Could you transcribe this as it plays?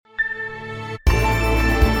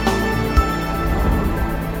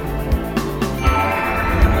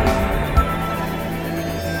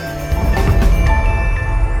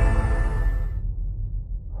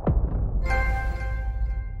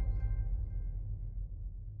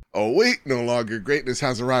Oh, wait, no longer greatness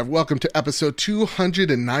has arrived. Welcome to episode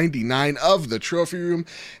 299 of The Trophy Room,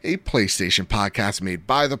 a PlayStation podcast made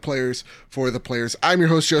by the players for the players. I'm your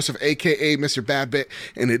host, Joseph, aka Mr. Badbit,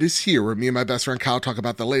 and it is here where me and my best friend Kyle talk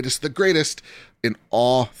about the latest, the greatest in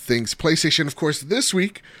all things PlayStation. Of course, this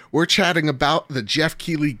week, we're chatting about the Jeff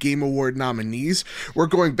Keighley Game Award nominees. We're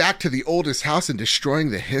going back to the oldest house and destroying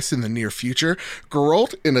the hiss in the near future.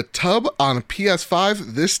 Geralt in a tub on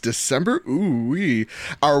PS5 this December. Ooh-wee.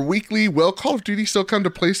 Our weekly Will Call of Duty Still Come to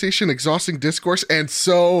PlayStation exhausting discourse, and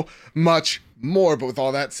so much more. But with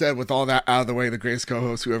all that said, with all that out of the way, the greatest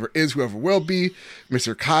co-host, whoever is, whoever will be,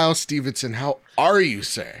 Mr. Kyle Stevenson. How are you,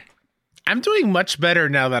 sir? I'm doing much better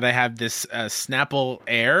now that I have this Snapple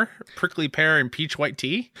Air prickly pear and peach white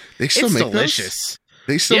tea. They still it's make delicious. Those?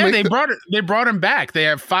 They still make they brought them back. They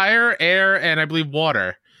have fire, air, and I believe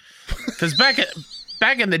water. Because back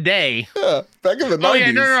in the day, back in the 90s. Oh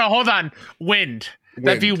yeah, no, hold on, wind.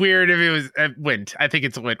 That'd be weird if it was wind. I think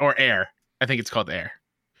it's wind or air. I think it's called air.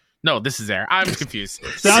 No, this is air. I'm confused.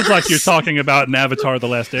 Sounds like you're talking about an Avatar: The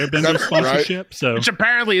Last Airbender sponsorship. Right. So, which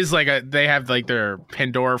apparently is they have like their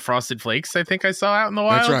Pandora Frosted Flakes. I think I saw out in the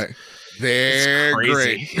wild. That's right. They're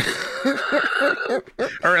great.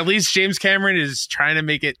 Or at least James Cameron is trying to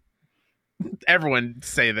make it. Everyone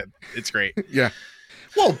say that it's great. Yeah.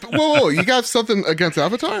 Whoa! You got something against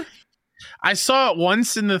Avatar? I saw it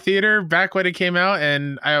once in the theater back when it came out,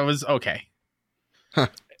 and I was okay. Huh.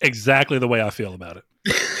 Exactly the way I feel about it.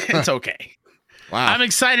 It's okay. Wow. I'm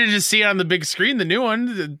excited to see it on the big screen. The new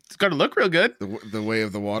one. It's going to look real good. The Way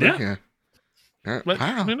of the Water. Yeah. But,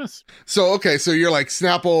 wow. So you're like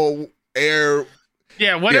Snapple, Air.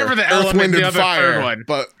 Yeah, whatever the Earth, element, Wind, the and other Fire, third one.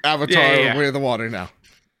 But Avatar, Way of the Water now.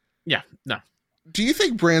 Yeah, no. Do you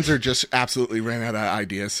think brands are just absolutely ran out of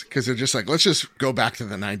ideas? Because they're just like, let's just go back to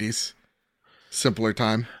the 90s. Simpler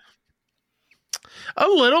time. A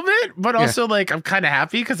little bit, but also I'm kind of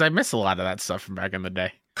happy because I miss a lot of that stuff from back in the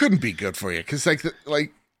day. Couldn't be good for you because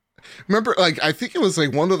remember I think it was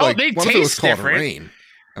one of they one of it was called different. Rain.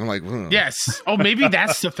 And I'm like, yes. Oh, maybe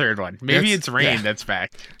that's the third one. Maybe it's Rain that's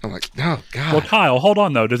back. I'm like, oh god. Well, Kyle, hold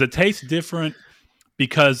on though. Does it taste different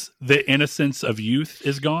because the innocence of youth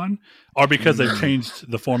is gone, or because they've changed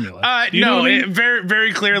the formula? No, very,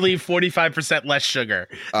 very clearly 45% less sugar.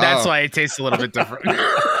 That's why it tastes a little bit different.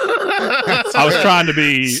 I was trying to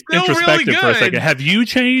be still introspective really for a second. Have you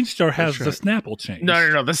changed, or has the Snapple changed?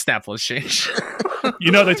 No, the Snapple has changed.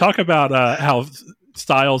 They talk about how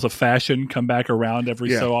styles of fashion come back around every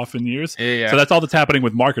so often years. Yeah. So that's all that's happening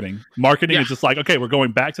with marketing. Marketing is just like, okay, we're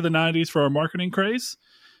going back to the 90s for our marketing craze.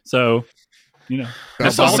 So,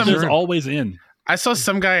 nostalgia's always in. I saw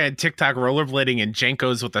some guy on TikTok rollerblading in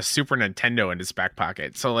Jenkos with a Super Nintendo in his back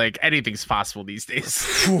pocket. So, anything's possible these days.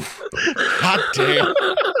 Hot damn.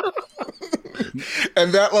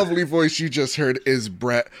 And that lovely voice you just heard is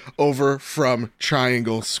Brett over from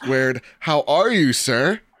Triangle Squared. How are you,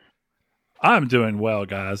 sir? I'm doing well,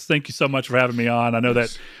 guys. Thank you so much for having me on. I know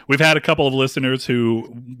that we've had a couple of listeners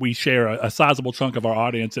who we share a sizable chunk of our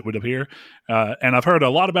audience, it would appear. And I've heard a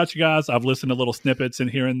lot about you guys. I've listened to little snippets in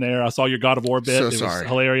here and there. I saw your God of War bit. So it sorry. Was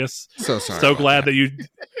hilarious. So sorry. So glad that you...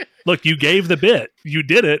 Look, you gave the bit. You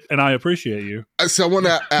did it, and I appreciate you. Someone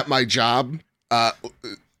at my job...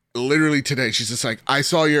 literally today, she's just like, I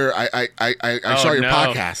saw your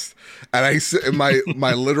podcast, and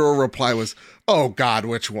my literal reply was, "Oh God,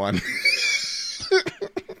 which one?"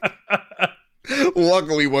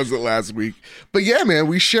 Luckily, wasn't last week, but yeah, man,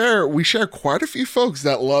 we share quite a few folks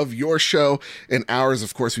that love your show and ours.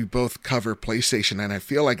 Of course, we both cover PlayStation, and I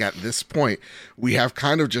feel like at this point we have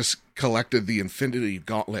kind of just collected the infinity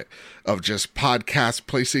gauntlet of just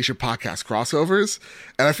PlayStation podcast crossovers,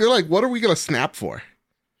 and I feel like, what are we gonna snap for?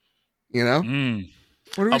 What are we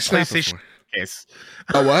PlayStation Showcase?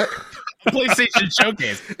 A what? PlayStation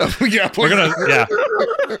Showcase. Yeah, we're gonna.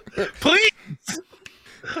 Please.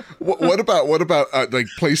 What about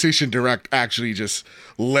PlayStation Direct actually just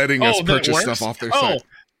letting us purchase stuff off their site?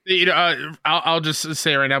 I'll just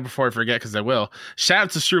say right now before I forget, because I will. Shout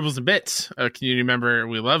out to Strubles and Bits, a community member.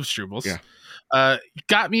 We love Strubles. Yeah.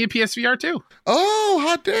 Got me a PSVR 2. Oh,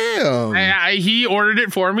 hot damn. He ordered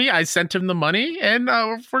it for me. I sent him the money, and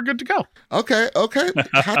we're good to go. Okay.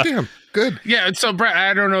 Hot damn. Good. Yeah, so Brett,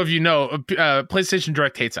 I don't know if you know, PlayStation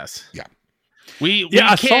Direct hates us. Yeah.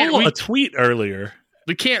 I saw a tweet earlier.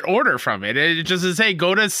 We can't order from it. It just says, hey,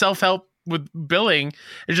 go to self-help with billing.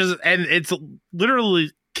 It's literally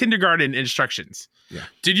kindergarten instructions. Yeah.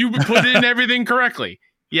 Did you put in everything correctly?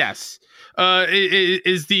 Yes. Do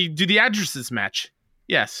the addresses match?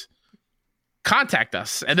 Yes. Contact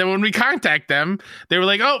us. And then when we contact them, they were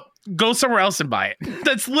like, oh, go somewhere else and buy it.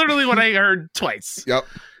 That's literally what I heard twice. Yep.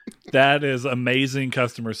 That is amazing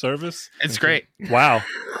customer service. It's great. Wow.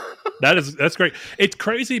 That's great. It's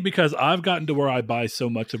crazy because I've gotten to where I buy so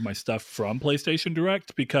much of my stuff from PlayStation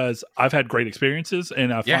Direct because I've had great experiences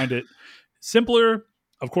and I find it simpler.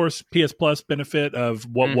 Of course, PS Plus benefit of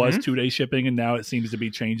what was 2-day shipping, and now it seems to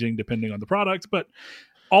be changing depending on the product. But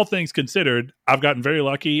all things considered, I've gotten very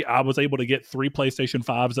lucky. I was able to get 3 PlayStation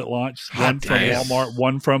 5s at launch, one from Walmart,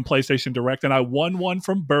 one from PlayStation Direct, and I won one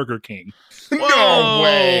from Burger King. No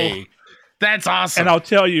way. That's awesome. And I'll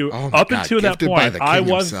tell you, until that point, I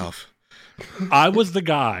was the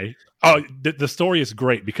guy. Oh, the story is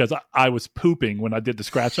great because I was pooping when I did the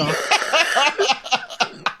scratch off.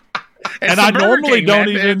 And I normally don't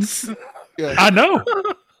even. I know.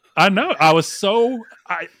 I was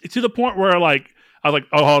to the point where I was like,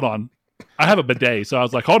 oh, hold on. I have a bidet. So I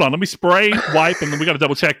was like, hold on, let me spray, wipe, and then we got to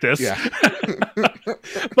double check this. Yeah.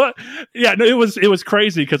 But yeah, no, it was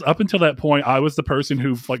crazy because up until that point, I was the person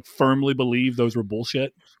who firmly believed those were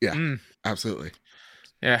bullshit. Yeah, absolutely.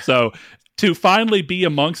 Yeah. So to finally be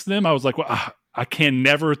amongst them, I was like, well, I can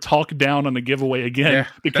never talk down on the giveaway again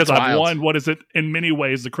because I've won what is it in many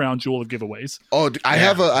ways the crown jewel of giveaways. Oh, I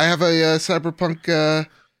have a Cyberpunk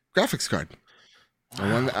graphics card.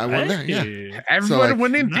 I won that. Yeah. Everybody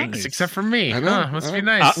winning things except for me. I know. Must be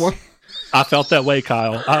nice. I felt that way,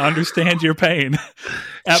 Kyle. I understand your pain.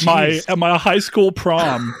 At my high school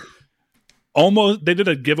prom, they did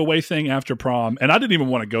a giveaway thing after prom, and I didn't even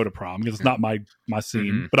want to go to prom because it's not my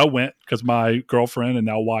scene. But I went because my girlfriend and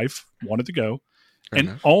now wife wanted to go.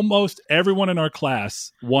 Almost everyone in our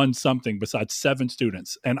class won something besides 7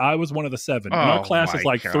 students, and I was one of the 7. And our class is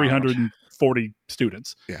 340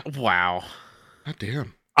 students. Yeah. Wow. God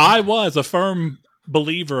damn. I was a firm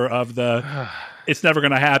believer of it's never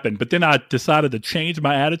going to happen. But then I decided to change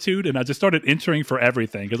my attitude and I just started entering for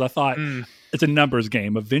everything because I thought it's a numbers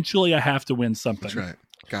game. Eventually I have to win something. That's right.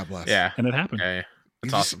 God bless. Yeah. And it happened. Yeah.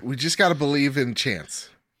 That's awesome. We just got to believe in chance,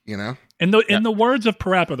 you know? In the words of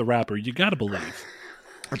Parappa the Rapper, you got to believe.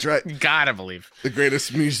 That's right. You gotta believe. The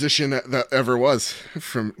greatest musician that ever was,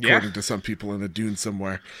 according to some people in a dune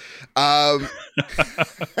somewhere. In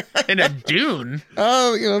a dune?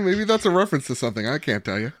 Maybe that's a reference to something. I can't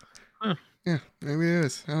tell you. Huh. Yeah, maybe it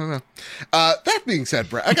is. I don't know. That being said,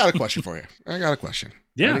 Brett, I got a question for you.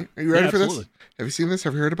 Yeah. Ready? Are you ready for absolutely. this? Have you seen this?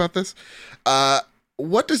 Have you heard about this?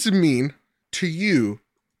 What does it mean to you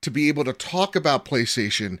to be able to talk about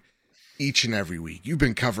PlayStation each and every week? You've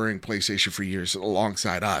been covering PlayStation for years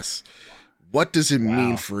alongside us. What does it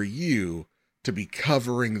mean for you to be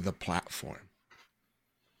covering the platform?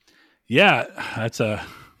 Yeah, that's a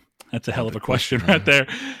hell of a question right there.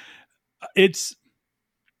 It's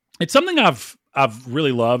something I've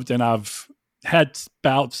really loved, and I've had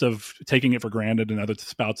spouts of taking it for granted and other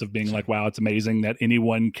spouts of being like, wow, it's amazing that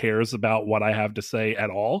anyone cares about what I have to say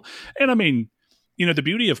at all. And I mean, the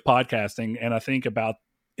beauty of podcasting, and I think about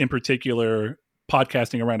in particular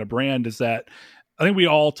podcasting around a brand, is that I think we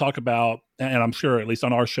all talk about, and I'm sure at least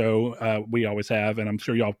on our show we always have, and I'm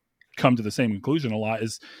sure y'all come to the same conclusion a lot,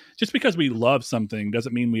 is just because we love something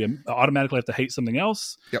doesn't mean we automatically have to hate something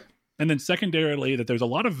else. Yep. And then secondarily, that there's a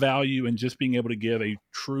lot of value in just being able to give a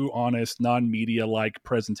true, honest, non-media like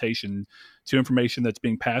presentation to information that's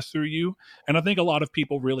being passed through you. And I think a lot of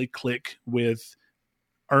people really click with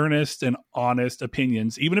earnest and honest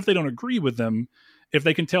opinions, even if they don't agree with them, if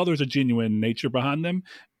they can tell there's a genuine nature behind them.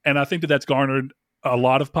 And I think that that's garnered a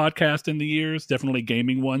lot of podcasts in the years, definitely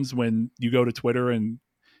gaming ones, when you go to Twitter, and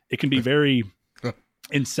it can be very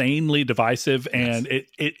insanely divisive. And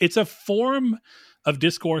it's a form of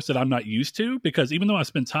discourse that I'm not used to, because even though I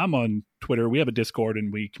spend time on Twitter, we have a Discord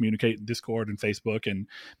and we communicate in Discord and Facebook and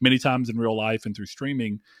many times in real life and through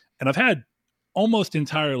streaming. And I've had almost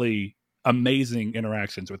entirely amazing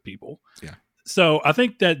interactions with people. Yeah. So I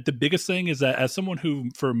think that the biggest thing is that as someone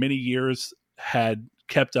who for many years had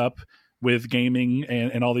kept up with gaming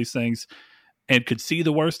and all these things and could see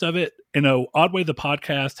the worst of it, in an odd way, the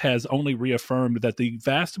podcast has only reaffirmed that the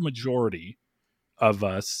vast majority of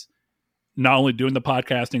us, not only doing the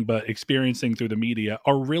podcasting, but experiencing through the media,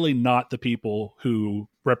 are really not the people who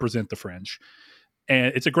represent the fringe.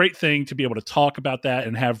 And it's a great thing to be able to talk about that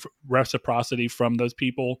and have reciprocity from those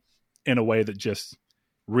people in a way that just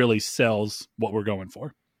really sells what we're going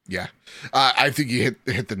for. Yeah. I think you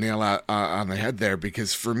hit the nail out on the head there,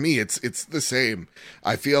 because for me, it's the same.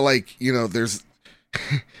 I feel like, there's,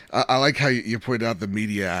 I like how you pointed out the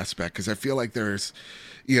media aspect, because I feel like there's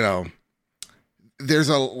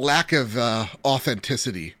a lack of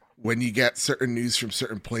authenticity when you get certain news from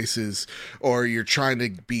certain places, or you're trying to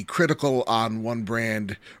be critical on one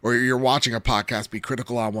brand, or you're watching a podcast, be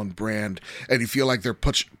critical on one brand, and you feel like they're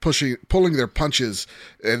pulling their punches,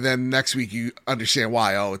 and then next week you understand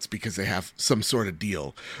why. Oh, it's because they have some sort of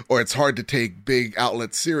deal. Or it's hard to take big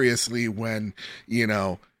outlets seriously when, you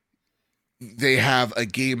know, they have a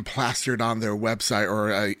game plastered on their website, or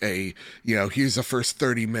a you know, here's the first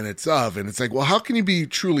 30 minutes of, and it's like, well, how can you be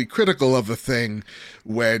truly critical of a thing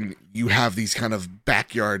when you have these kind of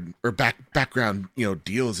backyard or background, you know,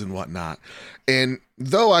 deals and whatnot? And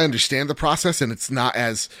though I understand the process, and it's not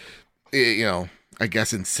as, you know, I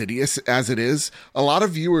guess insidious as it is, a lot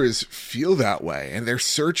of viewers feel that way, and they're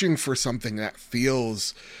searching for something that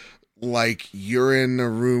feels like you're in a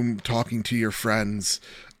room talking to your friends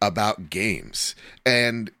about games.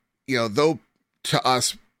 And, you know, though to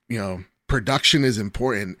us, you know, production is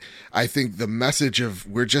important, I think the message of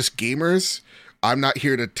we're just gamers. I'm not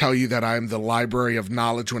here to tell you that I'm the library of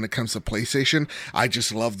knowledge when it comes to PlayStation. I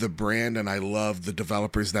just love the brand and I love the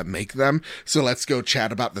developers that make them. So let's go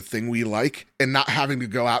chat about the thing we like, and not having to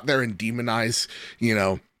go out there and demonize, you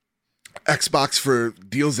know, Xbox for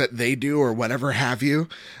deals that they do or whatever have you,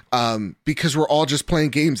 because we're all just playing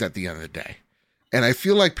games at the end of the day. And I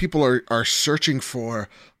feel like people are searching for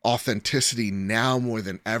authenticity now more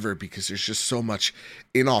than ever, because there's just so much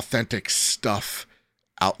inauthentic stuff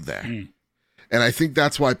out there. And I think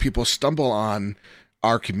that's why people stumble on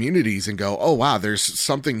our communities and go, oh, wow, there's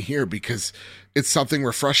something here, because it's something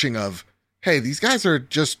refreshing of, hey, these guys are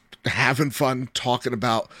just having fun talking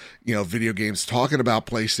about, you know, video games, talking about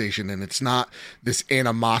PlayStation, and it's not this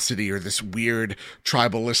animosity or this weird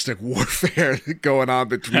tribalistic warfare going on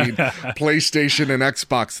between PlayStation and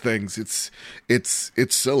Xbox things.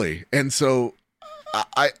 It's silly. And so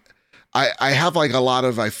I have like a lot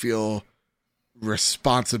of, I feel,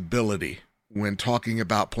 responsibility when talking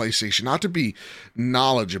about PlayStation, not to be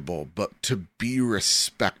knowledgeable, but to be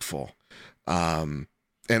respectful, and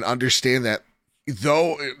understand that,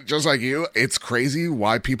 though, just like you, it's crazy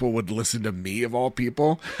why people would listen to me of all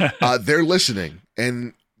people. They're listening,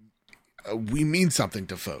 and we mean something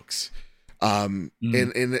to folks. And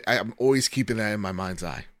I'm always keeping that in my mind's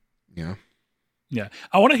eye, you know? Yeah.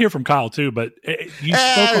 I want to hear from Kyle too, but you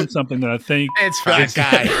spoke on something that I think It's fine,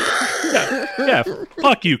 guy. yeah.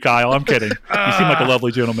 Fuck you, Kyle. I'm kidding. You seem like a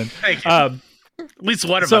lovely gentleman. Thank you. At least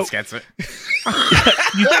one of us gets it.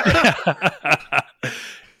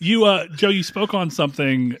 Joe, you spoke on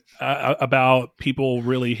something about people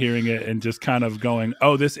really hearing it and just kind of going,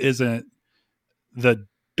 oh, this isn't the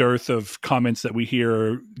dearth of comments that we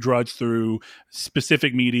hear drudge through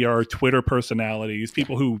specific media or Twitter personalities,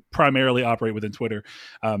 people who primarily operate within Twitter.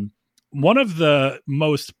 One of the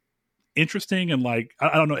most interesting and, like,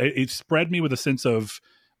 I don't know, it spread me with a sense of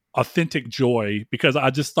authentic joy, because I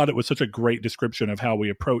just thought it was such a great description of how we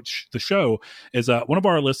approach the show, is one of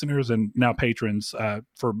our listeners and now patrons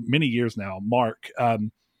for many years now, Mark.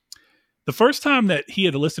 The first time that he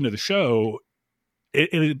had listened to the show,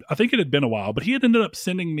 I think it had been a while, but he had ended up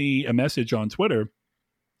sending me a message on Twitter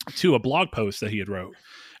to a blog post that he had wrote.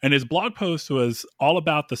 And his blog post was all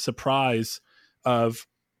about the surprise of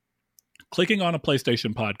clicking on a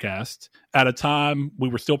PlayStation podcast at a time we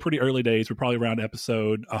were still pretty early days. We're probably around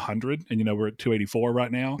episode 100, and, you know, we're at 284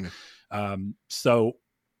 right now. So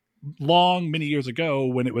many years ago,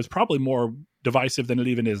 when it was probably more divisive than it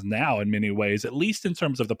even is now in many ways, at least in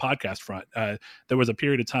terms of the podcast front. There was a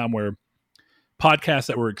period of time where podcasts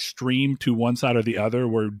that were extreme to one side or the other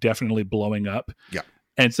were definitely blowing up. Yeah.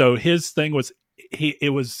 And so his thing was,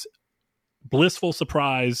 it was blissful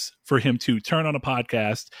surprise for him to turn on a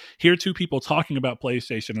podcast, hear two people talking about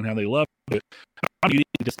PlayStation and how they love it, not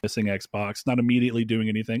immediately dismissing Xbox, not immediately doing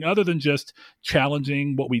anything other than just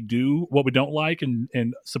challenging what we do, what we don't like, and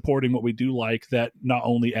supporting what we do like, that not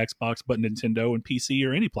only Xbox but Nintendo and PC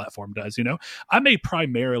or any platform does. You know, I may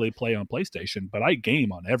primarily play on PlayStation, but I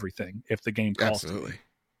game on everything if the game calls. Absolutely.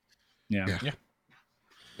 Yeah.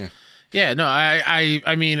 Yeah, no,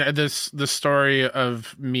 I mean, the story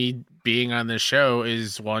of me being on this show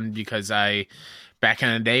is one because I, back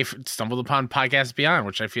in the day, stumbled upon Podcast Beyond,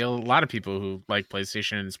 which I feel a lot of people who like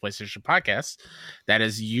PlayStation and PlayStation podcasts, that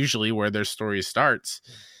is usually where their story starts.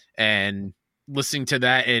 And listening to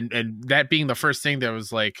that and that being the first thing that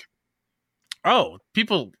was like, oh,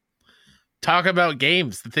 people talk about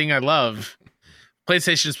games, the thing I love,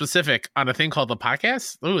 PlayStation specific, on a thing called the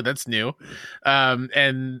podcast. Ooh, that's new.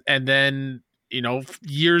 And then, you know,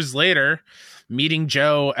 years later, meeting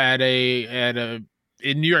Joe at in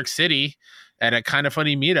New York City at a Kind of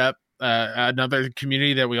Funny meetup, another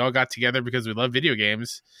community that we all got together because we love video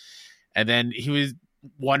games. And then he was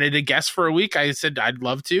wanted a guest for a week. I said I'd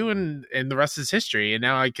love to, and the rest is history. And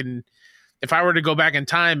now I can, if I were to go back in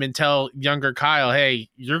time and tell younger Kyle, hey,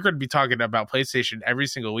 you're going to be talking about PlayStation every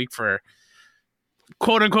single week for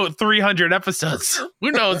quote unquote 300 episodes.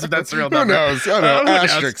 Who knows if that's the real number? Who knows? I don't know,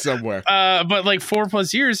 asterisk somewhere. But like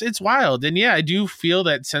 4+ years, it's wild. And yeah, I do feel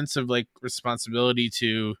that sense of like responsibility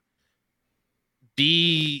to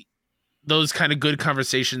be those kind of good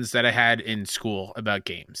conversations that I had in school about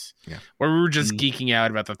games, where we were just geeking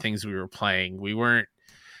out about the things we were playing. We weren't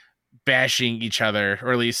bashing each other,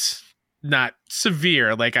 or at least not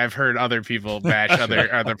severe, like I've heard other people bash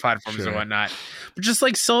other platforms and whatnot, but just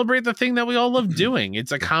like celebrate the thing that we all love doing.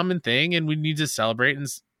 It's a common thing, and we need to celebrate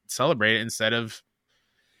it instead of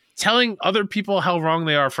telling other people how wrong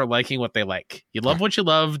they are for liking what they like. You love what you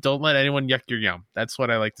love. Don't let anyone yuck your yum. That's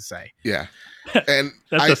what I like to say. Yeah. And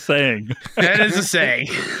that's a saying. That is a saying.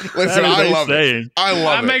 Listen, I love it. I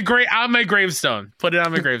love it. On my gravestone. Put it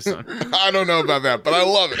on my gravestone. I don't know about that, but I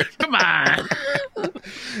love it. Come on.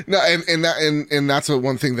 No, and that's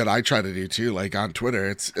one thing that I try to do too. Like on Twitter,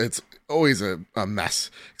 it's always a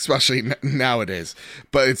mess, especially nowadays.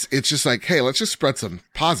 But it's just like, hey, let's just spread some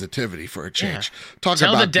positivity for a change. Tell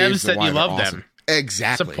about the devs that you love them.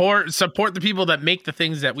 Exactly. Support the people that make the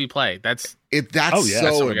things that we play. That's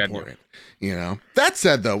so important. You know. That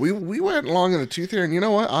said, though, we went long in the tooth here, and you know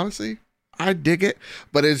what? Honestly, I dig it,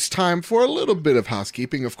 but it's time for a little bit of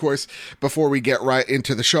housekeeping. Of course, before we get right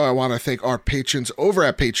into the show, I want to thank our patrons over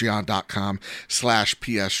at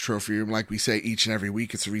patreon.com/PS Trophy Room. Like we say each and every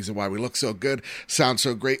week, it's the reason why we look so good, sound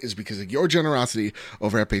so great, is because of your generosity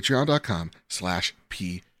over at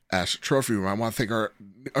patreon.com/PS Trophy Room. I want to thank our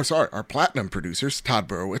platinum producers, Todd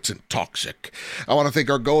Burowitz and Toxic. I want to thank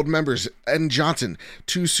our gold members, N. Johnson,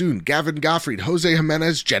 Too Soon, Gavin Gottfried, Jose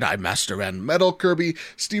Jimenez, Jedi Master N, Metal Kirby,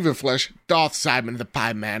 Stephen Flesh, Darth Simon the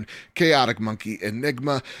Pie Man, Chaotic Monkey,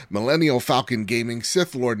 Enigma, Millennial Falcon Gaming,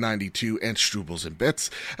 Sith Lord 92, and Strubles and Bits.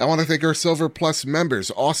 I want to thank our Silver Plus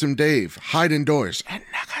members, Awesome Dave, Hide Indoors, and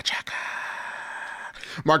Nakachaka.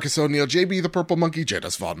 Marcus O'Neill, JB the Purple Monkey,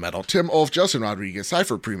 Jedus Vaughn Metal, Tim Ulf, Justin Rodriguez,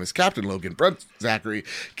 Cypher Primus, Captain Logan, Brent Zachary,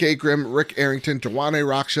 K. Grimm, Rick Arrington, Tawane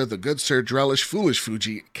Raksha, The Good Sir Drellish, Foolish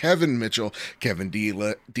Fuji, Kevin Mitchell, Kevin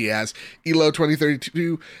Diaz, Elo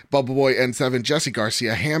 2032, Bubble Boy N7, Jesse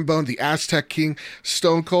Garcia, Hambone, The Aztec King,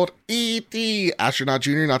 Stone Cold, E.T., Astronaut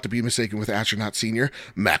Jr., not to be mistaken with Astronaut Senior,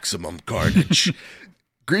 Maximum Carnage.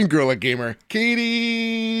 Green Gorilla Gamer,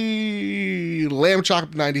 Katie, Lamb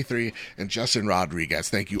Chop 93, and Justin Rodriguez.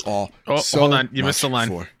 Thank you all hold on. You missed a line.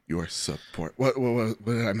 For your support. What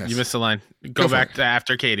did I miss? You missed a line. Go back to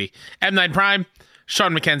after Katie. M9 Prime,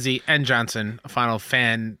 Sean McKenzie, N. Johnson, Final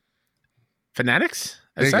Fanatics?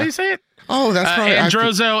 Is that how you say it? Oh, that's probably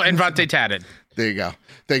Androzo and Vante Tadded. There you go.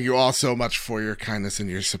 Thank you all so much for your kindness and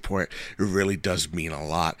your support. It really does mean a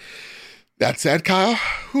lot. That said, Kyle,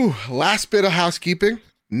 last bit of housekeeping.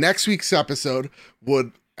 Next week's episode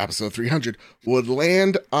 300, would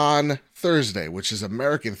land on Thursday, which is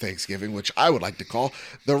American Thanksgiving, which I would like to call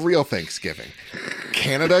the real Thanksgiving.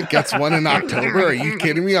 Canada gets one in October. Are you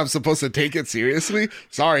kidding me? I'm supposed to take it seriously?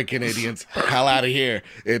 Sorry, Canadians. Hell out of here.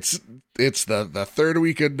 It's the third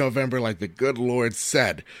week of November, like the good Lord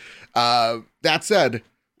said. That said,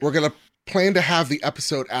 we're going to plan to have the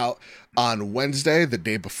episode out on Wednesday, the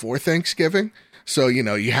day before Thanksgiving. So,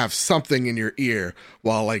 you have something in your ear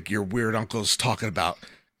while like your weird uncle's talking about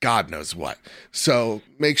God knows what. So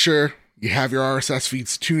make sure you have your RSS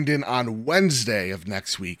feeds tuned in on Wednesday of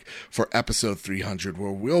next week for episode 300,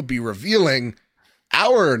 where we'll be revealing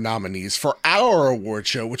our nominees for our award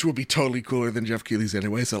show, which will be totally cooler than Jeff Keighley's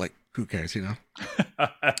anyway. So like, who cares,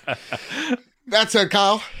 That said,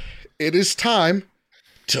 Kyle, it is time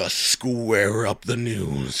to square up the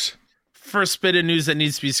news. First bit of news that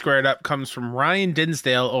needs to be squared up comes from Ryan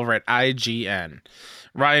Dinsdale over at IGN.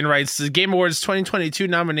 Ryan writes, the Game Awards 2022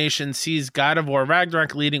 nomination sees God of War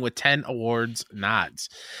Ragnarok leading with 10 awards nods.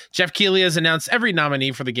 Jeff Keighley has announced every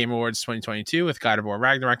nominee for the Game Awards 2022, with God of War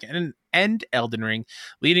Ragnarok and Elden Ring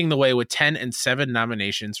leading the way with 10 and 7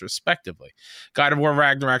 nominations respectively. God of War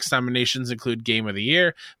Ragnarok's nominations include Game of the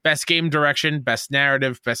Year, Best Game Direction, Best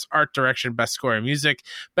Narrative, Best Art Direction, Best Score and Music,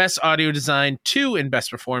 Best Audio Design, 2 in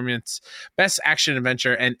Best Performance, Best Action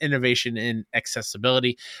Adventure, and Innovation in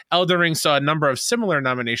Accessibility. Elden Ring saw a number of similar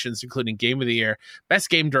nominations, including Game of the Year, Best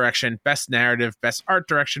Game Direction, Best Narrative, Best Art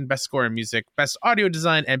Direction, Best Score and Music, Best Audio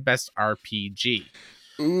Design, and Best RPG.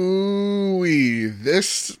 Ooh-wee.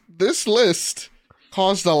 This list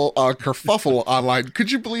caused a kerfuffle online.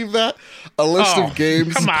 Could you believe that? A list of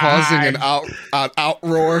games causing an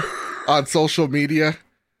outroar on social media.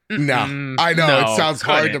 No, I know. It sounds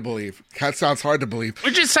hard to believe. That sounds hard to believe.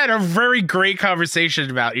 We just had a very great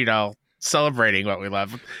conversation about, celebrating what we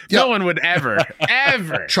love. No one would ever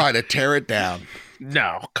try to tear it down.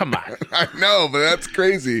 No, come on. I know, but that's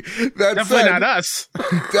crazy. That's definitely not us.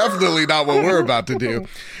 Definitely not what we're about to do.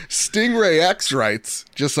 Stingray X writes,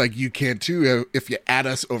 just like you can too, if you add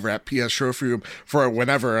us over at PS Trophy Room for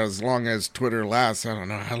whenever, as long as Twitter lasts. I don't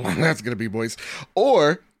know how long that's going to be, boys.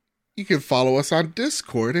 Or you can follow us on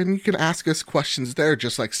Discord and you can ask us questions there,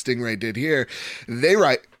 just like Stingray did here. They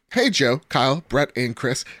write, "Hey Joe, Kyle, Brett, and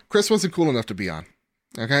Chris. Chris wasn't cool enough to be on.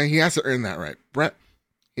 Okay, he has to earn that right. Brett,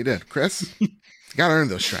 he did. Chris, you gotta earn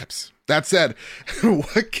those stripes. That said,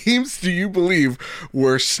 what games do you believe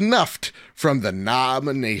were snuffed from the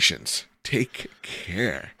nominations? Take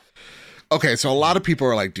care." Okay, so a lot of people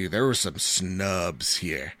are like, dude, there were some snubs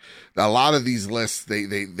here. A lot of these lists,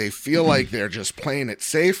 they feel like they're just playing it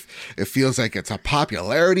safe. It feels like it's a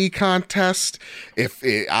popularity contest.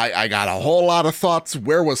 I got a whole lot of thoughts.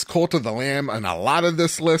 Where was Cult of the Lamb? And a lot of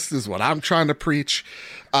this list is what I'm trying to preach.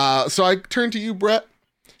 So I turn to you, Brett.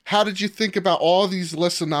 How did you think about all these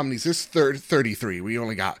lists of nominees? There's 33. We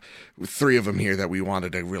only got 3 of them here that we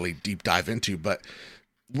wanted to really deep dive into. But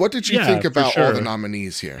what did you think about all the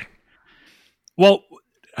nominees here? Well,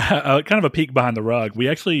 kind of a peek behind the rug. We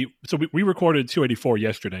recorded 284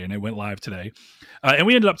 yesterday and it went live today. And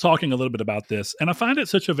we ended up talking a little bit about this. And I find it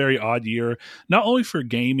such a very odd year, not only for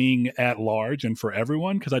gaming at large and for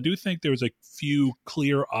everyone, because I do think there's a few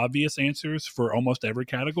clear, obvious answers for almost every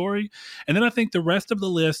category. And then I think the rest of the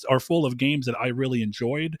list are full of games that I really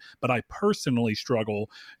enjoyed, but I personally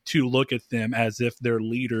struggle to look at them as if they're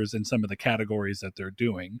leaders in some of the categories that they're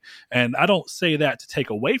doing. And I don't say that to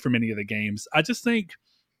take away from any of the games. I just think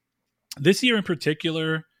this year in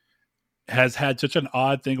particular has had such an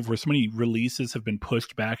odd thing of where so many releases have been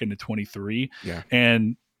pushed back into 23. Yeah.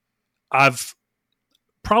 And I've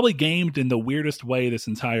probably gamed in the weirdest way this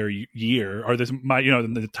entire year, or the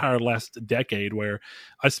entire last decade, where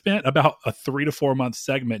I spent about a 3 to 4 month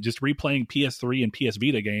segment just replaying PS3 and PS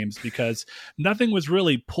Vita games because nothing was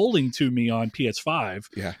really pulling to me on PS5.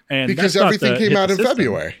 Yeah. And because everything came out in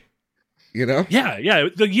February. Yeah.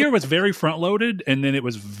 The year was very front loaded and then it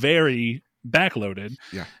was very backloaded.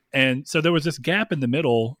 Yeah. And so there was this gap in the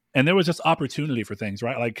middle and there was just opportunity for things,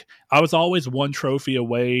 right? Like I was always one trophy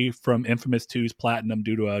away from Infamous 2's platinum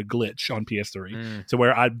due to a glitch on PS3 to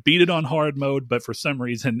where I beat it on hard mode, but for some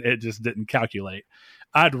reason it just didn't calculate.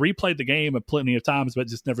 I'd replayed the game plenty of times, but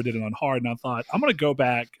just never did it on hard. And I thought, I'm going to go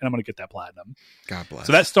back and I'm going to get that platinum. God bless.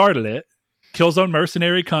 So that started it. Killzone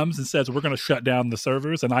Mercenary comes and says, we're going to shut down the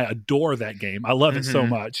servers. And I adore that game. I love it so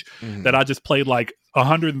much that I just played like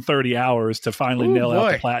 130 hours to finally nail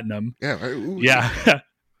out the platinum. Yeah. Yeah.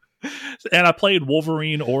 And I played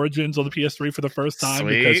Wolverine Origins on the PS3 for the first time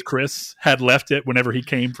because Chris had left it whenever he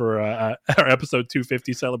came for our episode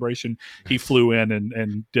 250 celebration. He flew in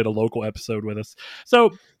and did a local episode with us.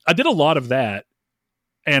 So I did a lot of that.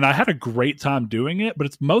 And I had a great time doing it, but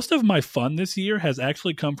it's most of my fun this year has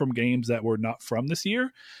actually come from games that were not from this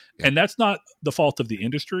year. Yeah. And that's not the fault of the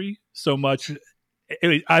industry so much.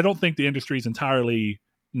 I don't think the industry is entirely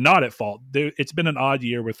not at fault. It's been an odd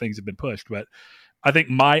year where things have been pushed, but I think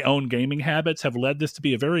my own gaming habits have led this to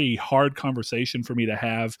be a very hard conversation for me to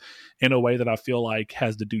have in a way that I feel like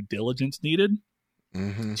has the due diligence needed.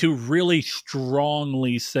 To really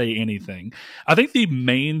strongly say anything. I think the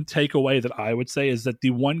main takeaway that I would say is that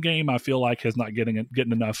the one game I feel like has not getting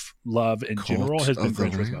enough love in general has been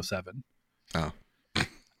Gran Turismo 7. Oh.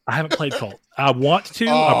 I haven't played Cult. I want to,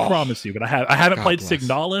 I promise you, but I haven't played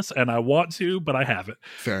Signalis, and I want to, but I haven't.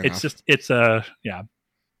 Fair enough. Yeah.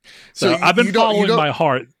 So I've been following my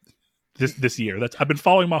heart this year. I've been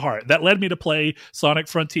following my heart. That led me to play Sonic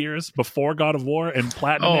Frontiers before God of War and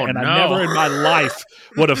Platinum, I never in my life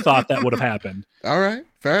would have thought that would have happened. All right,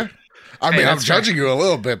 fair. I mean, I'm judging you a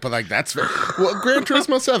little bit, but like that's fair. Well, Gran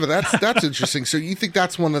Turismo 7, that's interesting. So you think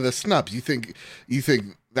that's one of the snubs? You think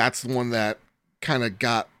that's the one that kind of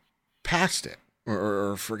got past it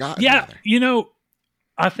or forgotten? Yeah,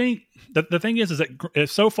 I think the thing is that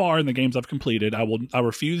so far in the games I've completed, I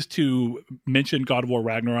refuse to mention God of War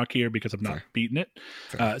Ragnarok here because I've not beaten it.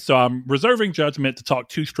 So I'm reserving judgment to talk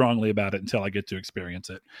too strongly about it until I get to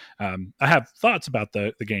experience it. I have thoughts about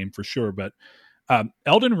the game for sure, but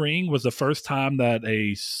Elden Ring was the first time that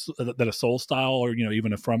a Soul style or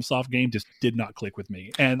even a FromSoft game just did not click with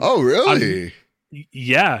me. And oh really?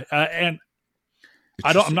 And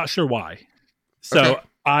I'm not sure why. So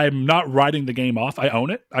I'm not writing the game off. I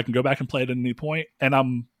own it. I can go back and play it at any point, and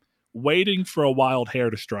I'm waiting for a wild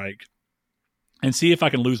hair to strike and see if I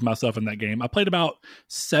can lose myself in that game. I played about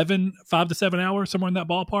 5 to 7 hours, somewhere in that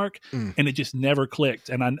ballpark, and it just never clicked.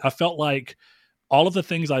 And I felt like all of the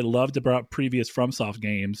things I loved about previous FromSoft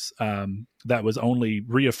games that was only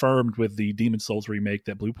reaffirmed with the Demon's Souls remake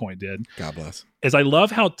that Bluepoint did. God bless. Is I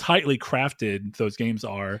love how tightly crafted those games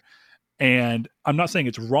are. And I'm not saying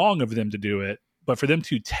it's wrong of them to do it, but for them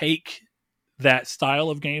to take that style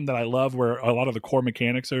of game that I love, where a lot of the core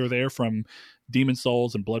mechanics are there from Demon's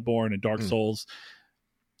Souls and Bloodborne and Dark Souls,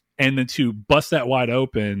 and then to bust that wide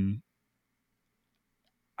open,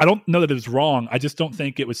 I don't know that it was wrong. I just don't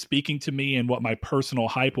think it was speaking to me and what my personal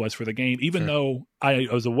hype was for the game, even though I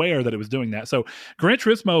was aware that it was doing that. So Gran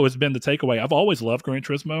Turismo has been the takeaway. I've always loved Gran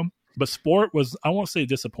Turismo, but Sport was, I won't say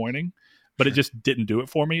disappointing, but it just didn't do it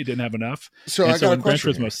for me. It didn't have enough. So and I got when a Gran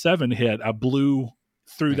question Turismo here. 7 hit, I blew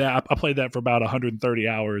through that. I played that for about 130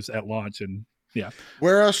 hours at launch, and yeah.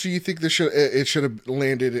 Where else do you think it should have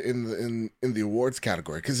landed in the awards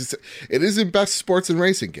category? Because it is in best sports and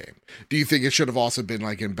racing game. Do you think it should have also been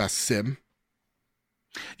like in best sim?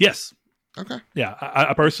 Yes. Okay. Yeah,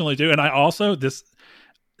 I personally do, and I also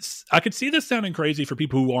I could see this sounding crazy for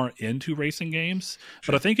people who aren't into racing games,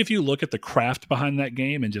 but I think if you look at the craft behind that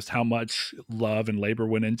game and just how much love and labor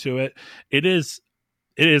went into it, it is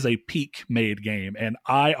a peak made game, and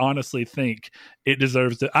I honestly think it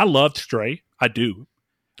deserves it. I loved Stray. I do.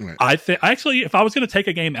 Right. I think actually, if I was going to take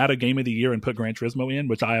a game out of Game of the Year and put Gran Turismo in,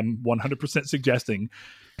 which I am 100% suggesting,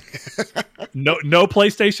 no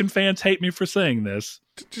PlayStation fans hate me for saying this.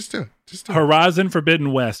 Just do it. Horizon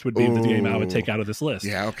Forbidden West would be the game I would take out of this list.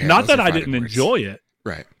 Yeah, okay. Not that I didn't enjoy it,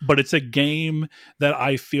 right? But it's a game that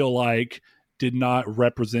I feel like did not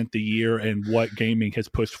represent the year and what gaming has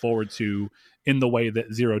pushed forward to in the way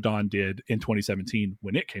that Zero Dawn did in 2017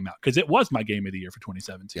 when it came out, because it was my game of the year for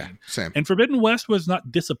 2017. Yeah, same. And Forbidden West was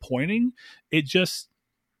not disappointing. It just,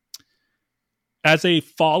 as a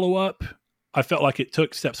follow-up, I felt like it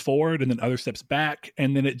took steps forward and then other steps back,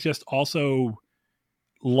 and then it just also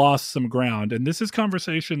lost some ground. And this is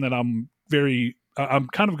conversation that I'm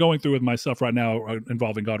kind of going through with myself right now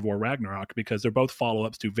involving God of War Ragnarok, because they're both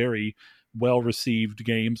follow-ups to very well-received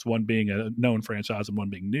games, one being a known franchise and one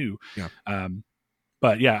being new. Yeah.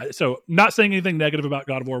 But yeah, so not saying anything negative about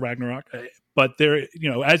God of War Ragnarok, but there,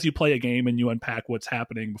 as you play a game and you unpack what's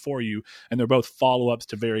happening before you, and they're both follow-ups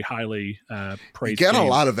to very highly praised You get games. a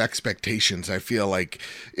lot of expectations. I feel like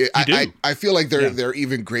I feel like they're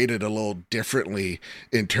even graded a little differently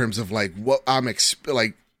in terms of like what I'm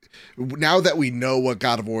like. Now that we know what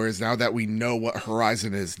God of War is, now that we know what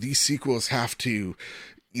Horizon is, these sequels have to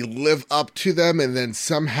live up to them, and then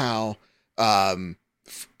somehow the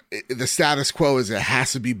status quo is it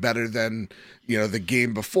has to be better than the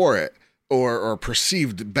game before it, or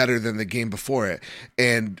perceived better than the game before it.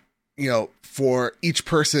 And for each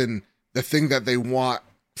person, the thing that they want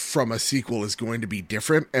from a sequel is going to be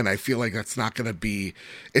different, and I feel like it's not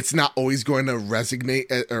always going to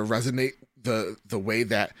resonate the way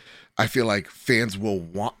that I feel like fans will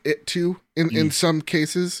want it to in some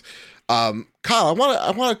cases. Kyle,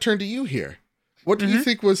 I want to turn to you here. What do you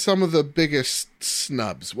think was some of the biggest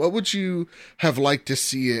snubs? What would you have liked to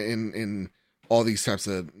see in all these types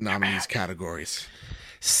of nominees categories?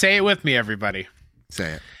 Say it with me, everybody.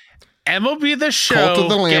 Say it. MLB The Cult of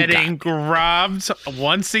the Show Lamb getting robbed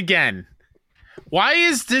once again. Why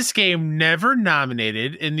is this game never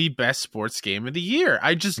nominated in the best sports game of the year?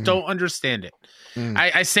 I just don't understand it.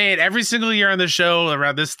 I say it every single year on the show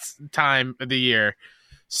around this time of the year.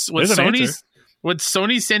 What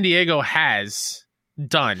Sony San Diego has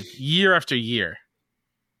done year after year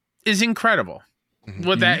is incredible.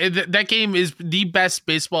 What that game is the best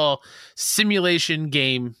baseball simulation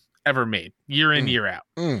game ever made, year in, year out.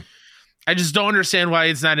 I just don't understand why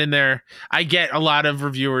it's not in there. I get a lot of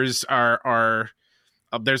reviewers are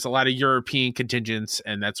there's a lot of European contingents,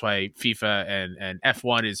 and that's why FIFA and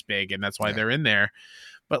F1 is big, and that's why they're in there.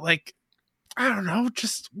 But like, I don't know,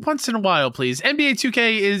 just once in a while, please. NBA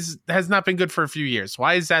 2K has not been good for a few years.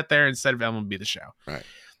 Why is that there instead of MLB The Show? Right.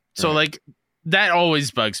 So like, that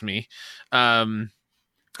always bugs me.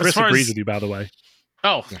 Chris agrees with you, by the way.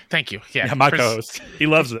 Oh, thank you. Yeah, my Chris, co-host. He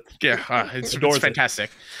loves it. Yeah, it's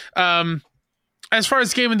fantastic. As far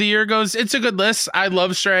as Game of the Year goes, it's a good list. I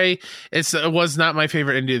love Stray. It was not my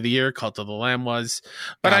favorite indie of the year. Cult of the Lamb was.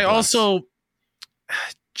 But I also...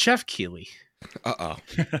 Jeff Keighley.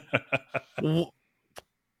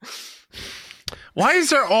 Why is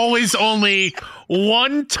there always only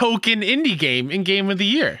one token indie game in Game of the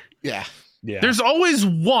Year? Yeah. There's always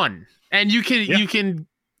one. And you can...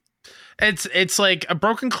 It's like a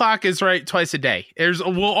broken clock is right twice a day.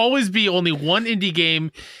 Will always be only one indie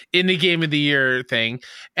game in the Game of the Year thing.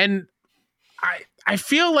 And I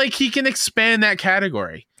feel like he can expand that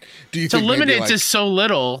category. Do you to think limit maybe, it to so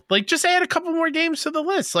little? Like, just add a couple more games to the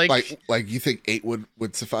list. Like you think 8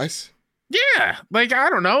 would suffice? Yeah, like I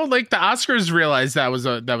don't know. Like the Oscars realized that was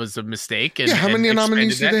a mistake. And, how many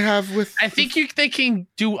nominees do they have? With I think they can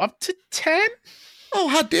do up to 10. Oh,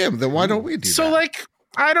 hot damn! Then why don't we do that? So like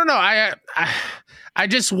I don't know. I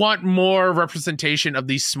just want more representation of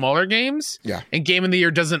these smaller games. Yeah, and Game of the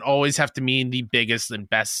Year doesn't always have to mean the biggest and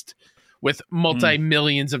best with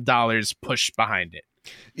multi-millions of dollars pushed behind it.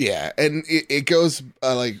 Yeah, and it goes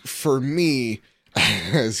like for me.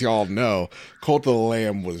 As y'all know, Cult of the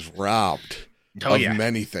Lamb was robbed of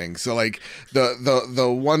many things. So like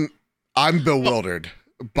the one, I'm bewildered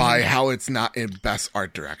by how it's not in best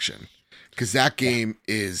art direction, because that game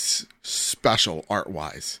is special art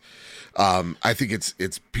wise. I think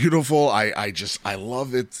it's beautiful. I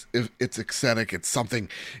love its aesthetic. It's something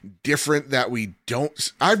different that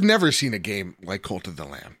I've never seen a game like Cult of the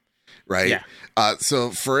Lamb, right? Yeah. So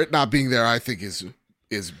for it not being there, I think is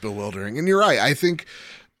bewildering. And you're right. I think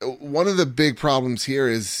one of the big problems here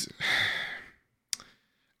is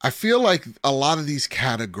I feel like a lot of these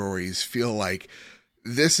categories feel like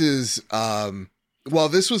this is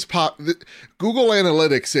this was Google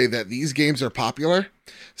Analytics say that these games are popular,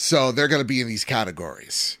 so they're going to be in these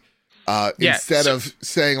categories instead of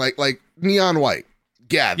saying like Neon White.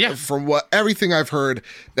 Yeah, from everything I've heard,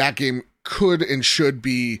 that game could and should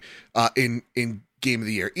be in Game of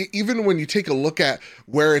the Year. Even when you take a look at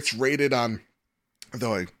where it's rated on,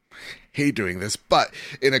 though I hate doing this, but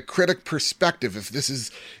in a critic perspective, if this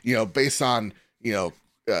is, based on, the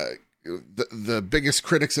biggest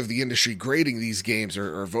critics of the industry grading these games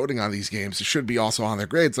or voting on these games, it should be also on their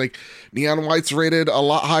grades. Like Neon White's rated a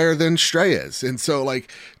lot higher than Stray is. And so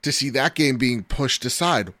like to see that game being pushed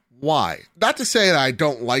aside, why? Not to say that I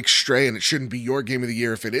don't like Stray and it shouldn't be your Game of the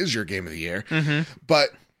Year if it is your Game of the Year, but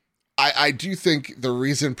I do think the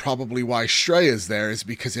reason probably why Stray is there is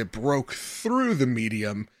because it broke through the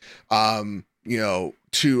medium,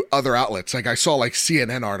 to other outlets. Like I saw like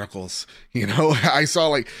CNN articles, I saw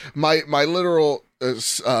like my literal,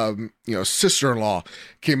 sister-in-law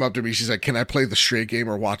came up to me. She's like, can I play the Stray game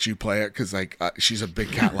or watch you play it? Cause like, she's a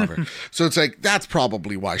big cat lover. So it's like, that's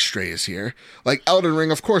probably why Stray is here. Like Elden Ring,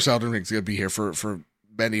 of course, Elden Ring's going to be here for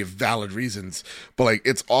many valid reasons, but like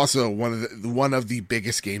it's also one of the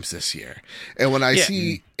biggest games this year. And when I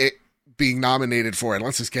see it being nominated for, and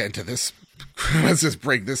let's just get into this, let's just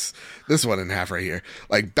break this one in half right here.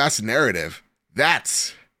 Like best narrative,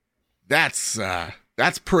 that's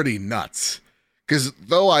pretty nuts. Because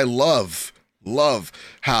though I love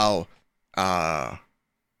how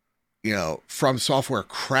From Software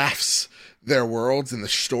crafts their worlds and the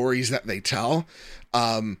stories that they tell,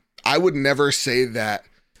 I would never say that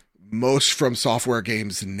most From Software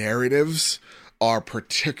games' narratives are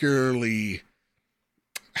particularly,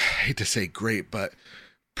 I hate to say great, but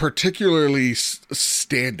particularly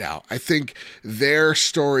standout. I think their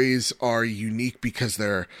stories are unique because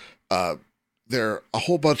they're a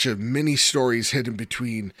whole bunch of mini stories hidden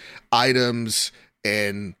between items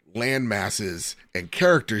and land masses and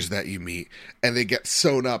characters that you meet, and they get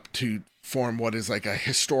sewn up to form what is like a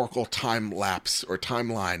historical time lapse or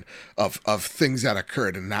timeline of things that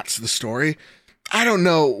occurred, and that's the story. I don't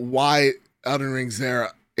know why Elden Ring's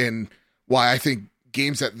there and why I think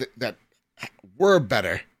games that were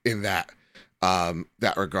better in that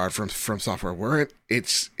regard from Software weren't.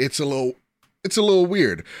 It's a little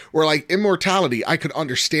weird. Or like Immortality, I could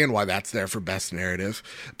understand why that's there for best narrative,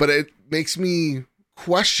 but it makes me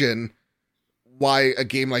question why a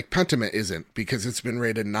game like Pentiment isn't, because it's been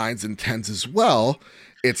rated 9s and 10s as well.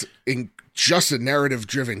 It's just a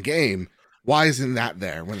narrative-driven game. Why isn't that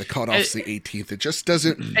there when the cutoff's the 18th? It just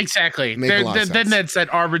doesn't exactly make a lot of sense. Then that's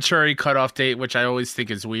that arbitrary cutoff date, which I always think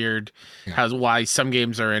is weird. Yeah. Why some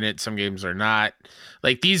games are in it, some games are not.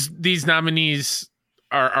 Like these nominees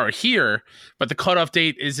are here, but the cutoff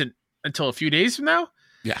date isn't until a few days from now.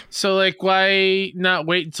 Yeah. So like, why not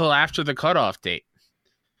wait until after the cutoff date?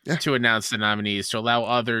 Yeah. To announce the nominees, to allow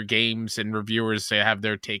other games and reviewers to have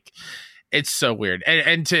their take. It's so weird.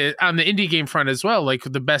 And to on the indie game front as well, like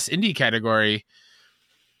the best indie category,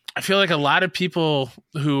 I feel like a lot of people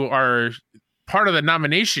who are part of the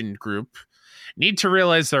nomination group need to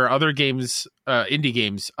realize there are other games, indie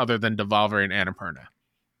games, other than Devolver and Annapurna.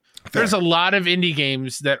 There's a lot of indie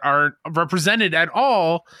games that aren't represented at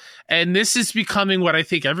all, and this is becoming what I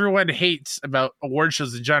think everyone hates about award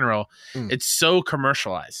shows in general. It's so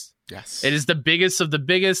commercialized. Yes. It is the biggest of the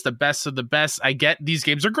biggest, the best of the best. I get these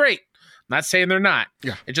games are great. I'm not saying they're not.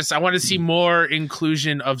 Yeah. It just, I want to see more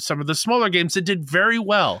inclusion of some of the smaller games that did very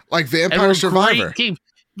well. Like Vampire Survivor. Game.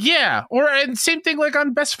 Yeah, and same thing like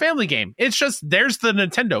on Best Family Game. It's just there's the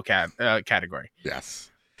Nintendo category. Yes.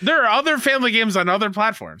 There are other family games on other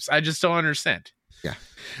platforms. I just don't understand. Yeah.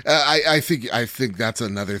 I think that's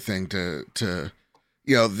another thing to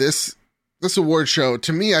this award show.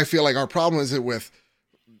 To me, I feel like our problem isn't with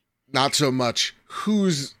not so much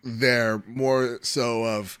who's there, more so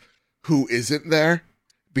of who isn't there.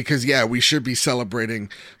 Because we should be celebrating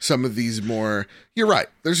some of these more. You're right.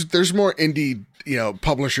 There's more indie,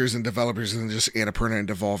 publishers and developers than just Annapurna and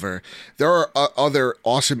Devolver. There are other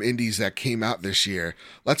awesome indies that came out this year.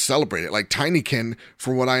 Let's celebrate it. Like Tinykin,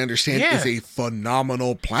 from what I understand, is a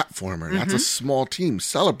phenomenal platformer. Mm-hmm. That's a small team.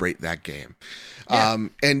 Celebrate that game. Yeah.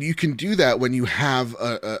 And you can do that when you have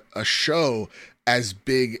a show as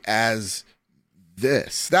big as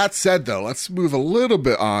this. That said, though, let's move a little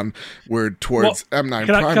bit towards M9 Prime.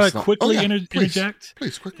 Can I quickly interject?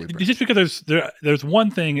 Please, quickly. Bro. Just because there's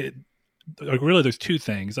one thing, really there's two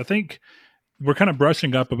things. I think we're kind of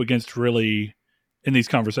brushing up against really in these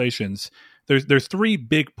conversations. There's three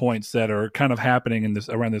big points that are kind of happening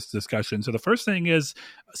around this discussion. So the first thing is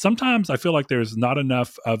sometimes I feel like there's not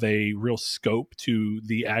enough of a real scope to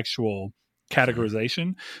the actual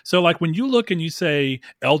categorization. So like when you look and you say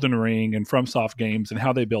Elden Ring and FromSoft games and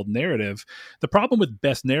how they build narrative, the problem with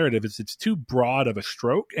best narrative is it's too broad of a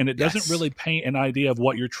stroke and it doesn't really paint an idea of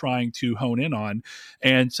what you're trying to hone in on.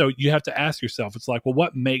 And so you have to ask yourself, it's like, well,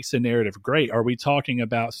 what makes a narrative great? Are we talking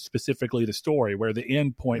about specifically the story, where the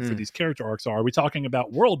end point for these character arcs are? Are we talking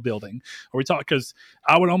about world building? Are we talking, because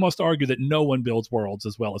I would almost argue that no one builds worlds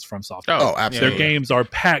as well as FromSoft. Oh, absolutely. Their games are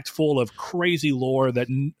packed full of crazy lore that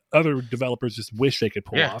other developers just wish they could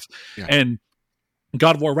pull off. Yeah. And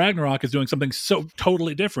God of War Ragnarok is doing something so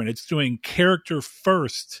totally different. It's doing character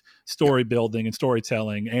first story building and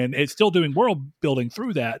storytelling, and it's still doing world building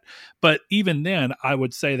through that. But even then, I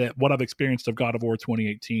would say that what I've experienced of God of War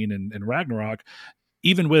 2018 and Ragnarok,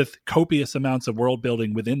 even with copious amounts of world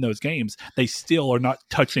building within those games, they still are not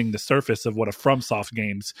touching the surface of what a FromSoft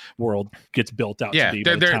games world gets built out to be.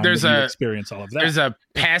 There's you experience all of that. There's a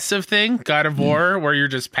passive thing, God of War, where you're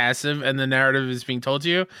just passive and the narrative is being told to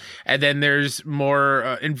you, and then there's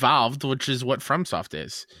more involved, which is what FromSoft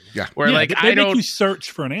is. Yeah, where like I don't make you search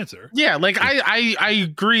for an answer. Yeah, like I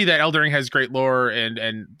agree that Elden Ring has great lore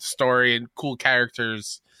and story and cool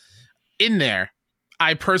characters in there.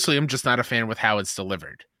 I personally am just not a fan with how it's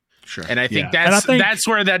delivered. Sure. And I think that's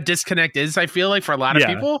where that disconnect is, I feel like, for a lot of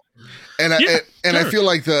people. And I feel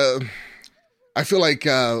like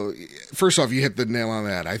first off, you hit the nail on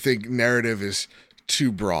that. I think narrative is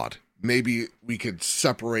too broad. Maybe we could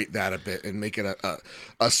separate that a bit and make it a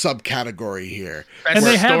subcategory here. And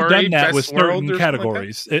they have done that with certain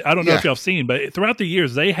categories. Like I don't know if y'all have seen, but throughout the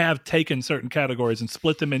years, they have taken certain categories and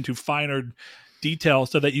split them into finer detail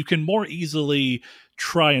so that you can more easily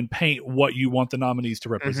try and paint what you want the nominees to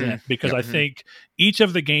represent. Because I think each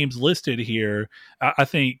of the games listed here, I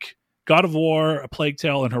think God of War, A Plague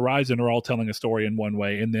Tale, and Horizon are all telling a story in one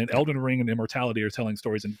way, and then Elden Ring and Immortality are telling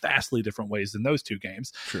stories in vastly different ways than those two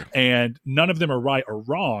games. True. And none of them are right or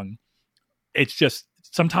wrong. It's just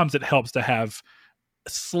sometimes it helps to have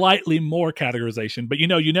slightly more categorization, but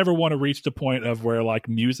you never want to reach the point of where like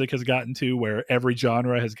music has gotten to, where every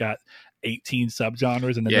genre has got 18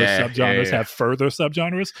 subgenres and then those subgenres have further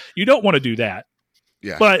subgenres. You don't want to do that.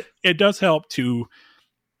 Yeah. But it does help to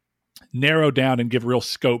narrow down and give real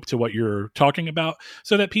scope to what you're talking about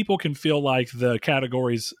so that people can feel like the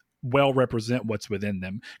categories well represent what's within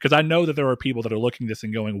them. Because I know that there are people that are looking at this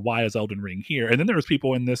and going, why is Elden Ring here? And then there's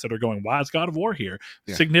people in this that are going, why is God of War here?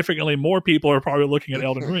 Yeah. Significantly more people are probably looking at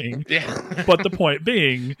Elden Ring. But the point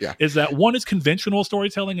being is that one is conventional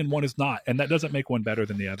storytelling and one is not. And that doesn't make one better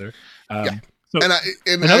than the other. So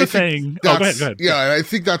another thing. Go ahead. Yeah, and I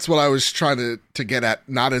think that's what I was trying to get at,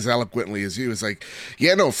 not as eloquently as you. It's like,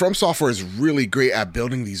 From Software is really great at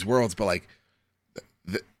building these worlds, but like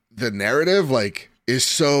the narrative, like, is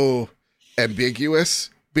so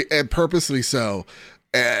ambiguous and purposely so,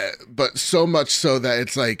 but so much so that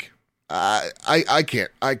it's like I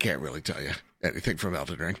can't really tell you anything from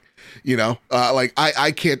Elden Ring, like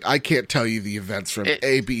I can't tell you the events from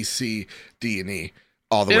A, B, C, D, and E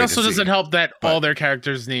all the way. It also doesn't help that all their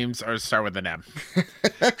characters' names start with an M,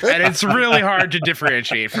 and it's really hard to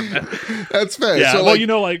differentiate from them. That's fair. Yeah, so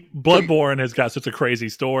Bloodborne has got such a crazy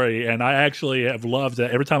story, and I actually have loved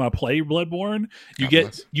that every time I play Bloodborne,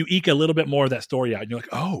 you eke a little bit more of that story out, and you're like,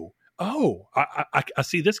 oh, oh, I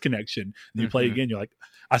see this connection. And you play again, you're like,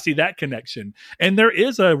 I see that connection. And there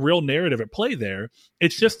is a real narrative at play there.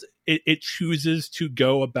 It's just it chooses to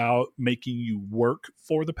go about making you work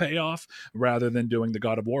for the payoff rather than doing the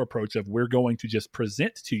God of War approach of we're going to just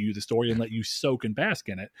present to you the story and let you soak and bask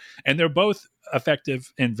in it. And they're both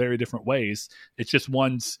effective in very different ways. It's just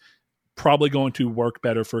one's probably going to work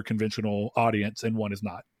better for a conventional audience and one is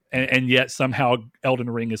not. And yet somehow Elden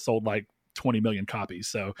Ring is sold like 20 million copies.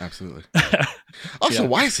 So absolutely. Also,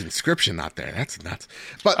 why is Inscription not there? That's nuts.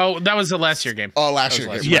 But that was the last year game. Oh, last year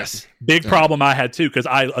game. Yes. Big problem I had too, because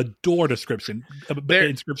I adored Inscription. But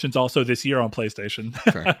Inscription's also this year on PlayStation.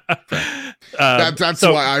 Fair. That's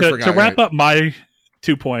why I forgot. To wrap up my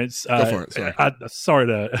 2 points. Go for it. Sorry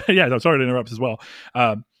to interrupt as well.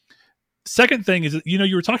 Second thing is,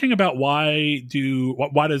 you were talking about why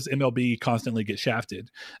does MLB constantly get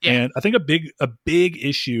shafted? Yeah. And I think a big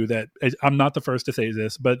issue that I'm not the first to say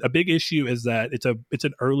this, but a big issue is that it's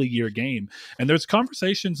an early year game, and there's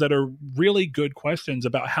conversations that are really good questions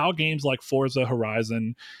about how games like Forza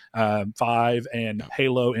Horizon 5 and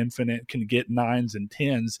Halo Infinite can get 9s and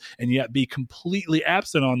 10s, and yet be completely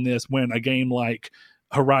absent on this when a game like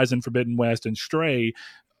Horizon Forbidden West and Stray.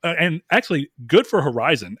 And actually good for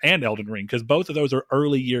Horizon and Elden Ring, because both of those are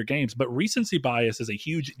early year games. But recency bias is a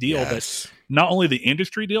huge deal that not only the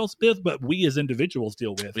industry deals with, but we as individuals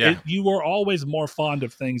deal with. Yeah. You are always more fond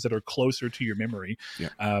of things that are closer to your memory. Yeah.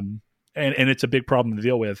 And it's a big problem to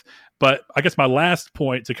deal with. But I guess my last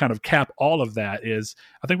point to kind of cap all of that is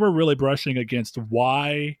I think we're really brushing against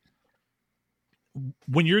why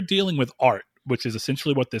when you're dealing with art, which is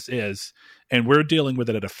essentially what this is, and we're dealing with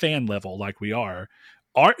it at a fan level like we are,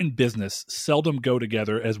 art and business seldom go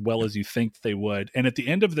together as well as you think they would. And at the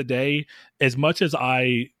end of the day, as much as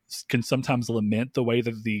I can sometimes lament the way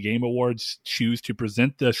that the Game Awards choose to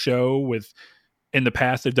present the show with, in the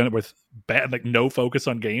past, they've done it with bad, like no focus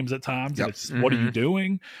on games at times. Yep. It's what are you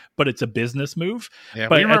doing? But it's a business move. Yeah,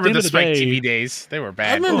 but we remember the Spike TV days. They were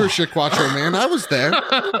bad. I remember Chick Quattro, man. I was there.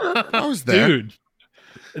 Dude.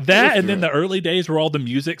 That and then the early days where all the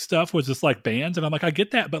music stuff was just like bands, and I'm like, I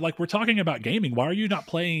get that, but like we're talking about gaming. Why are you not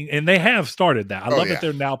playing? And they have started that. I love that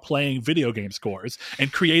they're now playing video game scores and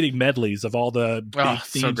creating medleys of all the big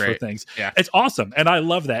themes for things. Yeah. It's awesome, and I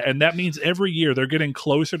love that. And that means every year they're getting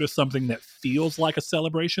closer to something that feels like a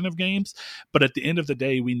celebration of games. But at the end of the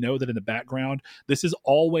day, we know that in the background, this is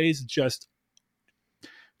always just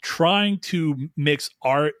trying to mix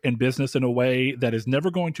art and business in a way that is never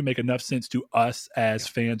going to make enough sense to us as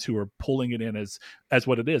fans who are pulling it in as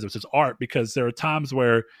what it is, which is art. Because there are times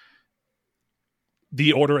where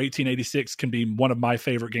The Order 1886 can be one of my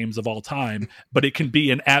favorite games of all time, but it can be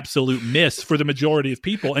an absolute miss for the majority of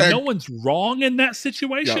people. And no one's wrong in that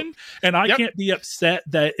situation. And I can't be upset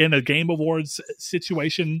that in a Game Awards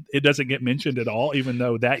situation, it doesn't get mentioned at all, even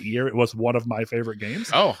though that year it was one of my favorite games.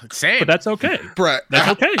 Oh, same. But that's okay. Brett,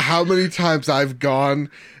 that's okay. How many times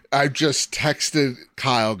I just texted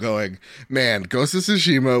Kyle going, man, Ghost of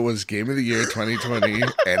Tsushima was Game of the Year 2020,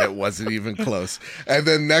 and it wasn't even close. And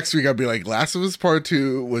then next week I'd be like, Last of Us Part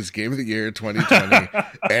 2 was Game of the Year 2020,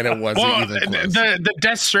 and it wasn't even close. The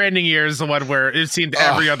Death Stranding year is the one where it seemed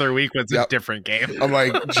every other week was a different game. I'm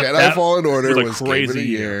like, Jedi Fallen Order was Game of the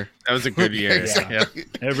Year. That was a good year. Exactly.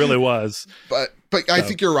 Yeah. It really was. But I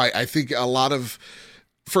think you're right. I think a lot of...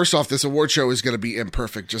 First off, this award show is going to be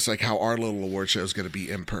imperfect, just like how our little award show is going to be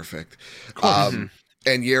imperfect. And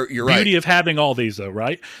you're right. Beauty of having all these, though,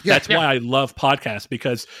 right? Yeah, that's why I love podcasts,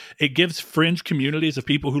 because it gives fringe communities of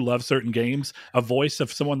people who love certain games a voice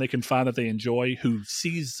of someone they can find that they enjoy, who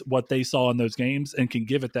sees what they saw in those games and can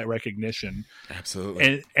give it that recognition.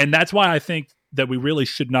 Absolutely. And that's why I think that we really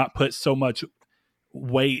should not put so much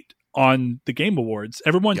weight on the Game Awards.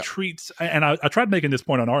 Everyone treats, and I tried making this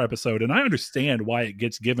point on our episode, and I understand why it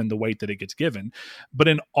gets given the weight that it gets given, but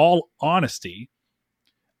in all honesty,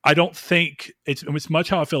 I don't think it's much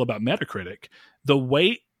how I feel about Metacritic. The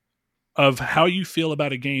weight of how you feel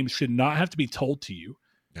about a game should not have to be told to you.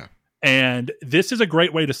 And this is a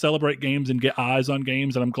great way to celebrate games and get eyes on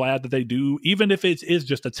games. And I'm glad that they do, even if it is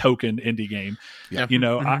just a token indie game. Yeah. You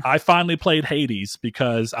know, I finally played Hades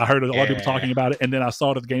because I heard a lot of people talking about it. And then I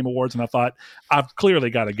saw it at the Game Awards and I thought, I've clearly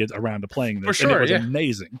got to get around to playing this. For sure, and it was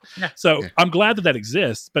amazing. Yeah. So I'm glad that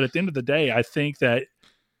exists. But at the end of the day, I think that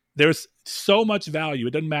there's so much value. It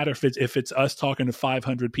doesn't matter if it's us talking to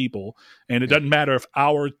 500 people, and it doesn't matter if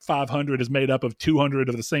our 500 is made up of 200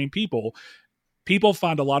 of the same people. people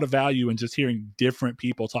find a lot of value in just hearing different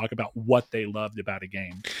people talk about what they loved about a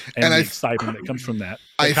game and the excitement that comes from that.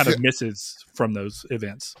 It kind of misses from those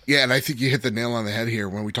events. Yeah, and I think you hit the nail on the head here.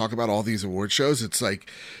 When we talk about all these award shows, it's like,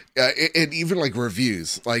 and even like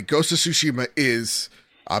reviews, like Ghost of Tsushima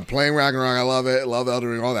I'm playing Ragnarok, I love it, love Elden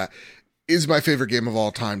Ring, all that, is my favorite game of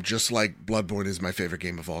all time, just like Bloodborne is my favorite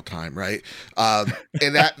game of all time, right?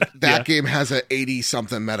 And that game has an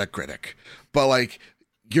 80-something Metacritic. But like,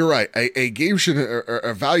 you're right, a game shouldn't, or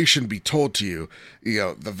a value shouldn't be told to you. You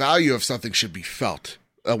know, the value of something should be felt.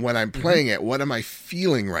 When I'm playing it, what am I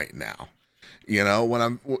feeling right now? You know,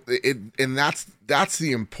 and that's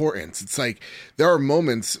the importance. It's like, there are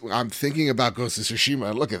moments I'm thinking about Ghost of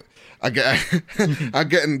Tsushima. Look at, I'm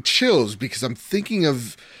getting chills because I'm thinking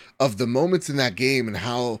of the moments in that game and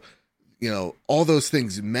how, you know, all those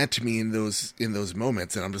things meant to me in those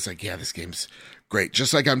moments. And I'm just like, yeah, this game's great.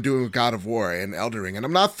 Just like I'm doing with God of War and Elden Ring. And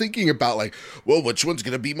I'm not thinking about like, well, which one's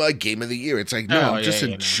going to be my game of the year? It's like, no, I'm just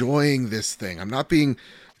enjoying this thing. I'm not being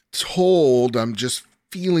told, I'm just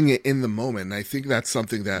feeling it in the moment. And I think that's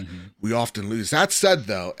something that we often lose. That said,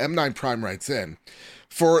 though, M9 Prime writes in,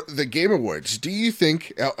 for the Game Awards, do you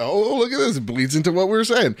think, oh, look at this, it bleeds into what we were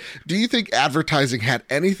saying. Do you think advertising had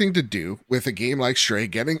anything to do with a game like Stray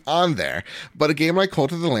getting on there, but a game like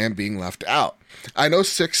Cult of the Lamb being left out? I know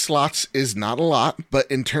 6 slots is not a lot, but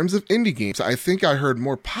in terms of indie games, I think I heard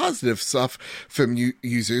more positive stuff from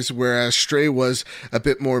users, whereas Stray was a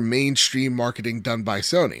bit more mainstream marketing done by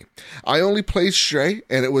Sony. I only played Stray,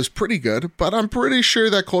 and it was pretty good, but I'm pretty sure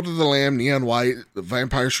that Cult of the Lamb, Neon White,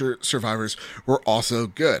 Vampire Survivors were also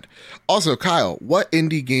good. Also, Kyle, what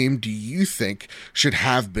indie game do you think should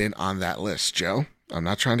have been on that list, Joe? I'm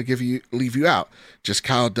not trying to leave you out. Just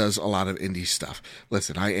Kyle does a lot of indie stuff.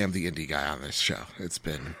 Listen, I am the indie guy on this show. It's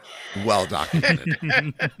been well documented.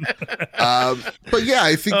 But yeah,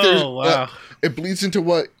 I think it bleeds into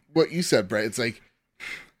what you said, Brett. It's like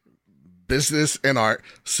business and art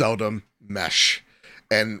seldom mesh.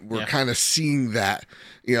 And we're kind of seeing that.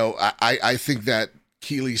 You know, I think that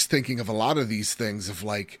Keighley's thinking of a lot of these things of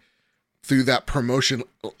like, through that promotion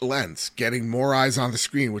lens, getting more eyes on the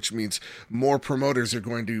screen, which means more promoters are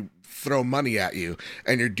going to throw money at you.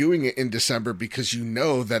 And you're doing it in December because you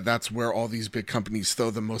know that that's where all these big companies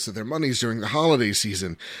throw the most of their monies during the holiday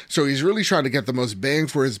season. So he's really trying to get the most bang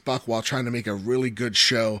for his buck while trying to make a really good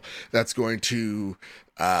show that's going to,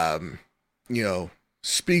 you know,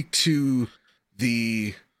 speak to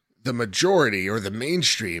the majority or the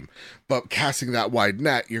mainstream, but casting that wide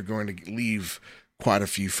net, you're going to leave quite a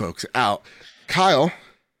few folks out. Kyle.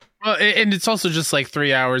 Well, and it's also just like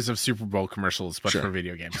 3 hours of Super Bowl commercials, but for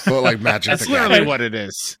video games. So like Magic. That's literally what it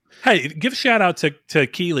is. Hey, give a shout out to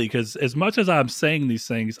Keighley, because as much as I'm saying these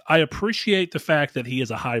things, I appreciate the fact that he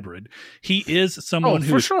is a hybrid. He is someone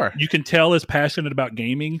who you can tell is passionate about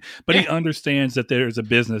gaming, but he understands that there's a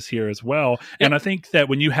business here as well. And I think that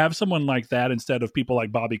when you have someone like that, instead of people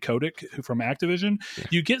like Bobby Kotick from Activision,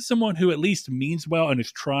 you get someone who at least means well and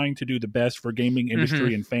is trying to do the best for gaming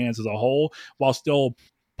industry and fans as a whole, while still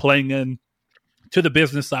playing in to the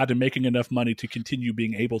business side and making enough money to continue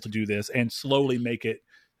being able to do this and slowly make it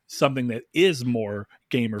something that is more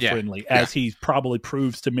gamer friendly, as he probably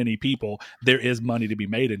proves to many people. There is money to be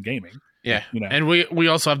made in gaming. Yeah, you know? And we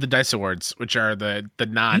also have the DICE Awards, which are the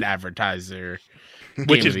non-advertiser,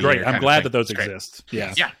 which is great. I'm glad that those exist.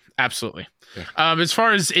 Yeah, absolutely. Yeah. As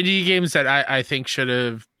far as indie games that I think should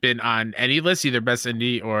have been on any list, either best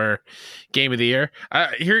indie or game of the year,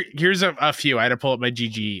 here's a few. I had to pull up my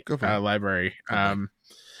GG library.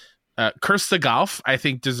 Curse the Golf, I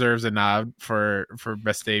think, deserves a nod for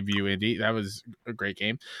best debut indie. That was a great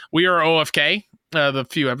game. We Are OFK. The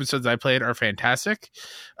few episodes I played are fantastic.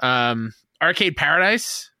 Arcade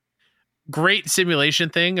Paradise, great simulation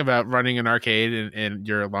thing about running an arcade in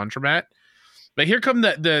your laundromat. But here come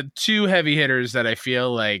the two heavy hitters that I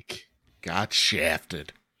feel like got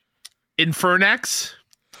shafted. Infernax,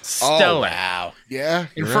 stellar. Oh, wow. Yeah.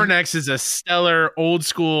 Infernax is a stellar old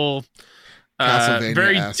school,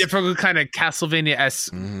 very difficult kind of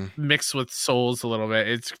Castlevania-esque mixed with Souls a little bit.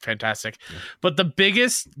 It's fantastic. Yeah. But the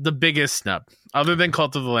biggest snub, other than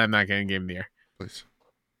Cult of the Lamb not getting Game of the Year. Please.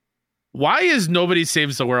 Why is Nobody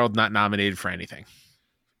Saves the World not nominated for anything?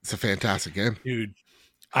 It's a fantastic game. Dude.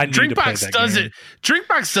 Drinkbox does it.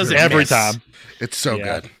 Drinkbox does it every time. It's so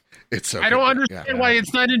good. It's so I don't understand why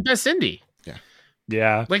it's not in Best Indie.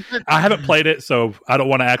 Yeah. Like I haven't played it, so I don't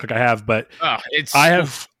want to act like I have, but it's I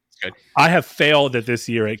have good. I have failed at this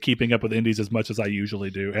year at keeping up with indies as much as I usually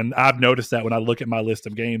do. And I've noticed that when I look at my list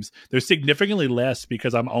of games, there's significantly less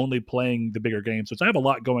because I'm only playing the bigger games, which I have a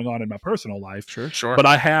lot going on in my personal life. Sure. But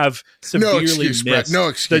I have severely missed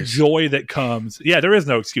the joy that comes. Yeah, there is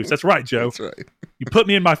no excuse. That's right, Joe. That's right. You put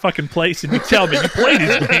me in my fucking place and you tell me you play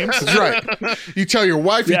these games. That's right. You tell your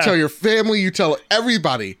wife, you tell your family, you tell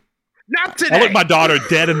everybody. Not today. I look my daughter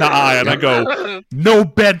dead in the eye and I go, no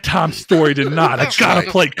bedtime story tonight. I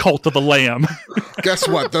gotta play Cult of the Lamb. Guess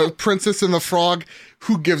what? The Princess and the Frog,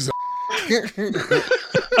 who gives a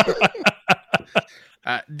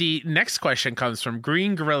The next question comes from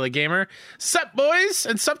Green Gorilla Gamer. Sup, boys,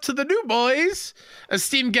 and sup to the new boys.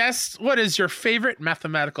 Esteemed guests, what is your favorite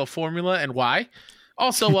mathematical formula and why?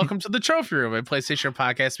 Also, welcome to the Trophy Room, a PlayStation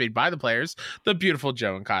podcast made by the players, the beautiful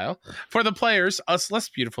Joe and Kyle. For the players, us less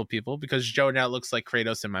beautiful people, because Joe now looks like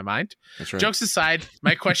Kratos in my mind. That's right. Jokes aside,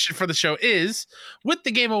 my question for the show is, with the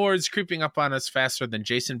Game Awards creeping up on us faster than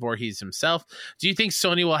Jason Voorhees himself, do you think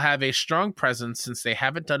Sony will have a strong presence since they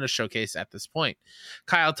haven't done a showcase at this point?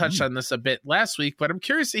 Kyle touched on this a bit last week, but I'm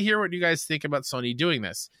curious to hear what you guys think about Sony doing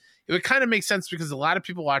this. It would kind of make sense because a lot of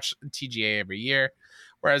people watch TGA every year,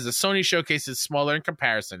 whereas the Sony showcase is smaller in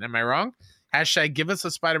comparison. Am I wrong? Hashtag give us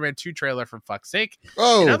a Spider-Man 2 trailer for fuck's sake.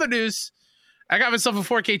 Oh. In other news, I got myself a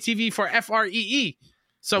 4K TV for FREE.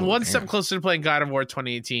 So I'm one step closer to playing God of War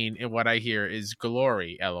 2018, and what I hear is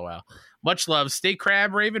glory, LOL. Much love. Stay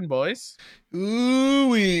crab Raven, boys.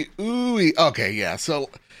 Ooh-wee, ooh-wee. Okay, yeah.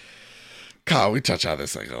 So, Kyle, we touched on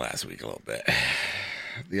this like last week a little bit.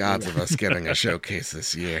 The odds of us getting a showcase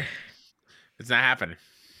this year. It's not happening.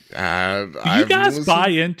 Do you guys buy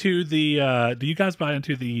into the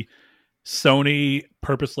Sony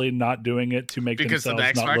purposely not doing it to make because themselves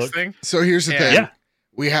of the not Xbox look? thing? So here's the thing. Yeah.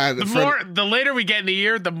 We had the later we get in the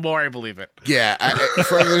year, the more I believe it. Yeah,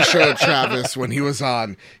 friend of the show, Travis, when he was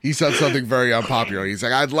on, he said something very unpopular. He's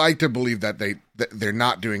like, "I'd like to believe that they're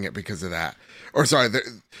not doing it because of that, or sorry,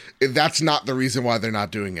 that's not the reason why they're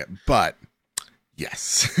not doing it." But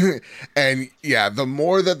yes, and yeah, the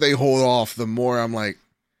more that they hold off, the more I'm like,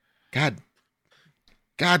 God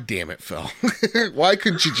damn it, Phil. Why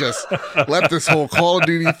couldn't you just let this whole Call of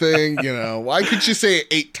Duty thing, why couldn't you say it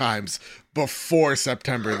 8 times before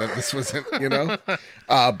September that this wasn't,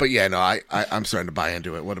 But yeah, no, I'm starting to buy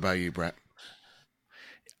into it. What about you, Brett?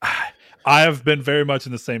 I have been very much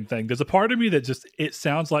in the same thing. There's a part of me that it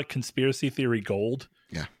sounds like conspiracy theory gold.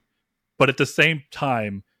 Yeah. But at the same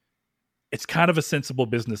time, it's kind of a sensible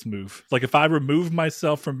business move. Like if I remove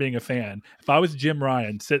myself from being a fan, if I was Jim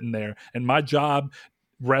Ryan sitting there and my job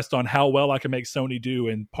rests on how well I can make Sony do,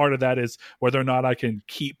 and part of that is whether or not I can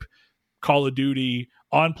keep Call of Duty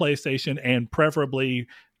on PlayStation and preferably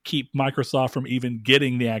keep Microsoft from even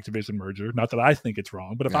getting the Activision merger. Not that I think it's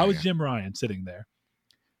wrong, but if I was Jim Ryan sitting there,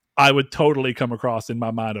 I would totally come across in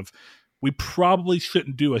my mind of, we probably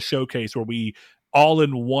shouldn't do a showcase where we all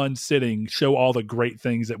in one sitting show all the great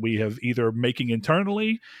things that we have either making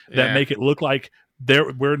internally that make it look like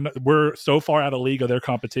we're so far out of league of their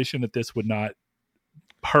competition that this would not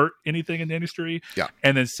hurt anything in the industry. Yeah.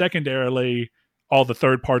 And then secondarily, all the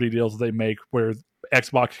third party deals they make where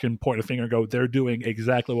Xbox can point a finger and go, they're doing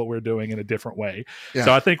exactly what we're doing in a different way. Yeah.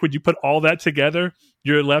 So I think when you put all that together,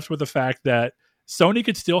 you're left with the fact that Sony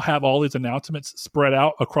could still have all these announcements spread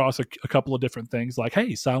out across a couple of different things, like,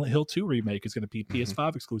 hey, Silent Hill 2 remake is going to be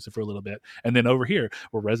PS5 exclusive for a little bit. And then over here,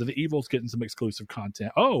 where Resident Evil's getting some exclusive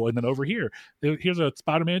content. Oh, and then over here, here's a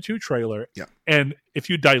Spider-Man 2 trailer. Yeah. And if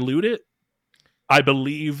you dilute it, I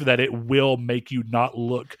believe that it will make you not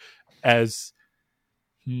look as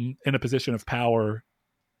in a position of power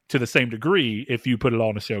to the same degree if you put it all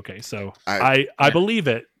in a showcase. So I believe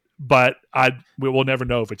it. But we will never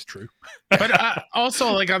know if it's true. But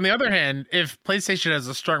also, like on the other hand, if PlayStation has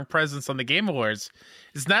a strong presence on the Game Awards,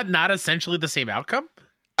 is that not essentially the same outcome?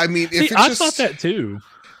 I mean, I thought that too.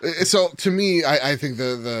 So to me, I think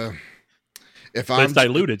if I'm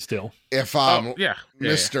diluted still. If I'm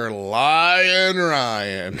Mr. Lion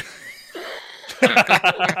Ryan,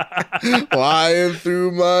 lying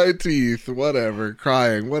through my teeth,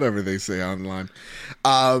 crying, whatever they say online.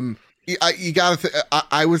 You gotta.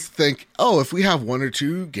 I would think, if we have 1 or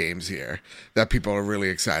 2 games here that people are really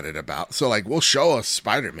excited about, so like we'll show us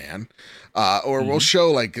Spider-Man, or we'll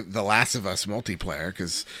show like The Last of Us multiplayer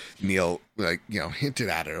because Neil hinted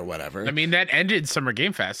at it or whatever. I mean, that ended Summer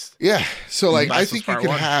Game Fest. Yeah, so like I think you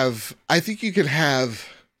could have.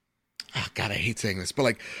 Oh God, I hate saying this, but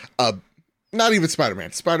like, not even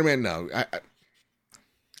Spider-Man. Spider-Man, no.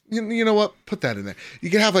 You know what? Put that in there. You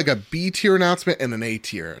can have like a B tier announcement and an A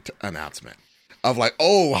tier announcement. of like,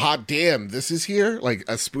 oh, hot damn, this is here, like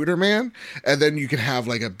a Spooderman, and then you can have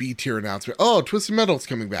like a B tier announcement. Oh, Twisted Metal's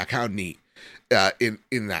coming back. How neat!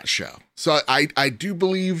 In that show. So I do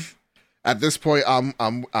believe at this point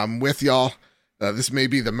I'm with y'all. This may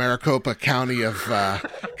be the Maricopa County of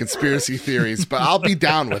conspiracy theories, but I'll be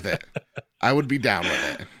down with it. I would be down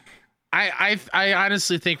with it. I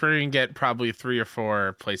honestly think we're gonna get probably 3 or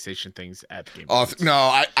 4 PlayStation things at the game.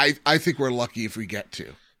 No, I think we're lucky if we get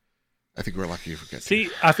to. I think we're lucky if we get to. See,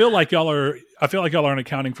 I feel like y'all aren't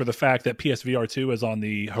accounting for the fact that PSVR 2 is on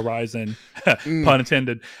the horizon, pun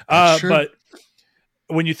intended. Sure. But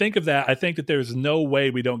when you think of that, I think that there's no way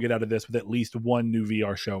we don't get out of this with at least one new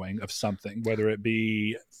VR showing of something, whether it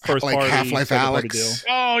be first like party, Half-Life Alyx.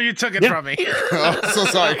 Oh, you took it from me. Oh, so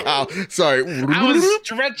sorry, Kyle. Sorry. I was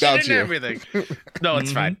stretching and you. everything. No,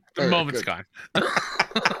 it's fine. The moment's gone.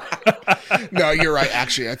 No, you're right.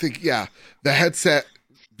 Actually, I think, the headset,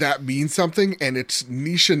 that means something, and it's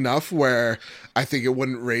niche enough where I think it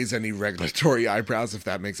wouldn't raise any regulatory eyebrows, if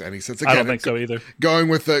that makes any sense. Again, I don't think so either. Going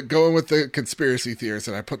with the conspiracy theorists,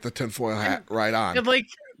 and I put the tinfoil hat right on. Like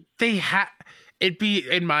it'd be,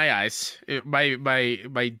 in my eyes,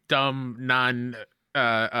 my dumb non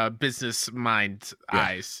business mind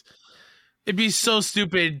eyes. It'd be so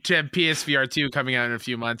stupid to have PSVR 2 coming out in a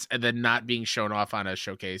few months and then not being shown off on a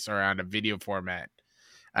showcase or on a video format.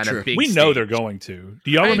 True. We know they're going to.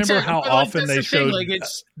 Do y'all remember how often they showed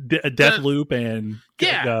Deathloop and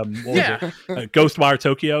Ghostwire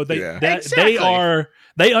Tokyo?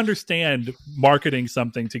 They understand marketing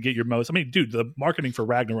something to get your most. I mean, dude, the marketing for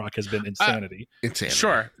Ragnarok has been insanity.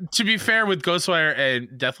 Sure. To be fair with Ghostwire and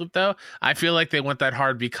Deathloop, though, I feel like they went that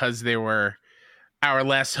hard because they were our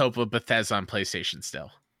last hope of Bethesda on PlayStation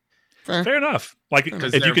still. Fair enough. Like,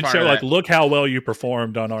 if you could show, like, look how well you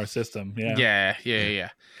performed on our system. Yeah.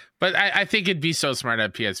 But I think it'd be so smart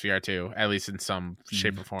at PSVR 2, at least in some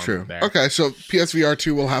shape or form. True. There. Okay, so PSVR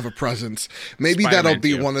 2 will have a presence. Maybe Spider-Man that'll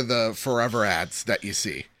be 2. one of the forever ads that you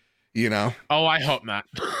see. You know? Oh, I hope not.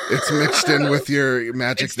 It's mixed in with your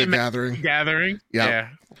Magic the Gathering. Yeah.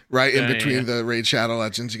 Right in between the Raid Shadow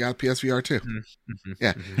Legends, you got PSVR 2. Mm-hmm.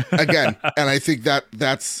 Yeah. Again, and I think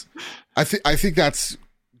that's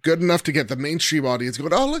good enough to get the mainstream audience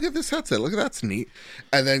going, oh, look at this headset. Look, that's neat.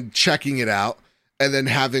 And then checking it out and then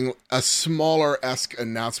having a smaller-esque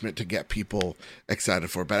announcement to get people excited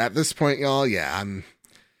for. But at this point, y'all,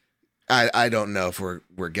 I don't know if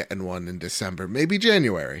we're getting one in December. Maybe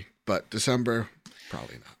January, but December,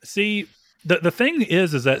 probably not. See, the thing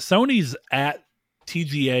is that Sony's at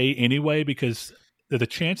TGA anyway, because the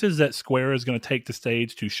chances that Square is going to take the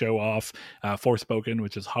stage to show off Forspoken,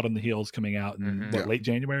 which is hot on the heels, coming out in late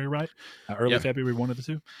January, right? Early February, one of the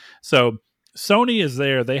two. So Sony is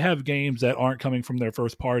there. They have games that aren't coming from their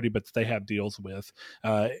first party, but they have deals with.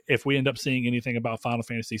 If we end up seeing anything about Final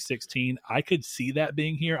Fantasy 16, I could see that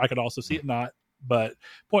being here. I could also see it not. But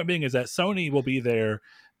point being is that Sony will be there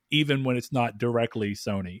even when it's not directly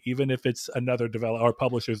Sony, even if it's another developer or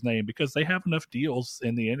publisher's name, because they have enough deals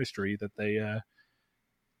in the industry that they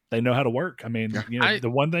know how to work. I mean, the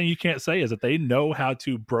one thing you can't say is that they know how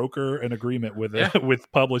to broker an agreement with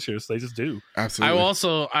with publishers. They just do. Absolutely.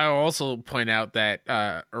 I will also point out that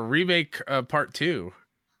a remake part 2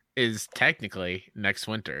 is technically next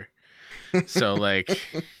winter. So, like,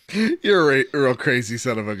 you're a real crazy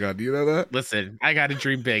son of a gun. You know that? Listen, I got to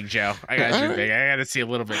dream big, Joe. I got to dream big. I got to see a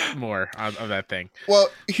little bit more of that thing. Well,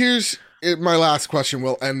 here's my last question.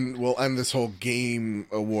 We'll end this whole game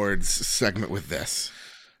awards segment with this.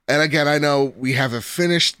 And again, I know we haven't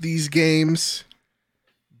finished these games,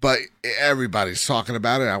 but everybody's talking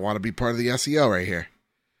about it. I want to be part of the SEO right here.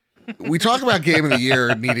 We talk about Game of the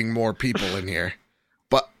Year needing more people in here,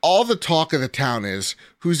 but all the talk of the town is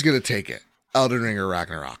who's going to take it, Elden Ring or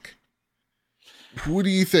Ragnarok? Who do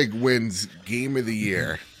you think wins Game of the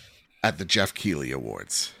Year at the Jeff Keighley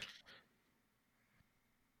Awards?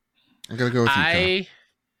 I'm going to go with you, Kyle.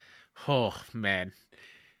 Oh, man.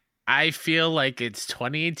 I feel like it's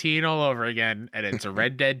 2018 all over again, and it's a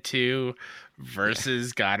Red Dead 2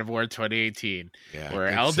 versus God of War 2018, where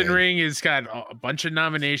Elden Ring has got a bunch of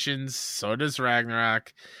nominations. So does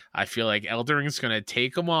Ragnarok. I feel like Elden Ring's going to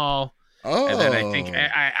take them all. Oh, and then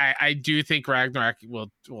I do think Ragnarok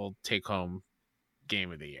will take home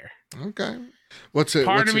Game of the Year. Okay,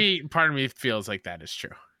 part of me feels like that is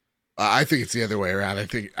true. I think it's the other way around.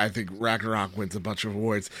 I think Ragnarok wins a bunch of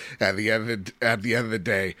awards. At the end of the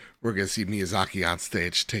day, we're gonna see Miyazaki on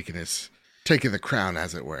stage taking the crown,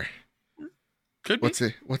 as it were. Could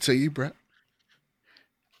be. What say you, Brett?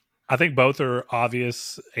 I think both are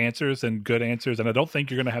obvious answers and good answers, and I don't think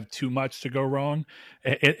you're going to have too much to go wrong.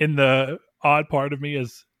 And the odd part of me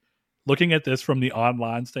is looking at this from the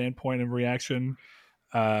online standpoint and reaction,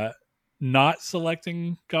 not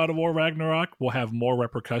selecting God of War Ragnarok will have more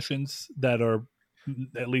repercussions that are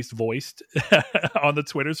at least voiced on the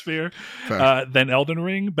Twitter sphere than Elden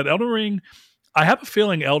Ring. But Elden Ring, I have a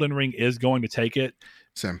feeling Elden Ring is going to take it.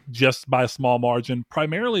 Same. Just by a small margin,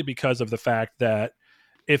 primarily because of the fact that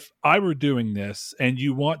if I were doing this and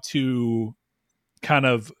you want to kind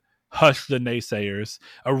of hush the naysayers,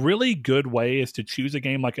 a really good way is to choose a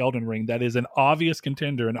game like Elden Ring that is an obvious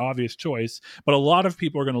contender, an obvious choice, but a lot of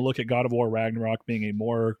people are going to look at God of War Ragnarok being a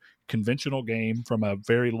more conventional game from a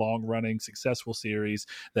very long-running, successful series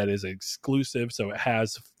that is exclusive, so it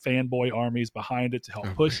has fanboy armies behind it to help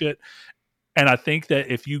push it. And I think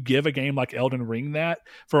that if you give a game like Elden Ring that,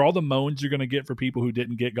 for all the moans you're going to get for people who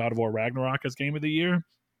didn't get God of War Ragnarok as Game of the Year,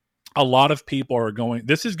 a lot of people are going,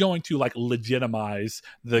 this is going to like legitimize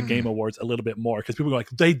the Game Awards a little bit more, because people are like,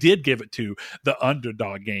 they did give it to the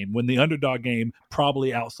underdog game, when the underdog game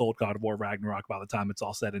probably outsold God of War Ragnarok by the time it's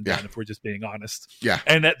all said and done, if we're just being honest. Yeah.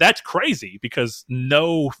 And that's crazy, because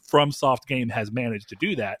no FromSoft game has managed to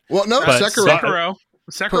do that. Well, no,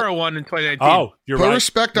 Sekiro won in 2019. Oh, you're right. Put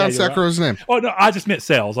respect on Sekiro's name. Oh, no, I just meant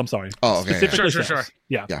sales. I'm sorry. Oh, okay. Sure.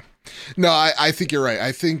 Yeah. No, I think you're right.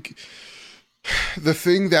 I think the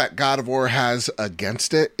thing that God of War has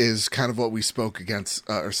against it is kind of what we spoke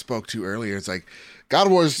to earlier. It's like God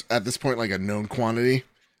of War is at this point like a known quantity.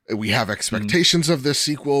 We have expectations of this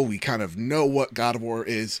sequel. We kind of know what God of War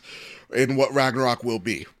is and what Ragnarok will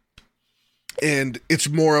be. And it's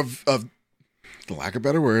more of the lack of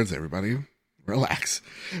better words, everybody relax,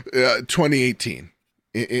 2018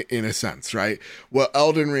 in a sense, right? Well,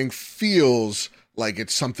 Elden Ring feels like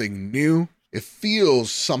it's something new. It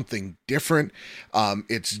feels something different.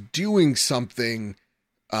 It's doing something,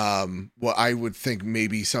 what I would think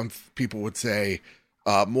maybe some people would say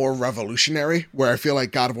more revolutionary, where I feel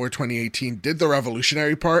like God of War 2018 did the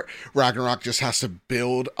revolutionary part. Ragnarok just has to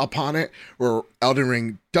build upon it, where Elden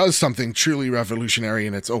Ring does something truly revolutionary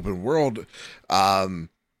in its open world,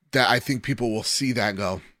 that I think people will see that and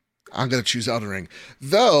go, I'm going to choose Elden Ring.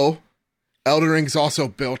 Though, Elden Ring is also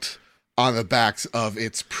built on the backs of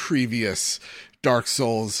its previous Dark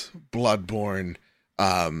Souls, Bloodborne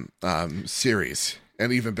series,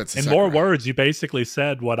 and even bits of In more words, you basically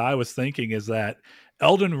said what I was thinking, is that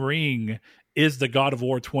Elden Ring is the God of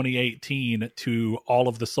War 2018 to all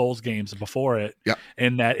of the Souls games before it. Yep.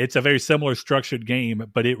 And that it's a very similar structured game,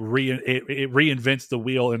 but it reinvents the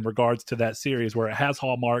wheel in regards to that series, where it has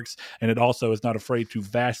hallmarks and it also is not afraid to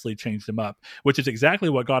vastly change them up, which is exactly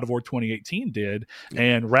what God of War 2018 did. Yep.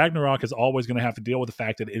 And Ragnarok is always going to have to deal with the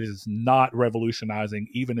fact that it is not revolutionizing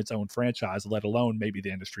even its own franchise, let alone maybe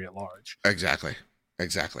the industry at large. Exactly.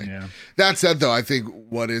 Yeah. That said, though, I think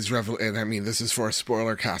what is and I mean, this is for a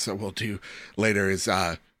spoiler cast that we'll do later, is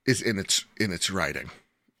in its writing.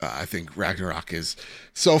 I think Ragnarok is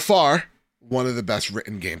so far one of the best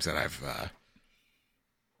written games that I've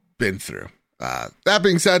been through. That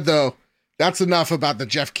being said, though, that's enough about the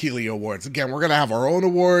Jeff Keighley Awards. Again, we're gonna have our own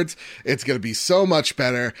awards. It's gonna be so much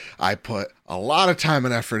better. I put a lot of time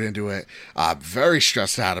and effort into it. I'm very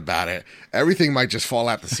stressed out about it. Everything might just fall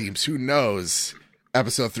at the seams. Who knows?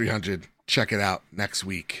 Episode 300, check it out next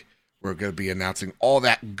week. We're going to be announcing all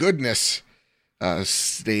that goodness.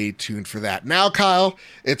 Stay tuned for that. Now, Kyle,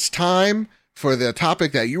 it's time for the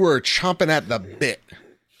topic that you were chomping at the bit.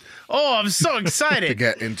 Oh, I'm so excited to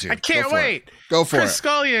get into. I can't wait. Go for Chris it.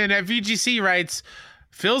 Scullion at VGC writes,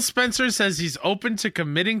 Phil Spencer says he's open to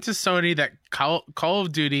committing to Sony that Call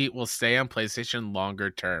of Duty will stay on PlayStation longer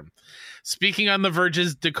term. Speaking on The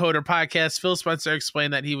Verge's Decoder podcast, Phil Spencer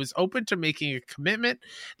explained that he was open to making a commitment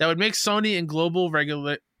that would make Sony and global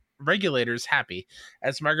regulators happy,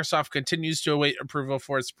 as Microsoft continues to await approval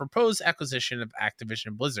for its proposed acquisition of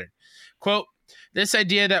Activision Blizzard. Quote, this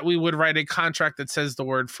idea that we would write a contract that says the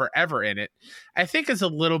word forever in it, I think is a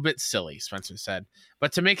little bit silly, Spencer said.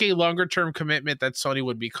 But to make a longer-term commitment that Sony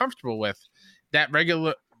would be comfortable with, that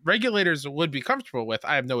regulators would be comfortable with,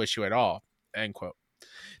 I have no issue at all, end quote.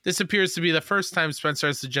 This appears to be the first time Spencer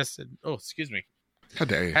has suggested, How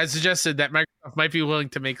dare you? has suggested that Microsoft might be willing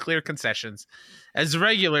to make clear concessions, as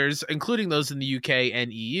regulators, including those in the UK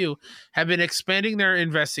and EU, have been expanding their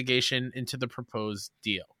investigation into the proposed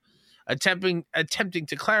deal. Attempting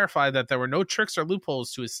to clarify that there were no tricks or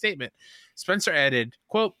loopholes to his statement, Spencer added,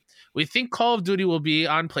 quote, we think Call of Duty will be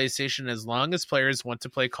on PlayStation as long as players want to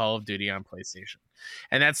play Call of Duty on PlayStation.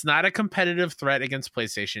 And that's not a competitive threat against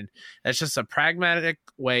PlayStation. That's just a pragmatic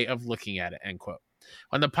way of looking at it, end quote.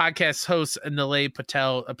 When the podcast's host, Nilay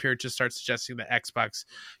Patel, appeared to start suggesting that Xbox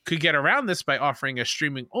could get around this by offering a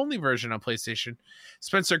streaming-only version on PlayStation,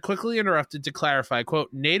 Spencer quickly interrupted to clarify, quote,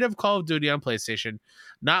 native Call of Duty on PlayStation,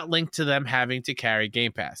 not linked to them having to carry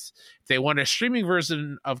Game Pass. If they want a streaming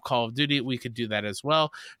version of Call of Duty, we could do that as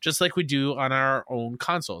well, just like we do on our own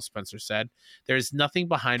console, Spencer said. There's nothing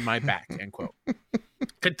behind my back, end quote.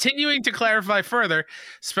 Continuing to clarify further,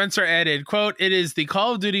 Spencer added, quote, it is the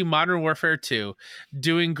Call of Duty Modern Warfare 2,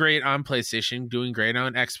 doing great on PlayStation, doing great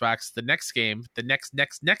on Xbox, the next game, the next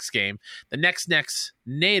game, the next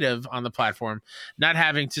native on the platform, not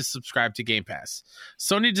having to subscribe to Game Pass.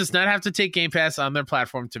 Sony does not have to take Game Pass on their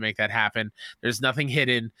platform to make that happen. There's nothing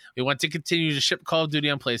hidden. We want to continue to ship Call of Duty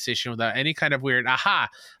on PlayStation without any kind of weird, aha,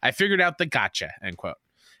 I figured out the gotcha, end quote.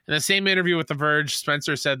 In the same interview with The Verge,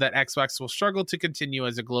 Spencer said that Xbox will struggle to continue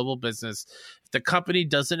as a global business if the company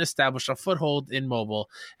doesn't establish a foothold in mobile,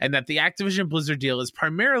 and that the Activision Blizzard deal is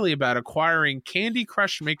primarily about acquiring Candy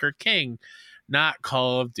Crush maker King, not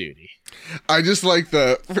Call of Duty. I just like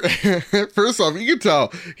first off, you can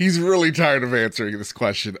tell he's really tired of answering this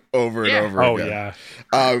question over and over again.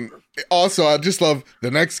 Oh, yeah. Also, I just love the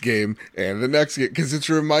next game and the next game because it's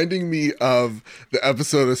reminding me of the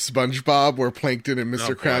episode of SpongeBob where Plankton and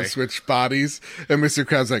Mr. Krabs switch bodies, and Mr.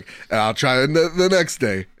 Krabs like, I'll try the next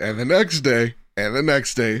day, and the next day, and the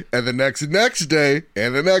next day, and the next day,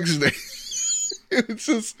 and the next day. It's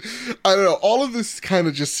just, I don't know, all of this kind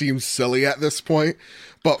of just seems silly at this point,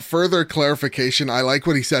 but further clarification, I like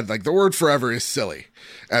what he said, like the word forever is silly.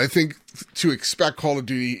 And I think to expect Call of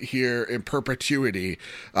Duty here in perpetuity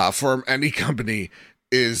from any company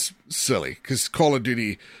is silly, because Call of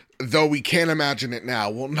Duty, though we can't imagine it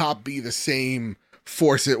now, will not be the same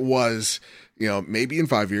force it was, you know, maybe in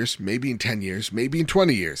 5 years, maybe in 10 years, maybe in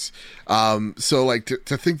 20 years. So like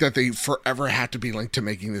to think that they forever had to be linked to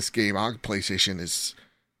making this game on PlayStation is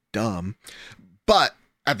dumb. But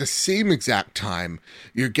at the same exact time,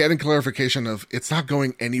 you're getting clarification of it's not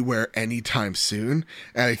going anywhere anytime soon.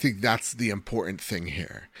 And I think that's the important thing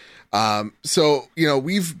here. So, you know,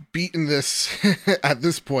 we've beaten this at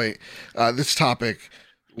this point, this topic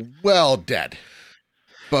well dead.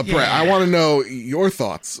 But Brett, I want to know your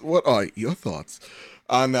thoughts. What are your thoughts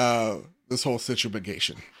on this whole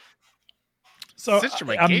situation? So,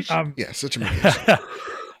 situation? Situation.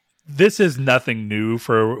 This is nothing new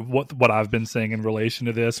for what I've been saying in relation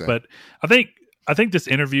to this, but I think this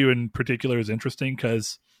interview in particular is interesting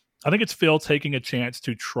because I think it's Phil taking a chance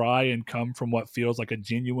to try and come from what feels like a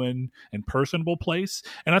genuine and personable place,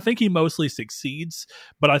 and I think he mostly succeeds.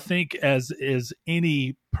 But I think as is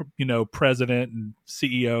any president and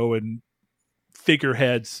CEO and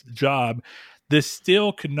figurehead's job, this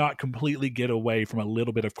still could not completely get away from a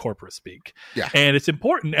little bit of corporate speak. Yeah. And it's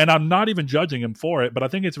important, and I'm not even judging him for it, but I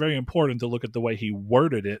think it's very important to look at the way he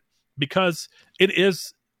worded it, because it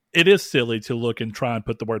is silly to look and try and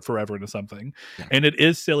put the word forever into something. Yeah. And it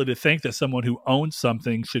is silly to think that someone who owns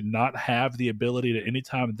something should not have the ability to,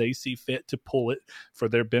 anytime they see fit, to pull it for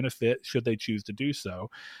their benefit, should they choose to do so.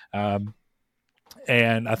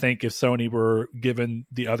 And I think if Sony were given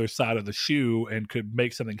the other side of the shoe and could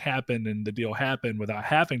make something happen and the deal happen without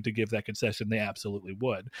having to give that concession, they absolutely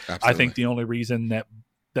would. Absolutely. I think the only reason that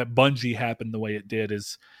Bungie happened the way it did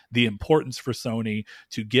is the importance for Sony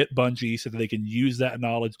to get Bungie so that they can use that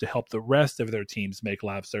knowledge to help the rest of their teams make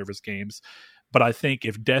live service games. But I think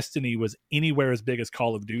if Destiny was anywhere as big as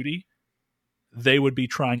Call of Duty, they would be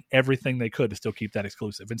trying everything they could to still keep that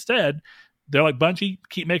exclusive. Instead, they're like, Bungie,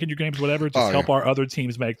 keep making your games, whatever, just help our other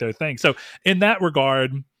teams make their thing. So in that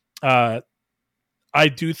regard, I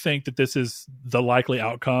do think that this is the likely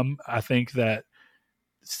outcome. I think that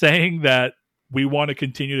saying that we want to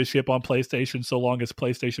continue to ship on PlayStation so long as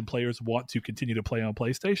PlayStation players want to continue to play on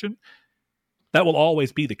PlayStation, that will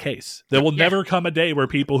always be the case. There will never come a day where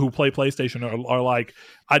people who play PlayStation are like,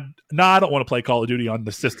 I don't want to play Call of Duty on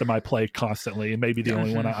the system I play constantly and maybe the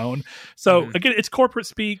only one I own. So again, it's corporate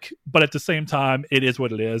speak, but at the same time, it is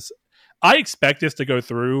what it is. I expect this to go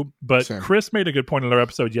through, but Chris made a good point in our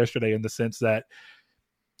episode yesterday in the sense that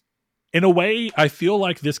in a way, I feel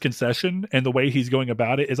like this concession and the way he's going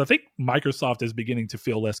about it is, I think Microsoft is beginning to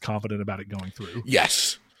feel less confident about it going through.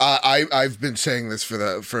 Yes. I've been saying this for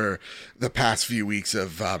the past few weeks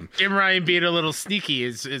of Jim Ryan being a little sneaky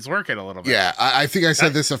is working a little bit. Yeah, I think I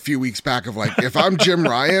said this a few weeks back of like, if I'm Jim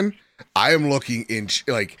Ryan, I am looking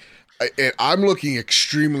I'm looking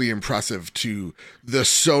extremely impressive to the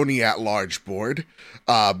Sony at large board,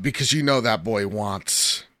 because that boy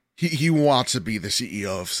wants. He wants to be the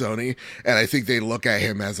CEO of Sony, and I think they look at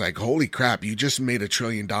him as like, holy crap, you just made $1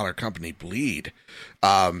 trillion company bleed.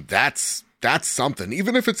 That's that's something.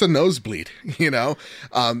 Even if it's a nosebleed,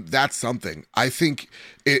 that's something. I think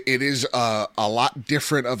it is a lot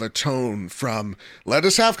different of a tone from let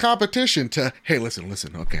us have competition to, hey,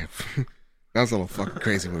 listen, okay. That was a little fucking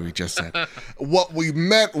crazy what we just said. What we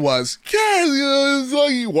meant was,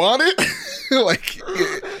 you want it?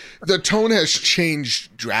 The tone has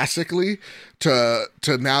changed drastically to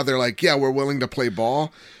now they're like, yeah, we're willing to play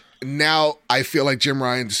ball. Now I feel like Jim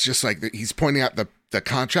Ryan's just like, he's pointing out the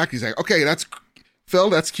contract. He's like, okay, that's Phil,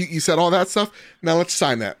 that's cute. You said all that stuff. Now let's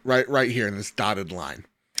sign that right here in this dotted line.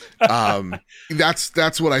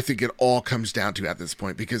 That's what I think it all comes down to at this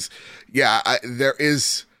point, because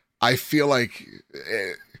I feel like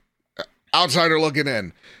outsider looking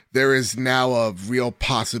in, there is now a real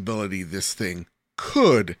possibility this thing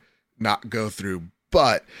could not go through,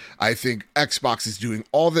 but I think Xbox is doing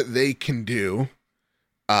all that they can do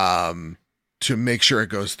to make sure it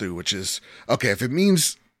goes through, which is, okay, if it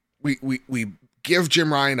means we give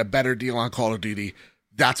Jim Ryan a better deal on Call of Duty,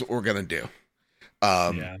 that's what we're going to do.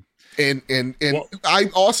 And well,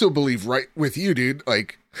 I also believe, right with you, dude,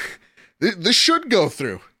 like this should go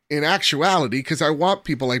through in actuality, because I want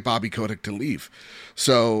people like Bobby Kotick to leave.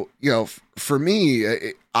 So, for me,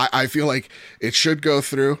 I feel like it should go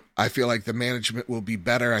through. I feel like the management will be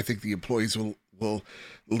better. I think the employees will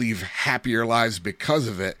leave happier lives because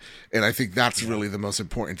of it. And I think that's really the most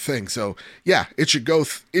important thing. So yeah, it should go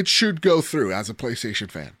through as a PlayStation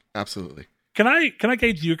fan. Absolutely. Can I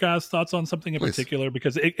gauge you guys' thoughts on something in particular?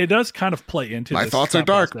 Because it does kind of play into my thoughts are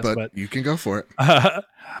dark, process, but you can go for it.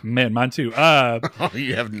 Man, mine too.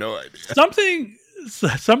 You have no idea.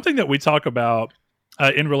 Something that we talk about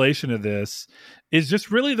in relation to this is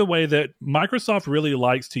just really the way that Microsoft really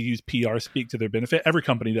likes to use PR speak to their benefit. Every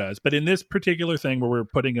company does. But in this particular thing where we're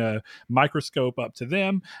putting a microscope up to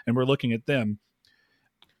them and we're looking at them,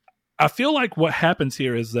 I feel like what happens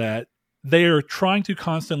here is that they're trying to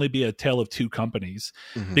constantly be a tale of two companies,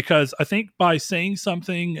 because I think by saying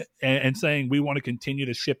something and saying we want to continue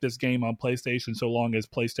to ship this game on PlayStation so long as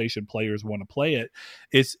PlayStation players want to play it,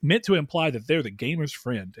 it's meant to imply that they're the gamer's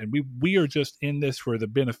friend, and we are just in this for the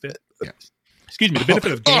benefit. Yeah. Excuse me, the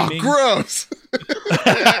benefit of gaming. Oh, gross.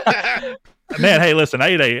 Man, hey, listen,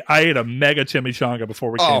 I ate a mega chimichanga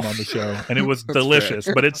before we came on the show, and it was delicious.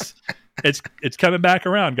 But it's coming back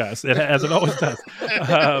around, guys, as it always does.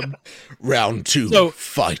 Round 2,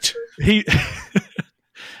 fight.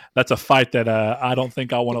 That's a fight that I don't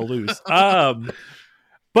think I want to lose.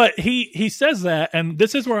 But he says that, and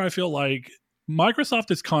this is where I feel like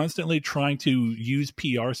Microsoft is constantly trying to use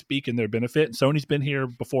PR speak in their benefit. Sony's been here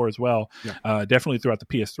before as well, definitely throughout the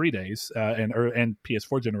PS3 days and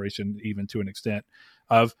PS4 generation, even to an extent,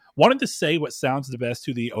 of wanting to say what sounds the best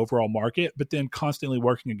to the overall market, but then constantly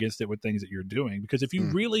working against it with things that you're doing. Because if you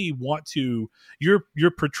really want to,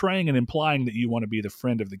 you're portraying and implying that you want to be the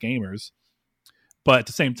friend of the gamers, but at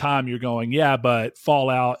the same time, you're going, yeah, but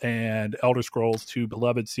Fallout and Elder Scrolls, two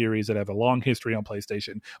beloved series that have a long history on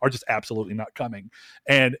PlayStation, are just absolutely not coming.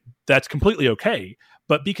 And that's completely okay.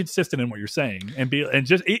 But be consistent in what you're saying, and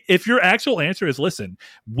just if your actual answer is, listen,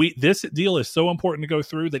 this deal is so important to go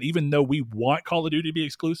through that even though we want Call of Duty to be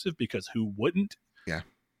exclusive, because who wouldn't? Yeah.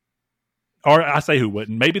 Or I say who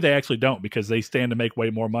wouldn't. Maybe they actually don't, because they stand to make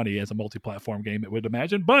way more money as a multi-platform game, it would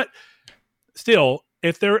imagine. But still,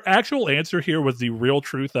 if their actual answer here was the real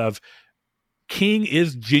truth of King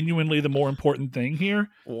is genuinely the more important thing here,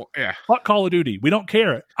 fuck Call of Duty. We don't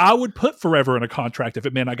care. I would put Forever in a contract if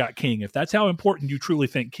it meant I got King, if that's how important you truly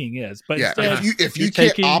think King is. But instead, if you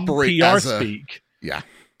can't operate PR as speak. Yeah.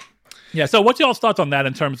 So what's y'all's thoughts on that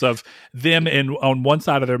in terms of them on one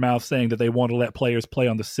side of their mouth saying that they want to let players play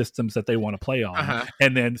on the systems that they want to play on,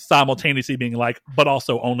 and then simultaneously being like, but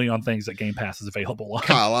also only on things that Game Pass is available on?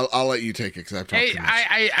 Kyle, I'll let you take it because I've talked too much.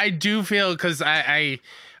 I do feel, because I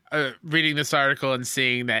reading this article and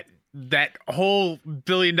seeing that whole $1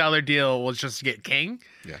 billion deal was just to get King.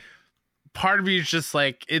 Yeah. Part of me is just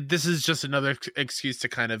like, this is just another excuse to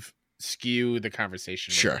kind of skew the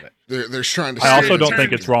conversation. Sure. They're trying to. I also don't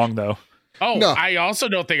think it's wrong though. Oh, no. I also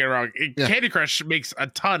don't think it's wrong. Candy Crush makes a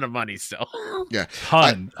ton of money still. Yeah,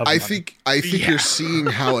 I think you're seeing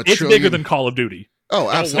how it's bigger than Call of Duty. Oh,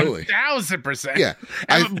 absolutely, 1,000%. Yeah,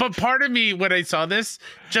 but part of me, when I saw this,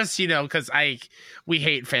 just because we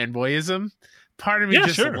hate fanboyism. Part of me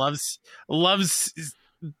loves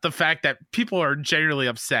the fact that people are generally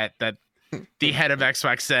upset that the head of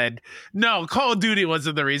Xbox said, "No, Call of Duty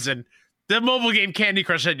wasn't the reason. The mobile game Candy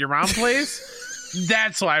Crush that your mom plays."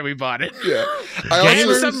 That's why we bought it. Yeah,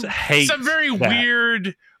 some very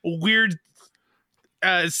weird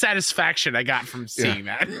satisfaction I got from seeing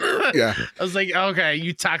that. Yeah, I was like, okay,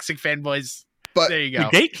 you toxic fanboys, But there you go.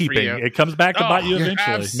 Gatekeeping. It comes back to bite you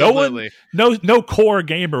eventually. Absolutely. No core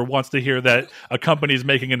gamer wants to hear that a company is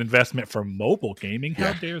making an investment for mobile gaming.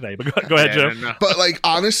 How dare they? But go ahead, Joe. No. But like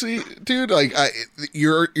honestly, dude, like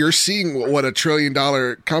you're seeing what $1 trillion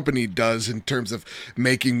company does in terms of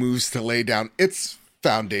making moves to lay down its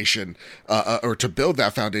foundation or to build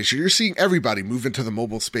that foundation. You're seeing everybody move into the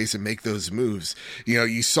mobile space and make those moves. You know,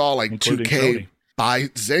 you saw like Including 2K Sony. buy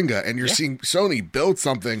Zynga, and you're seeing Sony build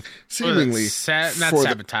something seemingly not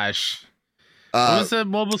Sabotage. What was the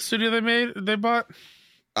mobile studio they bought?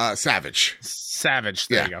 Savage.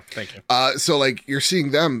 There you go. Thank you. So like you're seeing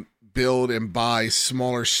them build and buy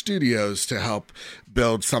smaller studios to help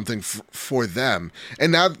build something for them.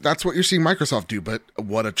 And now that's what you're seeing Microsoft do, but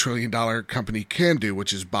what $1 trillion company can do,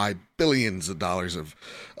 which is buy billions of dollars of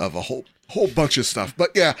a whole bunch of stuff.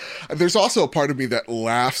 But yeah, there's also a part of me that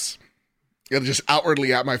laughs just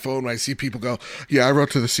outwardly at my phone when I see people go, yeah, I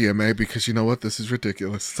wrote to the CMA because you know what? This is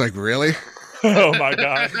ridiculous. It's like, really? Oh my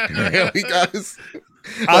God. Really, guys?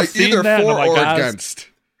 I've seen either that, for and I'm like, or guys, against.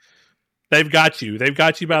 They've got you. They've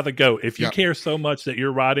got you by the goat. If you Yep. care so much that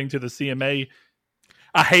you're writing to the CMA,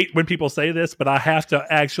 I hate when people say this, but I have to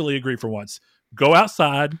actually agree for once. Go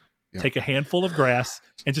outside, Yep. take a handful of grass,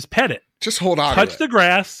 and just pet it. Just hold on Touch to the it,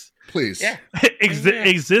 grass. please. Yeah.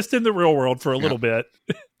 Exist in the real world for a little bit.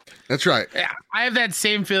 That's right. Yeah, I have that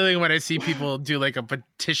same feeling when I see people do like a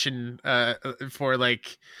petition for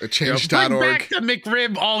like Change.org. bring back the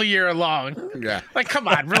McRib all year long. Yeah. Like, come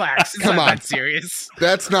on, relax. It's Come not on. that serious.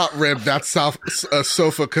 That's not rib. That's a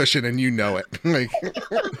sofa cushion, and you know it. Like,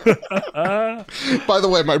 by the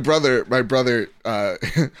way, my brother,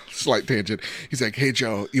 slight tangent. He's like, "Hey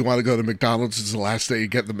Joe, you want to go to McDonald's? It's the last day you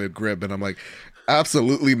get the McRib," and I'm like,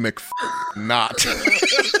 "Absolutely, not."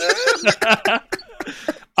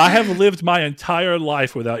 I have lived my entire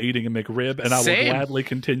life without eating a McRib, and I will Same. gladly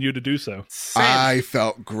continue to do so. Same. I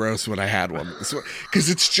felt gross when I had one because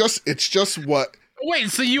it's just what. Wait,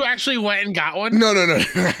 so you actually went and got one? No. I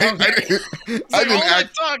It's like, didn't all that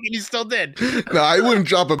act. talk, and you still did. No, I wouldn't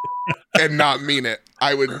drop a and not mean it.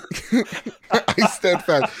 I would. I stand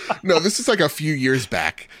fast. No, this is like a few years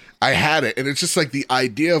back. I had it, and it's just like the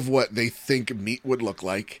idea of what they think meat would look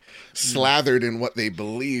like, slathered in what they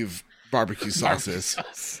believe barbecue sauce is.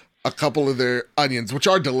 A couple of their onions, which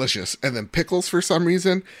are delicious, and then pickles for some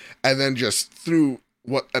reason, and then just threw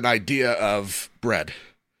an idea of bread.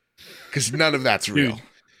 Because none of that's real. Dude,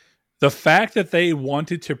 the fact that they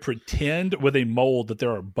wanted to pretend with a mold that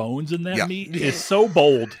there are bones in that Yeah. meat is so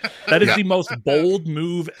bold. That is Yeah. the most bold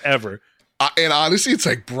move ever. And honestly, it's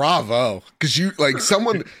like, bravo. Because you, like,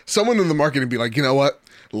 someone in the market would be like, you know what?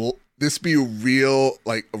 This be real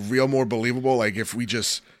more believable, like, if we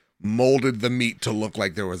just molded the meat to look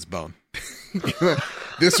like there was bone.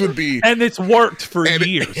 This would be. And it's worked for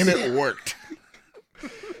years. And it worked.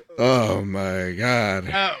 Oh my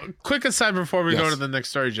God. Quick aside before we go Yes. to the next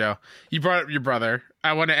story, Joe. You brought up your brother.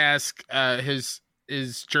 I want to ask his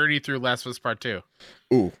journey through Last of Us Part 2.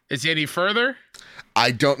 Ooh. Is he any further?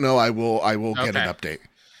 I don't know. I will get an update.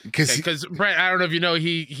 Because Brett, I don't know if you know,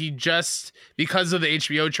 he just, because of the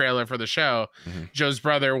HBO trailer for the show, Joe's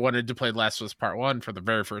brother wanted to play Last of Us Part 1 for the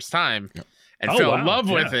very first time. Yep. And fell in love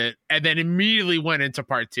with it, and then immediately went into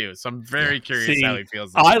Part 2. So I'm very curious how he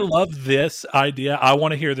feels. I love this idea. I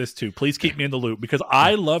want to hear this too. Please keep me in the loop, because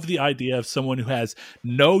I love the idea of someone who has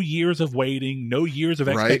no years of waiting, no years of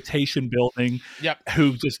expectation building,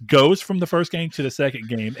 who just goes from the first game to the second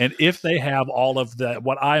game. And if they have all of that,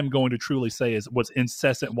 what I am going to truly say was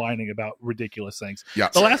incessant whining about ridiculous things.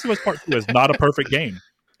 Yep. The Last of Us Part 2 is not a perfect game.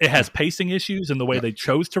 It has pacing issues in the way they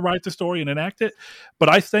chose to write the story and enact it. But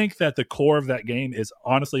I think that the core of that game is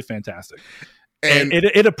honestly fantastic. And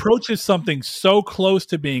it approaches something so close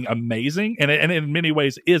to being amazing, and in many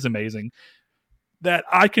ways is amazing, that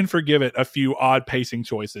I can forgive it a few odd pacing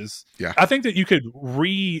choices. Yeah. I think that you could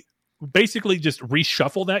basically just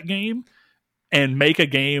reshuffle that game and make a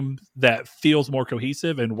game that feels more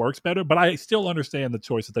cohesive and works better. But I still understand the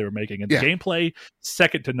choice that they were making. And the gameplay,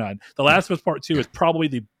 second to none. The Last of Us Part 2 is probably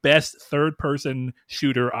the best third-person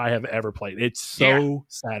shooter I have ever played. It's so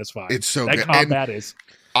satisfying. It's so that good. combat is.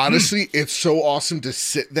 Honestly, it's so awesome to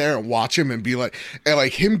sit there and watch him and be like, and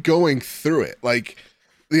like him going through it. Like,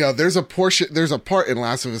 you know, there's a part in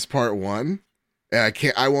Last of Us Part 1.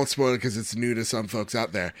 And I won't spoil it because it's new to some folks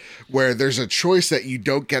out there, where there's a choice that you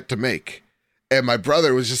don't get to make. And my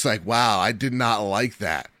brother was just like, wow, I did not like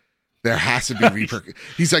that. There has to be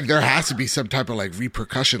he's like, there has to be some type of like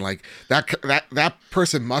repercussion. Like that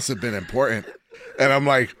person must have been important. And I'm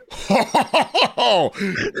like, oh,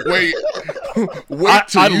 wait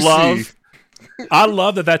till you see. I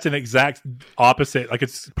love that that's an exact opposite. Like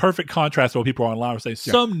it's perfect contrast to what people online are saying.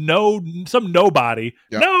 Some nobody.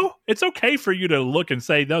 Yeah. No, it's okay for you to look and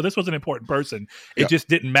say, no, this was an important person. It just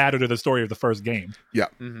didn't matter to the story of the first game. Yeah.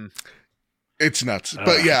 Mm-hmm. It's nuts.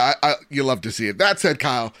 But yeah, you love to see it. That said,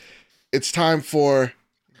 Kyle, it's time for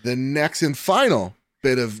the next and final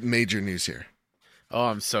bit of major news here. Oh,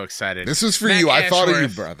 I'm so excited. This is for you. I thought of you,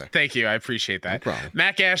 brother. Thank you. I appreciate that. No problem.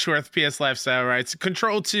 Mac Ashworth, PS Lifestyle writes,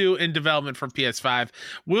 Control 2 in development for PS5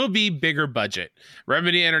 will be bigger budget.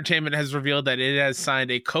 Remedy Entertainment has revealed that it has signed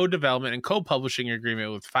a co-development and co-publishing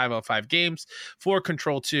agreement with 505 Games for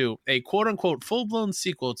Control 2, a quote-unquote full-blown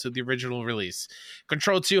sequel to the original release.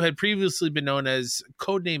 Control 2 had previously been known as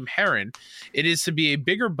Codename Heron. It is to be a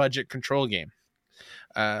bigger budget Control game.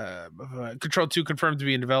 Control 2 confirmed to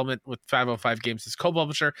be in development with 505 Games as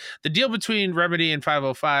co-publisher. The deal between Remedy and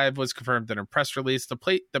 505 was confirmed in a press release.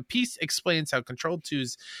 The piece explains how Control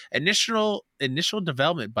 2's initial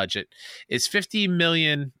development budget is 50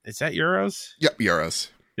 million. Is that euros? Yep, euros.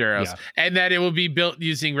 Yeah. And that it will be built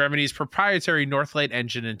using Remedy's proprietary Northlight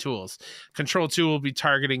engine and tools. Control 2 will be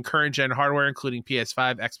targeting current gen hardware, including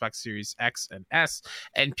PS5, Xbox Series X and S,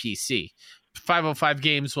 and PC. 505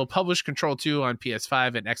 Games will publish Control 2 on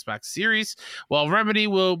PS5 and Xbox Series, while Remedy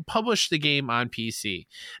will publish the game on PC.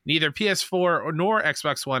 Neither PS4 nor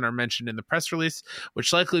Xbox One are mentioned in the press release,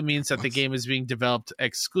 which likely means that the game is being developed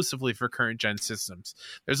exclusively for current-gen systems.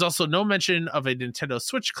 There's also no mention of a Nintendo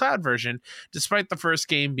Switch Cloud version, despite the first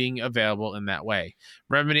game being available in that way.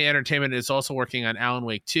 Remedy Entertainment is also working on Alan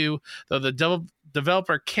Wake 2, though the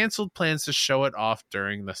developer canceled plans to show it off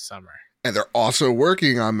during the summer. And they're also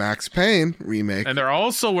working on Max Payne remake. And they're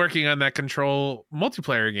also working on that Control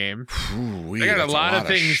multiplayer game. Ooh, they got a lot of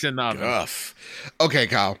things in the oven. Okay,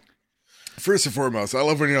 Kyle. First and foremost, I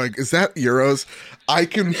love when you're like, is that euros? I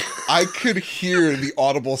could hear the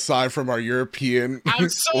audible sigh from our European I'm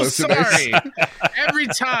so listeners. sorry. Every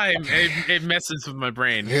time it messes with my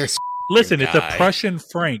brain. Yes, listen, it's a Prussian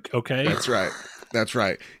franc, okay? That's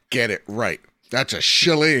right. Get it right. That's a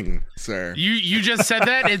shilling, sir. You just said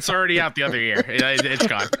that. It's already out the other ear. It's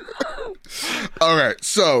gone. All right.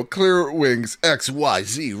 So Clear Wings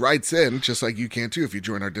XYZ writes in, just like you can too if you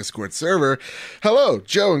join our Discord server. Hello,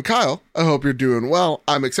 Joe and Kyle. I hope you're doing well.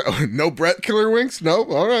 I'm excited. Oh, no Brett Killer Wings? No?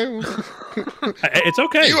 All right. It's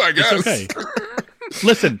okay. I guess. It's okay.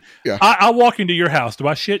 Listen, yeah. I'll walk into your house. Do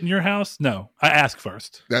I shit in your house? No. I ask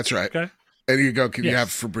first. That's right. Okay. And you go, can you have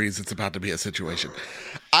Febreze? It's about to be a situation.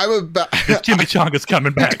 I'm about... Jimmy Chonga's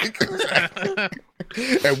coming back.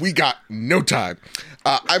 And we got no time.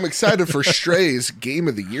 I'm excited for Stray's Game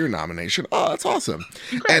of the Year nomination. Oh, that's awesome.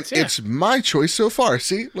 Congrats, and it's my choice so far.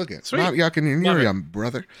 See? Look at Not Yakin and Yuriam,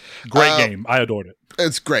 brother. Great game. I adored it.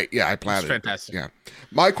 It's great. Yeah, I planned it. Fantastic. Yeah.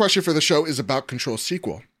 My question for the show is about Control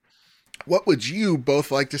sequel. What would you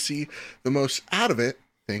both like to see the most out of it?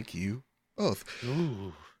 Thank you both.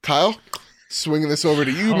 Ooh. Kyle, swinging this over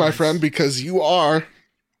to you, my friend, because you are...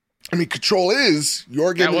 Control is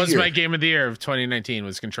your game of the year. That was my game of the year of 2019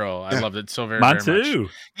 was Control. I loved it so very, Mine very too.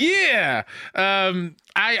 much. Yeah.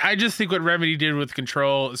 I just think what Remedy did with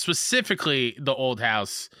Control, specifically the old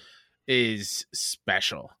house, is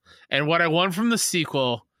special. And what I want from the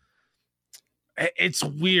sequel, it's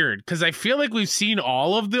weird because I feel like we've seen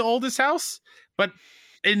all of the oldest house, but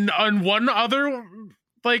on one other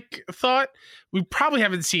thought, we probably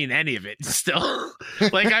haven't seen any of it still.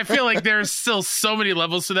 I feel like there's still so many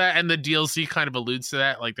levels to that, and the DLC kind of alludes to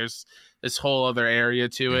that. There's this whole other area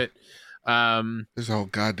to it. There's a whole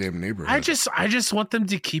goddamn neighborhood. I just want them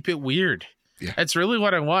to keep it weird. Yeah. That's really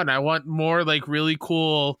what I want. I want more really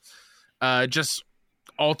cool, just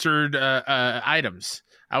altered items.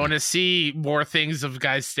 I want to see more things of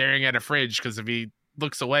guys staring at a fridge because if he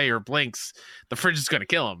looks away or blinks, the fridge is going to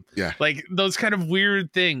kill him. Yeah. Those kind of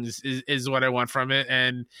weird things is what I want from it.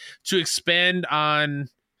 And to expand on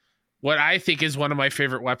what I think is one of my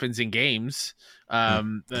favorite weapons in games,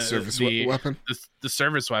 the service weapon, the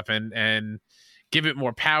service weapon, and give it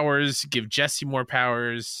more powers, give Jessie more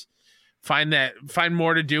powers, find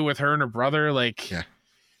more to do with her and her brother.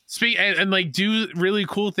 Speak and do really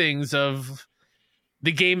cool things of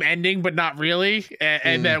the game ending, but not really,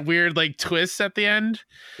 and that weird twist at the end.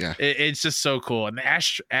 Yeah, it's just so cool. And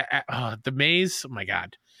the maze, oh my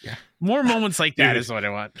god, yeah, more moments like that is what I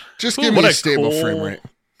want. Just give me a stable frame rate.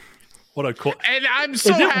 What a cool! And I'm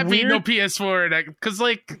so happy no PS4 because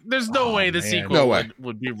there's no way the sequel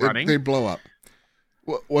would be running. They blow up.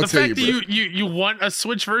 What's the fact that you want a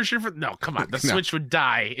Switch version for? No, come on, the Switch would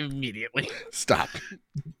die immediately. Stop.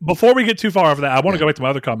 Before we get too far over that, I want to go back to my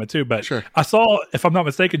other comment too. But sure. I saw, if I'm not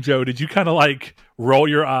mistaken, Joe, did you kind of roll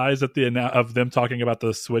your eyes at the end of them talking about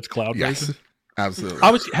the Switch Cloud version?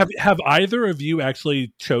 Absolutely. Have either of you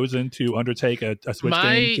actually chosen to undertake a Switch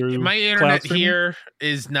game through my internet here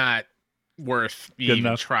is not worth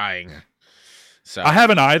even trying. Yeah. So I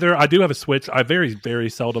haven't either. I do have a Switch. I very, very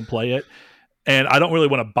seldom play it, and I don't really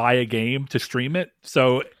want to buy a game to stream it.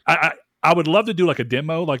 So I would love to do like a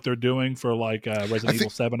demo, like they're doing for like Resident Evil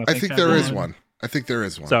 7. I think there is one. I think there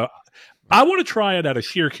is one. So I want to try it out of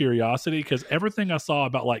sheer curiosity because everything I saw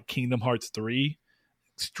about like Kingdom Hearts 3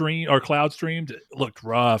 stream or cloud streamed looked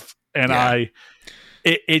rough, and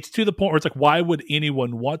it's to the point where it's like, why would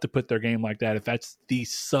anyone want to put their game like that if that's the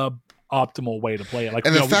suboptimal way to play it? Like,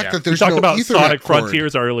 and the fact that there's we talked no about Ethernet Sonic cord.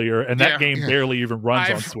 Frontiers earlier, and that game barely even runs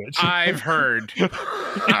on Switch. I've heard.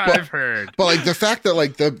 But like the fact that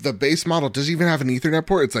like the base model doesn't even have an Ethernet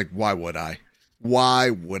port, it's like, why would I? Why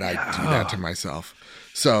would I do that to myself?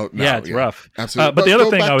 So no, it's rough. Absolutely. But the other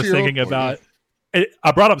thing I was thinking about,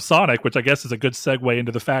 I brought up Sonic, which I guess is a good segue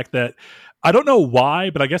into the fact that I don't know why,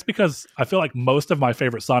 but I guess because I feel like most of my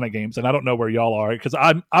favorite Sonic games, and I don't know where y'all are, because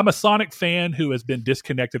I'm a Sonic fan who has been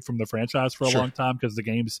disconnected from the franchise for a long time because the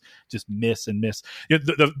games just miss and miss. You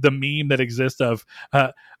know, the meme that exists of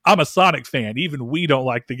I'm a Sonic fan, even we don't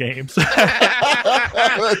like the games.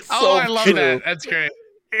 I love that. That's great.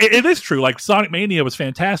 It is true. Like Sonic Mania was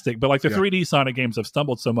fantastic, but like the 3D Sonic games have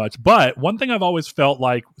stumbled so much. But one thing I've always felt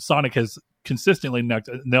like Sonic has consistently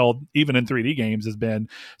nailed, even in 3D games, has been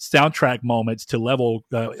soundtrack moments to level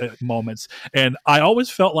moments. And I always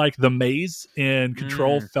felt like the maze in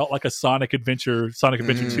Control felt like a Sonic Adventure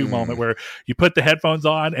 2 moment where you put the headphones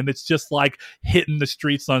on and it's just like hitting the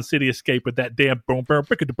streets on City Escape with that damn boom, boom,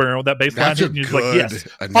 boom, that bass line. And you're like, yes,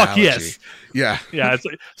 analogy. Fuck yes. Yeah. Yeah. It's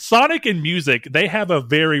like, Sonic and music, they have a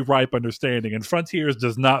very ripe understanding, and Frontiers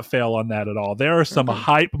does not fail on that at all. There are some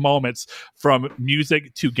hype moments from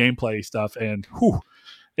music to gameplay stuff, and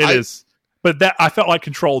it is. But that I felt like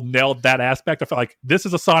Control nailed that aspect. I felt like this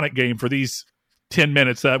is a Sonic game for these 10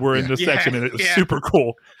 minutes that we're in this section, and it was super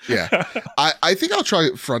cool. Yeah. I think I'll try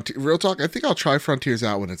Real talk, I think I'll try Frontiers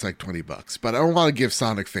out when it's like $20, but I don't want to give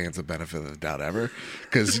Sonic fans a benefit of the doubt ever,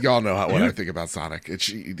 because y'all know what I think about Sonic.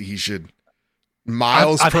 He should.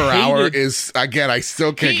 Miles per hour is, again, I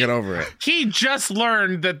still can't get over it. He just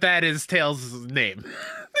learned that is Tails' name.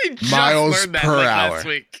 Miles per hour. Last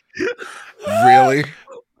week. Really?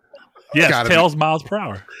 Yes, Tails miles per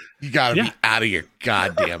hour. You gotta be out of your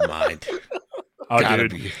goddamn mind.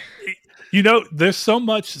 Dude. You know, there's so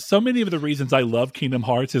many of the reasons I love Kingdom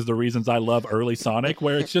Hearts is the reasons I love early Sonic,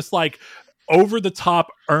 where it's just like over the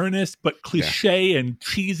top, earnest, but cliche and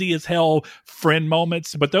cheesy as hell friend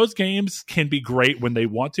moments. But those games can be great when they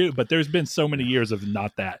want to, but there's been so many years of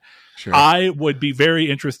not that. Sure. I would be very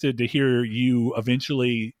interested to hear you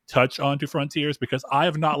eventually touch onto Frontiers, because I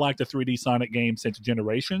have not liked a 3D Sonic game since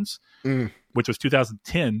Generations, which was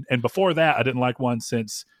 2010. And before that, I didn't like one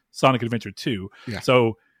since Sonic Adventure 2. Yeah.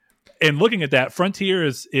 So, in looking at that,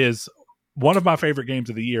 Frontiers is one of my favorite games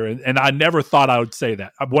of the year, and I never thought I would say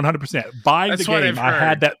that. 100%. Buying the game, I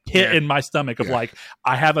had that pit in my stomach of like,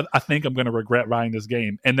 I think I'm going to regret buying this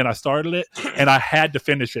game. And then I started it, and I had to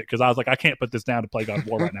finish it because I was like, I can't put this down to play God of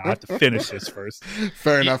War right now. I have to finish this first.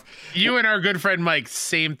 Fair enough. You and our good friend Mike,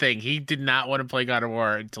 same thing. He did not want to play God of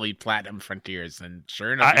War until he platinum Frontiers, and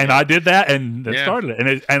sure enough, I did that and then started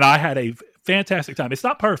it, and I had a fantastic time. It's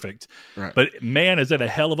not perfect, but man, is it a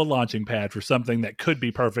hell of a launching pad for something that could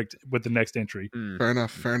be perfect with the next entry. Fair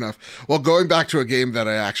enough. Well, going back to a game that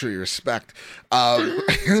I actually respect,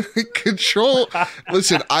 Control.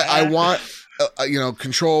 Listen, I want,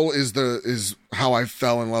 Control is how I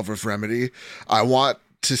fell in love with Remedy. I want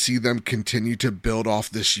to see them continue to build off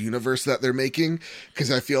this universe that they're making, because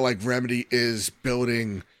I feel like Remedy is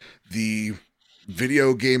building the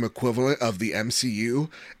video game equivalent of the MCU,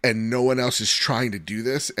 and no one else is trying to do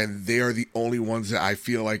this, and they are the only ones that I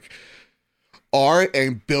feel like are,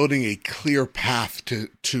 and building a clear path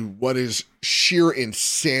to what is sheer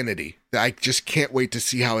insanity that I just can't wait to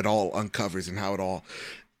see how it all uncovers and how it all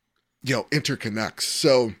interconnects.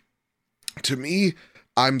 So to me,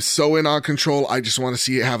 I'm so in on Control. I just want to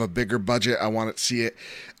see it have a bigger budget. I want to see it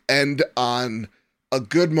end on a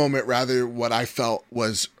good moment, rather what I felt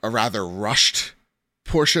was a rather rushed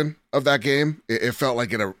portion of that game. It felt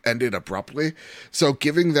like it ended abruptly. So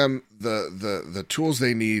giving them the tools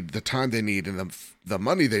they need, the time they need, and the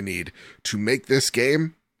money they need to make this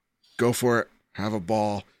game, go for it, have a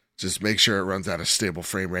ball, just make sure it runs at a stable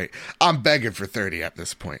frame rate. I'm begging for 30 at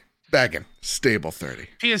this point. Begging. Stable 30.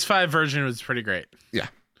 PS5 version was pretty great. Yeah.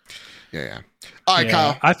 All right,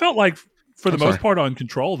 Kyle. I felt like for the most part on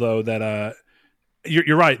Control, though, that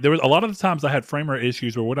you're right. There was a lot of the times I had frame rate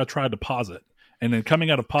issues where when I tried to pause it, and then coming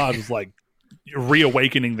out of pause was like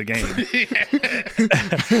reawakening the game.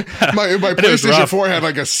 my PlayStation 4 had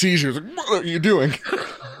like a seizure. Like, what are you doing?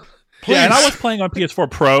 Please. Yeah, and I was playing on PS4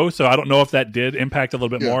 Pro, so I don't know if that did impact a little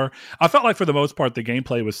bit more. I felt like for the most part the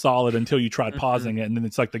gameplay was solid until you tried pausing it, and then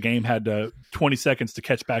it's like the game had 20 seconds to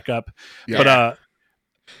catch back up. Yeah. But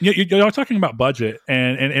you're talking about budget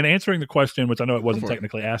and answering the question, which I know it wasn't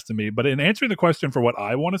technically asked to me, but in answering the question for what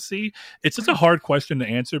I want to see, it's such a hard question to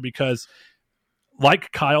answer because,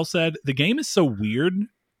 like Kyle said, the game is so weird.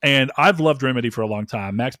 And I've loved Remedy for a long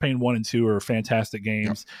time. Max Payne 1 and 2 are fantastic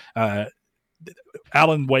games. Yep.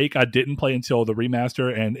 Alan Wake I didn't play until the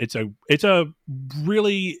remaster, and it's a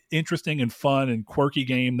really interesting and fun and quirky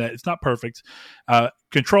game that it's not perfect.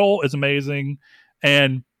 Control is amazing,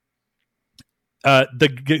 and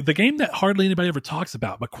the game that hardly anybody ever talks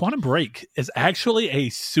about, but Quantum Break is actually a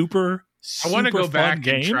super I want to go back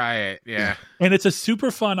game. And try it. Yeah, and it's a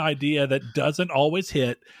super fun idea that doesn't always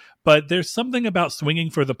hit. But there's something about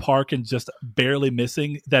swinging for the park and just barely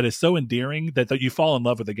missing that is so endearing that you fall in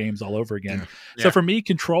love with the games all over again. Yeah. So for me,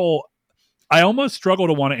 Control, I almost struggle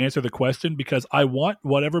to want to answer the question because I want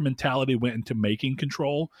whatever mentality went into making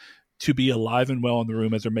Control to be alive and well in the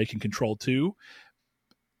room as they're making Control 2.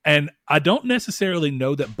 And I don't necessarily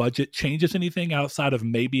know that budget changes anything outside of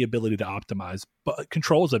maybe ability to optimize. But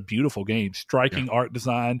Control is a beautiful game. Striking art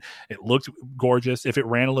design. It looked gorgeous. If it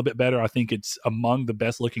ran a little bit better, I think it's among the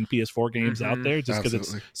best looking PS4 games out there just because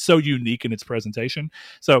it's so unique in its presentation.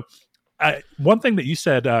 So one thing that you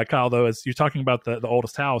said, Kyle, though, is you're talking about the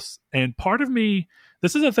oldest house. And part of me,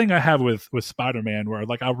 this is a thing I have with Spider-Man where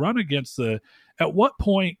like I run against at what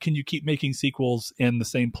point can you keep making sequels in the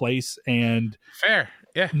same place and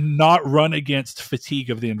not run against fatigue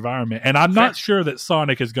of the environment? And I'm not sure that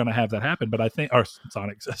Sonic is going to have that happen, but I think, or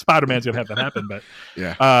Spider-Man's going to have that happen. But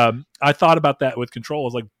I thought about that with Control. I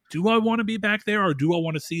was like, do I want to be back there, or do I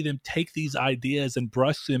want to see them take these ideas and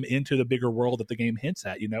brush them into the bigger world that the game hints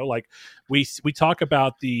at? You know, like we talk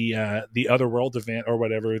about the Other World event or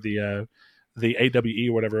whatever, the AWE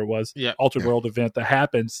or whatever it was, Altered World event that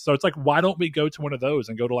happens. So it's like, why don't we go to one of those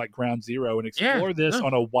and go to like Ground Zero and explore this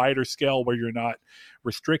on a wider scale where you're not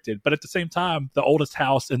restricted? But at the same time, the oldest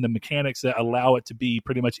house and the mechanics that allow it to be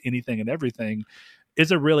pretty much anything and everything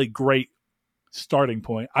is a really great starting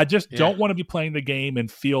point. I just don't want to be playing the game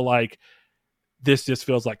and feel like this just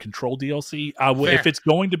feels like Control DLC. If it's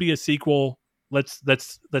going to be a sequel, let's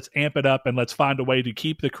amp it up and let's find a way to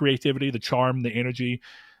keep the creativity, the charm, the energy,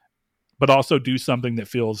 but also do something that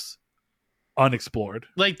feels unexplored.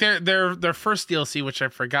 Like their first DLC, which I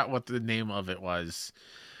forgot what the name of it was,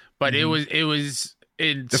 but it was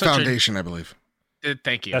in the Foundation, I believe.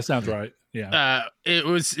 Thank you. That sounds right. Yeah. It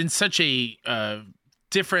was in such a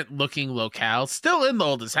different looking locale, still in the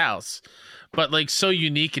oldest house, but like so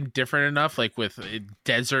unique and different enough, like with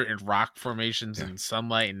desert and rock formations and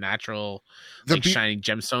sunlight and natural shining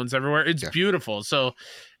gemstones everywhere. It's beautiful. So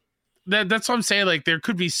that's what I'm saying. Like there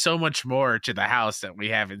could be so much more to the house that we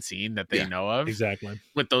haven't seen that they know of. Exactly.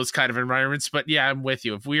 With those kind of environments. But yeah, I'm with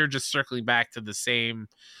you. If we are just circling back to the same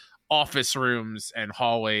office rooms and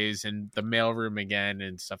hallways and the mail room again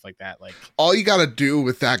and stuff like that, like all you got to do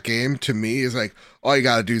with that game to me is like all you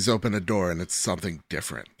got to do is open a door and it's something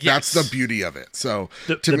different. That's the beauty of it. So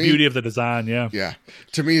the beauty of the design. Yeah.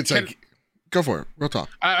 To me, it's like, go for it. Real talk.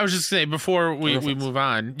 I was just saying before we move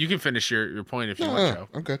on, you can finish your point if you want to.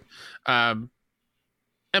 I'm good. Am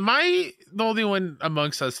I the only one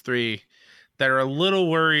amongst us three that are a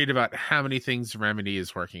little worried about how many things Remedy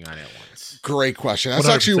is working on at once? Great question. That's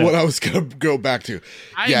 100%. Actually what I was going to go back to.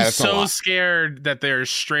 I'm so scared that they're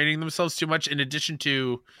straining themselves too much. In addition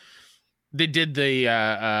to, they did the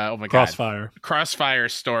Crossfire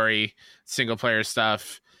story, single player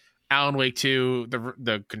stuff, Alan Wake 2,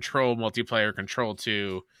 the Control multiplayer, Control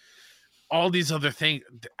 2, all these other things.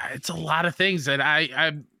 It's a lot of things that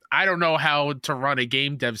I don't know how to run a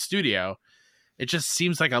game dev studio. It just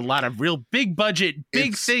seems like a lot of real big budget,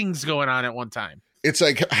 things going on at one time. It's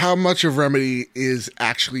like how much of Remedy is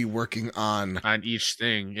actually working on each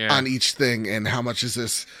thing, and how much is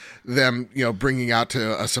this them, bringing out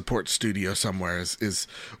to a support studio somewhere is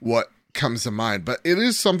what comes to mind. But it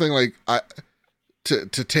is something like to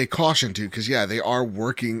take caution to, because they are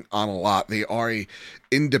working on a lot. They are a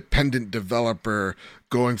independent developer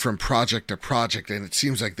going from project to project, and it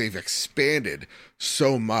seems like they've expanded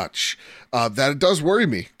so much that it does worry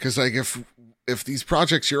me, because like if these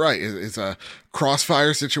projects, you're right, it's a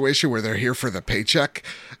Crossfire situation where they're here for the paycheck,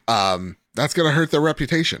 that's going to hurt their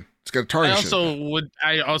reputation. It's going to tarnish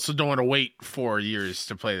I also don't want to wait 4 years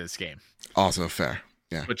to play this game. Also fair.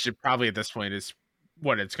 Yeah. Which probably at this point is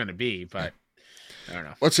what it's going to be, but I don't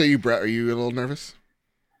know. What say you, Brett? Are you a little nervous?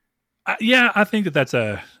 Yeah, I think that's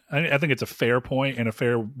I think it's a fair point and a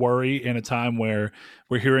fair worry in a time where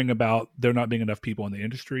we're hearing about there not being enough people in the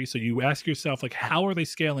industry. So you ask yourself, like, how are they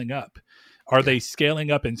scaling up? Are they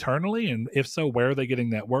scaling up internally? And if so, where are they getting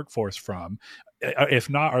that workforce from? If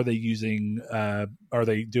not, are they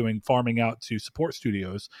doing farming out to support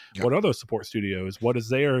studios? Yep. What are those support studios? What is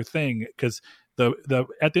their thing? Because the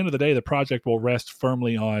at the end of the day, the project will rest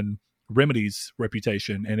firmly on Remedy's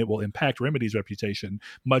reputation, and it will impact Remedy's reputation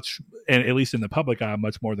much, and at least in the public eye,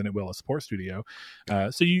 much more than it will a support studio.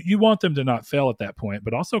 So you want them to not fail at that point.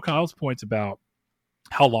 But also Kyle's points about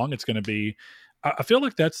how long it's going to be, I feel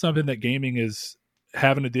like that's something that gaming is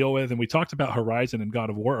having to deal with. And we talked about Horizon and God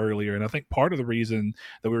of War earlier, and I think part of the reason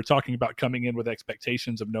that we were talking about coming in with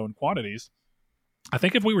expectations of known quantities, I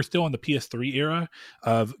think if we were still in the PS3 era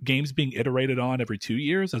of games being iterated on every 2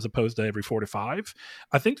 years as opposed to every 4 to 5,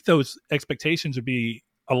 I think those expectations would be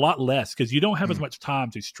a lot less, because you don't have as much time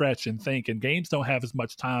to stretch and think, and games don't have as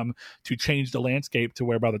much time to change the landscape to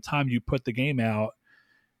where by the time you put the game out,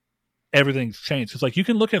 everything's changed. It's like you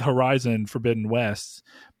can look at Horizon Forbidden West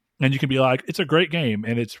and you can be like, it's a great game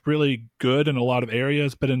and it's really good in a lot of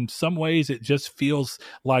areas, but in some ways it just feels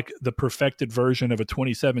like the perfected version of a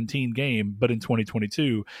 2017 game, but in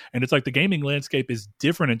 2022. And it's like the gaming landscape is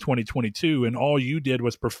different in 2022, and all you did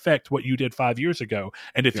was perfect what you did 5 years ago.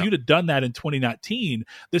 And if you'd have done that in 2019,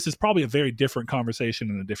 this is probably a very different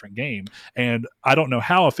conversation and a different game. And I don't know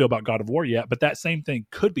how I feel about God of War yet, but that same thing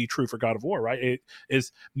could be true for God of War, right? It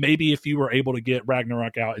is maybe if you were able to get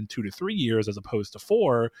Ragnarok out in 2 to 3 years as opposed to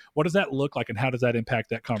 4, what does that look like, and how does that impact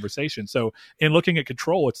that conversation? So in looking at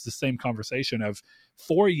Control, it's the same conversation of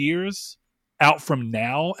 4 years out from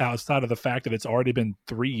now, outside of the fact that it's already been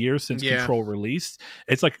 3 years since Control released.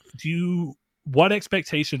 It's like, what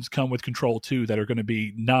expectations come with Control 2 that are going to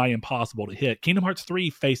be nigh impossible to hit? Kingdom Hearts 3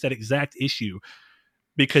 faced that exact issue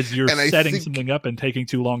because you're setting something up and taking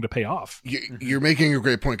too long to pay off. You're making a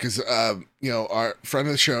great point, because our friend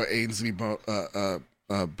of the show, Ainsley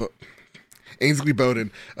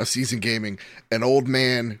Bowden of Seasoned Gaming, an old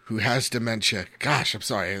man who has dementia. Gosh, I'm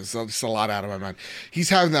sorry. It's just a lot out of my mind. He's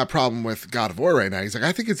having that problem with God of War right now. He's like,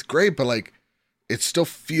 I think it's great, but like, it still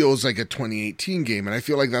feels like a 2018 game. And I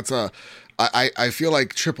feel like I feel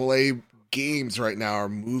like AAA games right now are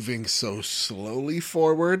moving so slowly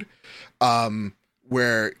forward.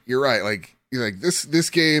 Where you're right. Like this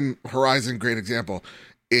game, Horizon, great example,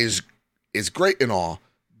 is great and all,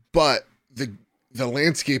 but the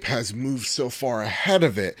landscape has moved so far ahead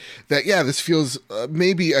of it that, this feels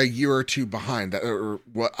maybe a year or two behind, or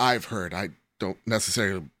what I've heard. I don't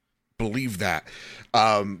necessarily believe that.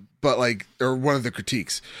 But like, or one of the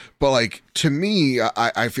critiques, but like, to me,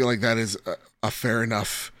 I feel like that is a fair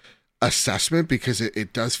enough assessment, because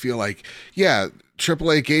it does feel like,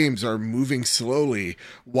 AAA games are moving slowly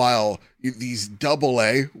while these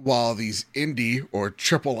AA, while these indie or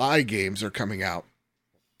III games are coming out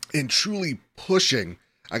and truly pushing.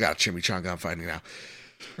 I got a chimichanga I'm fighting now.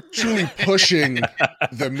 Truly pushing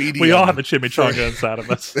the medium. We all have a chimichanga inside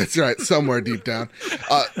of us. That's right, somewhere deep down.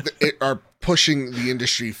 Are pushing the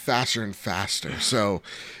industry faster and faster. So,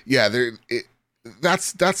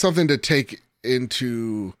 that's something to take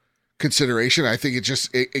into consideration. I think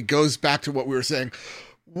it goes back to what we were saying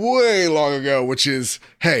way long ago, which is,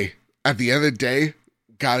 hey, at the end of the day,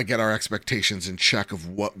 got to get our expectations in check of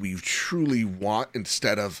what we truly want,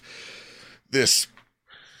 instead of this,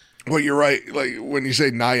 well, you're right, like when you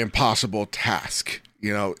say nigh impossible task.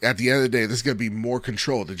 At the end of the day, this is going to be more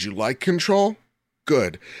Control. Did you like Control?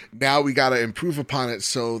 Good. Now we got to improve upon it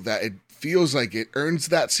so that it feels like it earns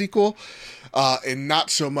that sequel, and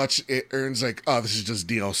not so much it earns like, oh, this is just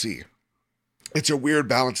DLC. It's a weird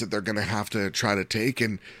balance that they're going to have to try to take.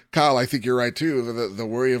 And Kyle, I think you're right too. The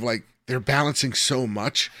worry of like, they're balancing so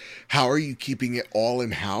much. How are you keeping it all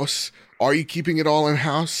in-house? Are you keeping it all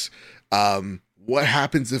in-house? What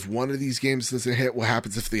happens if one of these games doesn't hit? What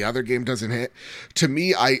happens if the other game doesn't hit? To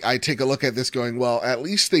me, I take a look at this going, well, at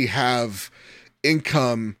least they have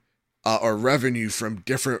income or revenue from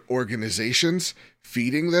different organizations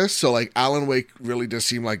feeding this. So like Alan Wake really does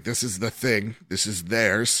seem like this is the thing. This is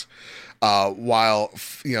theirs. While,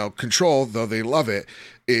 Control, though they love it,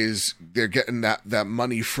 is they're getting that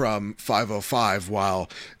money from 505, while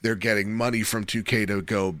they're getting money from 2K to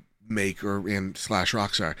go make, slash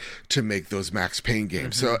Rockstar to make those Max Payne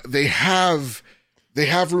games. Mm-hmm. So they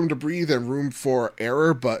have room to breathe and room for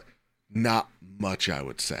error, but not much, I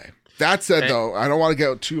would say. That said, though, I don't want to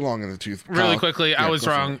get too long in the tooth. Really quickly, I was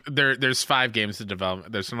wrong. There's 5 games in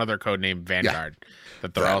development. There's another code named Vanguard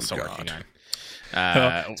that they're also working on.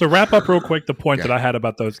 So wrap up real quick the point that I had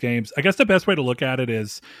about those games. I guess the best way to look at it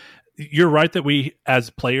is, you're right that we as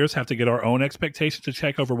players have to get our own expectations to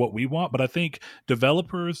check over what we want, but I think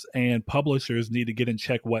developers and publishers need to get in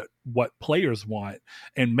check what players want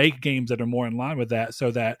and make games that are more in line with that,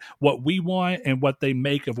 so that what we want and what they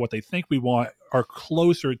make of what they think we want are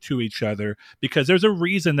closer to each other. Because there's a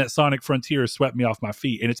reason that Sonic Frontiers swept me off my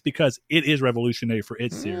feet, and it's because it is revolutionary for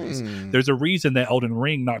its series. There's a reason that Elden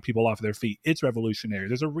Ring knocked people off their feet. It's revolutionary.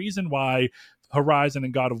 There's a reason why Horizon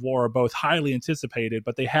and God of War are both highly anticipated,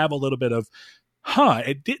 but they have a little bit of,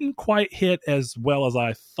 it didn't quite hit as well as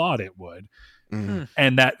I thought it would.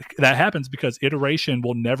 And that happens because iteration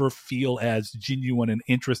will never feel as genuine and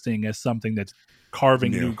interesting as something that's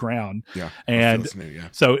carving new ground. And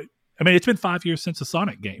so, I mean, it's been 5 years since a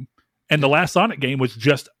Sonic game. And the last Sonic game was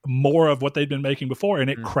just more of what they'd been making before, and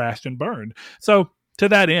it crashed and burned. So to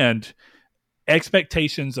that end,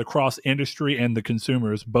 expectations across industry and the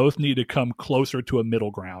consumers both need to come closer to a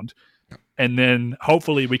middle ground. And then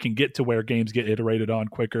hopefully we can get to where games get iterated on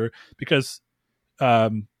quicker, because I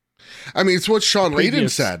mean, it's what Sean Layden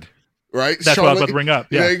said, right? That's Sean what I was about to bring up.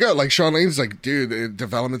 Yeah. There you go. Like, Sean Layden's like, dude,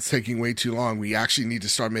 development's taking way too long. We actually need to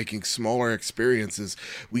start making smaller experiences.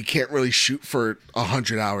 We can't really shoot for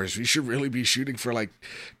 100 hours. We should really be shooting for like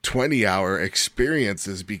 20-hour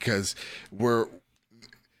experiences, because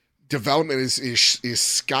development is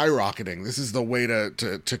skyrocketing. This is the way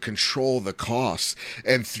to control the costs,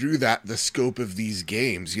 and through that, the scope of these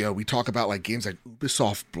games. You know, we talk about like games like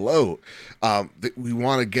Ubisoft Bloat. That we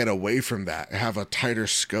want to get away from that, have a tighter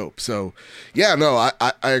scope. So, yeah, no,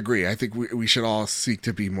 I agree. I think we should all seek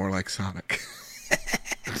to be more like Sonic.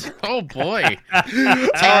 Oh boy! Take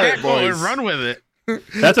that quote and run with it.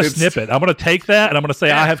 That's a snippet. I'm going to take that and I'm going to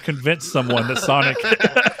say I have convinced someone that Sonic.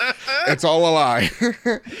 It's all a lie.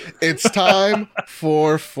 It's time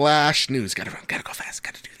for Flash News. Gotta run. Gotta go fast.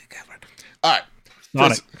 Gotta do that. All right.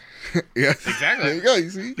 Sonic. Yeah. Exactly. There you go. You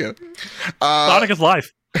see, you go. Sonic is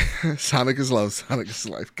life. Sonic is love. Sonic is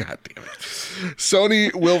life. God damn it.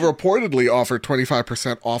 Sony will reportedly offer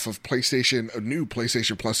 25% off of new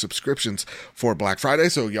PlayStation Plus subscriptions for Black Friday.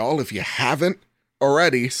 So, y'all, if you haven't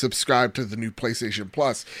already subscribed to the new PlayStation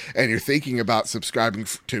Plus and you're thinking about subscribing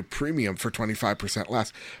to Premium for 25%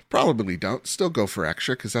 less, probably don't. Still go for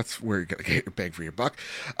extra, because that's where you're going to get your bang for your buck.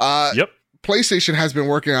 Yep. PlayStation has been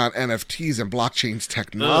working on NFTs and blockchain's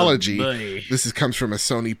technology. This comes from a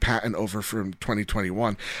Sony patent over from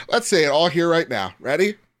 2021. Let's say it all here right now.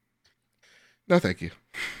 Ready? No, thank you.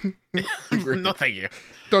 No, thank you.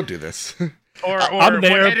 Don't do this. Or I'm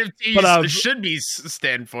there, what NFTs should be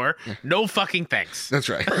stand for. No fucking thanks. That's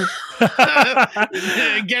right.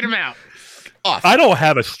 Get them out. Off. I don't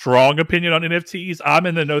have a strong opinion on NFTs. I'm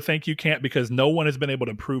in the no thank you camp, because no one has been able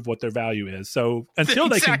to prove what their value is. So until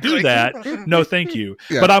they can do that, no thank you.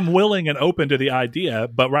 Yeah. But I'm willing and open to the idea.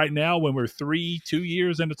 But right now, when we're 2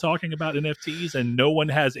 years into talking about NFTs and no one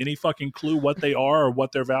has any fucking clue what they are or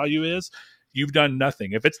what their value is, you've done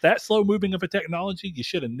nothing. If it's that slow moving of a technology, you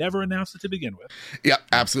should have never announced it to begin with. Yeah,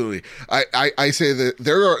 absolutely. I say that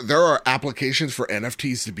there are applications for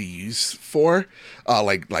NFTs to be used for,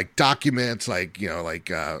 like documents, like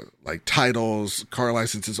titles, car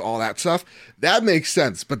licenses, all that stuff. That makes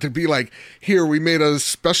sense. But to be like, here, we made a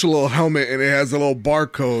special little helmet and it has a little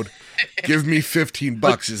barcode. Give me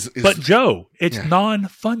 $15 But Joe, it's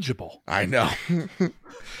non-fungible. I know.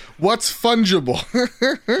 What's fungible?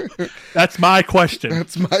 That's my question.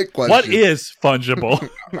 That's my question. What is fungible?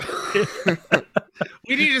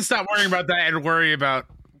 We need to stop worrying about that and worry about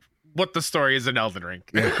what the story is in Elden Ring.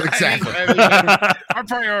 Yeah, exactly. Our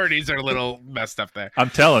priorities are a little messed up there.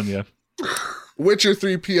 I'm telling you. Witcher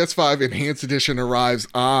 3 PS5 Enhanced Edition arrives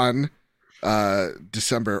on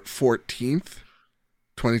December 14th,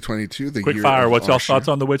 2022. Quick fire. What's y'all's thoughts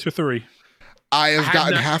on The Witcher 3? I have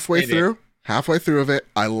gotten halfway through of it.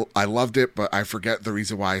 I loved it, but I forget the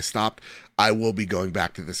reason why I stopped. I will be going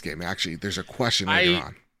back to this game. Actually, there's a question later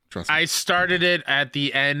on. Trust me. I started it at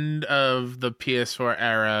the end of the PS4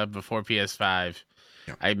 era, before PS5.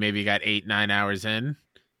 Yep. I maybe got 8-9 hours in,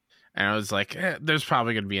 and I was like, there's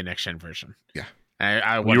probably going to be a next gen version. Yeah.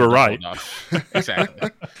 You were right. Exactly.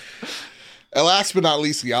 And last but not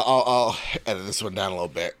least, I'll edit this one down a little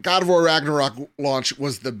bit. God of War Ragnarok launch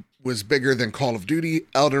was bigger than Call of Duty,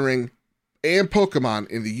 Elden Ring, and Pokemon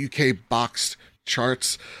in the UK boxed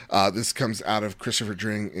charts. This comes out of Christopher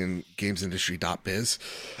Dring in gamesindustry.biz.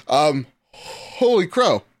 Holy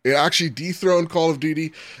crow. It actually dethroned Call of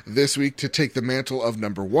Duty this week to take the mantle of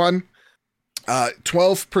number one.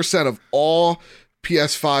 12% of all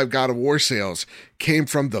PS5 God of War sales came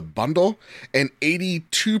from the bundle, and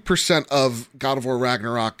 82% of God of War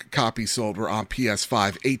Ragnarok copies sold were on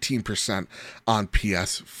PS5, 18% on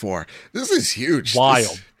PS4. This is huge.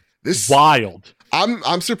 Wild. This wild.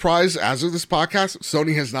 I'm surprised as of this podcast,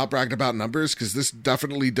 Sony has not bragged about numbers because this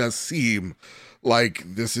definitely does seem like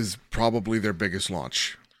this is probably their biggest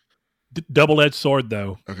launch. Double-edged sword,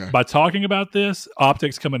 though. Okay. By talking about this,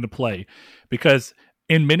 optics come into play because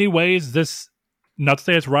in many ways, this, not to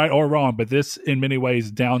say it's right or wrong, but this in many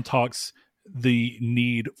ways down talks the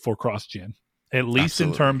need for cross-gen, at least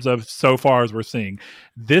in terms of so far as we're seeing.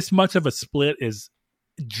 This much of a split is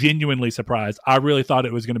genuinely surprised. I really thought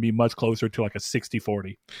it was going to be much closer to like a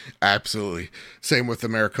 60-40. Absolutely. Same with the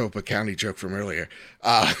Maricopa County joke from earlier.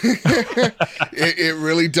 It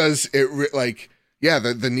really does.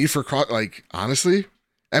 The need for cross, like, honestly,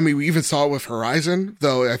 I mean, we even saw it with Horizon,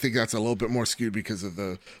 though I think that's a little bit more skewed because of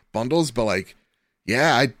the bundles, but like,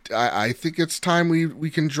 yeah, I think it's time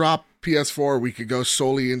we can drop PS4. We could go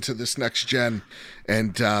solely into this next gen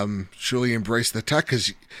and truly embrace the tech,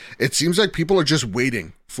 because it seems like people are just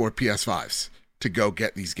waiting for PS5s to go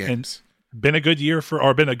get these games. And been a good year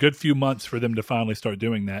been a good few months for them to finally start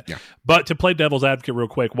doing that. Yeah. But to play devil's advocate real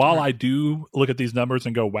quick, while I do look at these numbers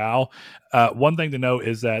and go, wow, one thing to note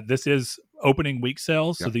is that this is opening week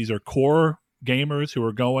sales. So these are core gamers who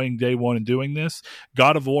are going day one and doing this.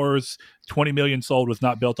 God of War's 20 million sold was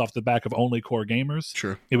not built off the back of only core gamers.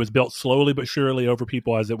 Sure. It was built slowly but surely over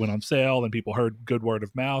people as it went on sale and people heard good word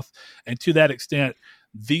of mouth. And to that extent,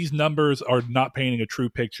 these numbers are not painting a true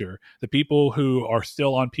picture. The people who are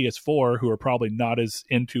still on PS4, who are probably not as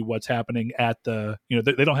into what's happening at the,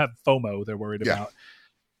 they don't have FOMO they're worried about.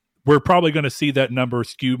 We're probably going to see that number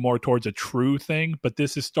skew more towards a true thing, but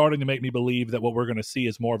this is starting to make me believe that what we're going to see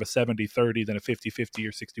is more of a 70-30 than a 50-50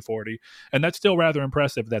 or 60-40. And that's still rather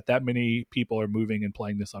impressive that many people are moving and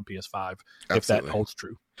playing this on PS5, if that holds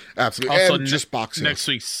true. Absolutely. Also, and just box next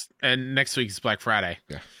week's Black Friday.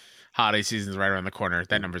 Yeah. Holiday season's right around the corner.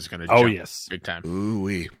 That number's going to jump big time.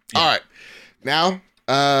 Ooh-wee. Yeah. All right. Now,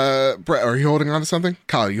 Brett, are you holding on to something?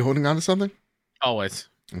 Kyle, are you holding on to something? Always.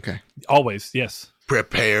 Okay. Always, yes.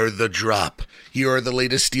 Prepare the drop. Here are the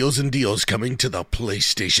latest steals and deals coming to the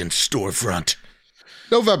PlayStation storefront.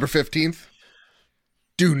 November 15th.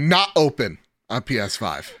 Do not open on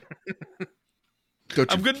PS5.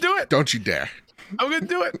 I'm going to do it. Don't you dare. I'm going to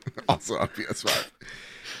do it. Also on PS5.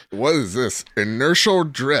 What is this? Inertial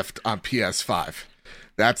Drift on PS5.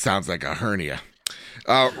 That sounds like a hernia.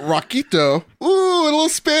 Rockito. Ooh, a little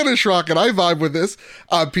Spanish rocket. I vibe with this.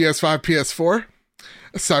 On PS5, PS4.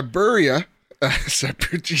 Siberia.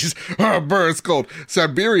 Jeez. It's cold.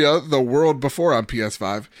 Siberia, The World Before on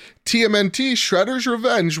PS5. TMNT, Shredder's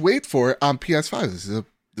Revenge. Wait for it on PS5.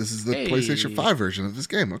 This is the PlayStation 5 version of this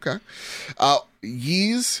game. Okay.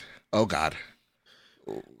 Ys. Oh, God.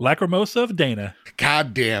 Lacrimosa of Dana.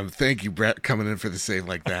 God damn. Thank you, Brett, coming in for the save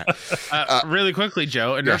like that. Really quickly,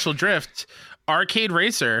 Joe, Inertial Drift, arcade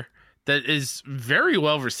racer that is very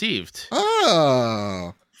well received.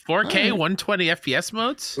 Oh. 4K, 120 FPS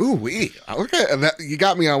modes. Ooh, okay. That, you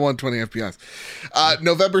got me on 120 FPS.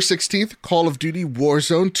 November 16th, Call of Duty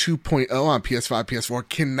Warzone 2.0 on PS5, PS4.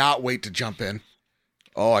 Cannot wait to jump in.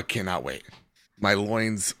 Oh, I cannot wait. My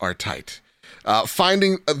loins are tight.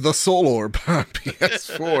 Finding the Soul Orb on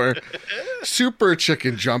PS4. Super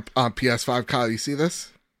Chicken Jump on PS5. Kyle, you see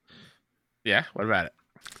this? Yeah, what about it?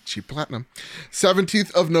 Cheap Platinum.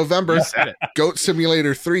 17th of November, Goat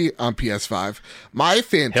Simulator 3 on PS5. My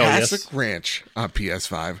Fantastic Ranch on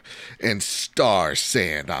PS5. And Star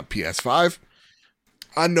Sand on PS5.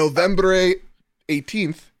 On November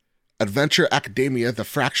 18th, Adventure Academia, The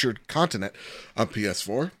Fractured Continent on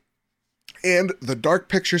PS4. And the Dark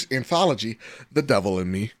Pictures Anthology, The Devil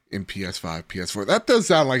in Me, in PS5, PS4. That does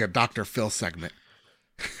sound like a Dr. Phil segment.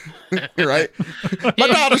 Right? My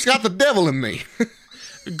daughter's got the devil in me.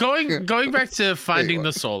 Going back to Finding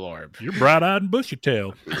the Soul Orb. You're bright-eyed and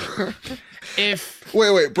bushy-tailed.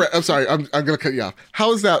 Wait, Brett, I'm sorry. I'm going to cut you off.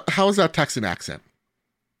 How is that Texan accent?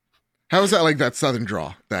 How is that like that Southern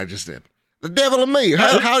drawl that I just did? The devil in me.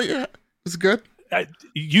 How is it good?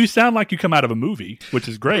 You sound like you come out of a movie, which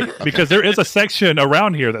is great because there is a section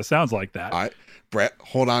around here that sounds like that. All right, Brett,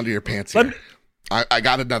 hold on to your pants here. I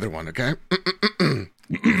got another one, okay?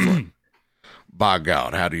 By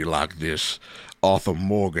God, how do you like this Arthur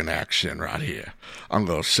Morgan accent right here? I'm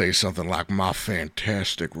going to say something like My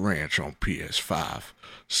Fantastic Ranch on PS5,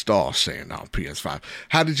 Star Sand on PS5.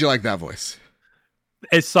 How did you like that voice?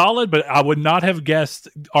 It's solid, but I would not have guessed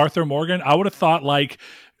Arthur Morgan. I would have thought like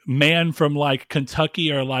man from like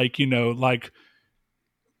Kentucky or like, you're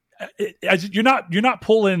not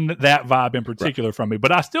pulling that vibe in particular from me,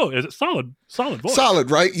 but it's solid voice. Solid,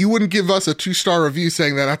 right? You wouldn't give us a 2-star review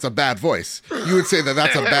saying that that's a bad voice. You would say that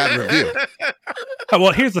that's a bad review.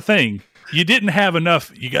 Well, here's the thing. you didn't have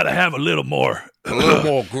enough. You got to have a little more gruff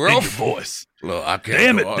in your voice. Look, I can't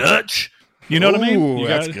Damn it, Dutch. You know what I mean? Ooh,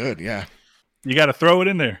 that's good. Yeah. You got to throw it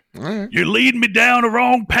in there. All right. You're leading me down the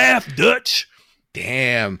wrong path, Dutch.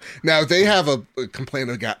 Damn. Now, if they have a complaint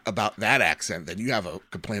about that accent, then you have a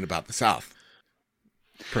complaint about the South.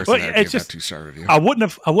 Personally, Well, I it's gave just- that 2-star review. I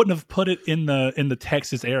wouldn't have put it in the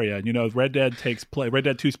Texas area. You know, Red Dead 2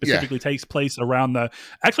 specifically takes place around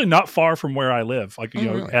actually not far from where I live. Like, you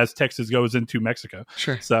know, really? as Texas goes into Mexico.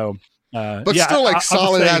 Sure. So, But yeah, still, like, I would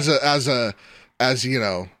solid say- as you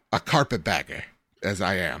know, a carpetbagger, as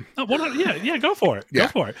I am. Oh, well, yeah, go for it. Yeah. Go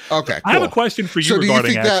for it. Okay, I have a cool. question for you So do you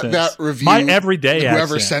regarding think that accents. review, My everyday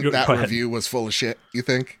whoever accent, sent that go ahead. review was full of shit, you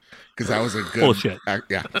think? Because that was a good... Full of shit.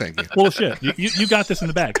 Yeah, thank you. Bullshit. You got this in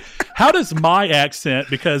the bag. How does my accent,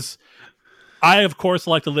 because I, of course,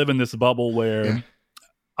 like to live in this bubble where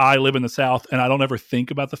I live in the South and I don't ever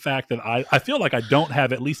think about the fact that I feel like I don't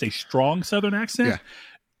have at least a strong Southern accent. Yeah.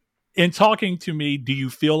 In talking to me, do you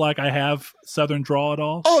feel like I have Southern drawl at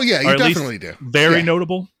all? Oh, yeah, Or you at least definitely do. Very Yeah.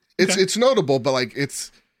 notable? It's notable, but, like, it's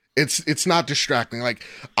not distracting. Like,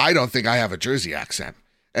 I don't think I have a Jersey accent.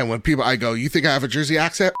 And when I go, you think I have a Jersey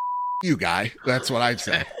accent? You guy. That's what I'd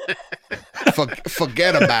say.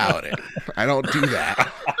 Forget about it. I don't do that.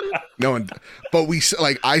 No one. But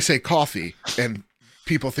I say coffee, and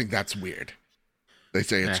people think that's weird. They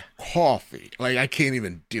say it's coffee. Like, I can't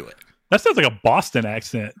even do it. That sounds like a Boston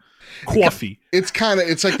accent. Coffee. It's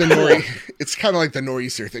like the it's kind of like the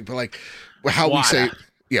nor'easter thing, but like how we say,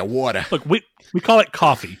 water. Look, we call it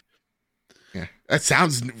coffee. Yeah, it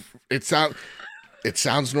sounds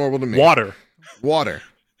normal to me. Water,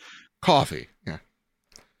 coffee. Yeah.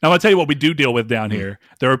 Now, I'm going to tell you what we do deal with down here.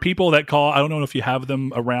 There are people that call, I don't know if you have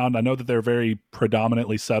them around. I know that they're very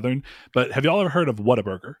predominantly Southern, but have you all ever heard of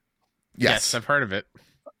Whataburger? Yes, I've heard of it.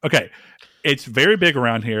 Okay. It's very big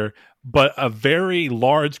around here, but a very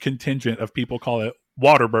large contingent of people call it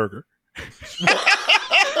Waterburger.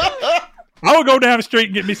 I will go down the street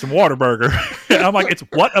and get me some Whataburger. I'm like, it's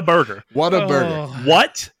what a burger. What a burger.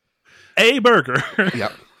 What a burger.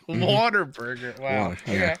 Yep. Waterburger. Wow. Water,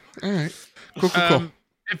 yeah. All right. Cool.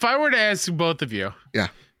 If I were to ask both of you, Yeah.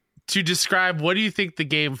 to describe what do you think the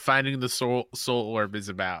game Finding the Soul Orb is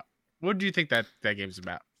about? What do you think that game's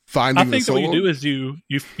about? Finding I think the that soul. what you do is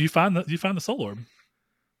you find the soul orb.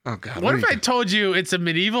 Oh God. What if I told you it's a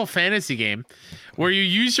medieval fantasy game where you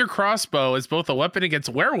use your crossbow as both a weapon against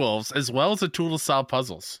werewolves as well as a tool to solve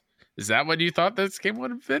puzzles? Is that what you thought this game would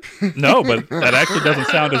have been? No, but that actually doesn't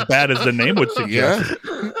sound as bad as the name would suggest.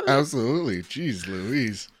 Yeah. Absolutely. Jeez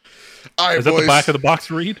Louise. All right, Is that boys. the back of the box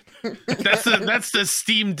read? That's the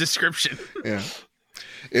Steam description. Yeah.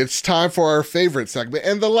 It's time for our favorite segment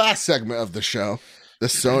and the last segment of the show, the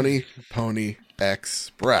Sony Pony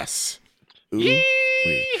Express. Ooh.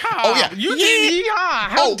 Yeehaw! Oh, yeah. You did yeehaw!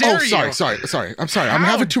 How dare you? sorry. I'm sorry. I'm How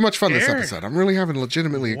having too much fun this dare- episode. I'm really having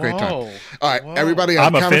legitimately a great time. Whoa. All right, Whoa. everybody.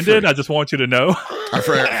 I'm count of offended. three. I just want you to know.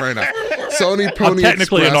 Fair enough. Sony I'm Pony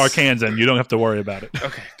technically Express. an Arkansan. You don't have to worry about it.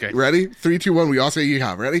 Okay, good. Ready? 3, 2, 1. We all say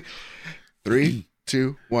yeehaw. Ready? 3,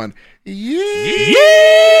 2, 1. Yeehaw!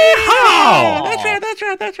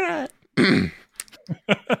 That's right.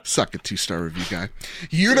 Suck a 2-star review guy.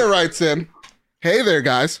 Una writes in, hey there,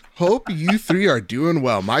 guys. Hope you three are doing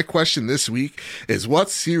well. My question this week is, what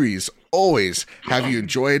series have you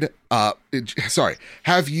enjoyed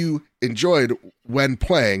when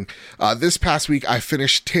playing? This past week, I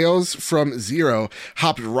finished Tales from Zero,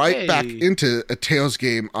 hopped right back into a Tales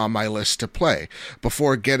game on my list to play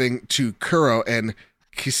before getting to Kuro and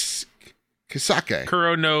Kisake.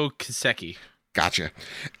 Kuro no Kiseki. Gotcha.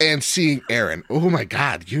 And seeing Aaron. Oh my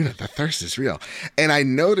God, Una, the thirst is real. And I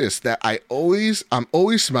noticed that I'm always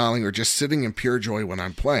smiling or just sitting in pure joy when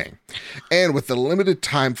I'm playing. And with the limited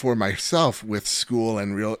time for myself with school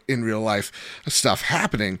and in real life stuff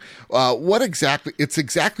happening, it's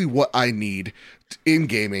exactly what I need in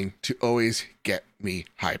gaming to always get me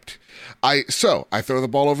hyped. I throw the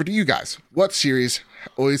ball over to you guys. What series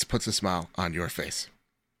always puts a smile on your face?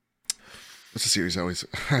 What's the series always,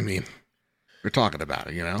 we're talking about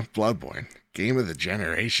it, Bloodborne, game of the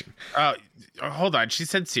generation. Hold on. She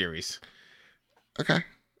said series. Okay.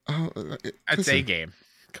 That's a game.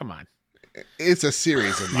 Come on. It's a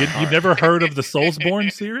series in my heart. You've never heard of the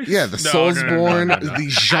Soulsborne series? Yeah, the Soulsborne, no. the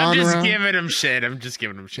genre. I'm just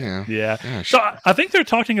giving him shit. Yeah. Yeah. So I think they're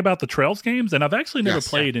talking about the Trails games, and I've actually never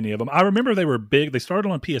played any of them. I remember they were big. They started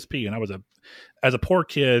on PSP, and I was as a poor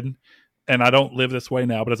kid, and I don't live this way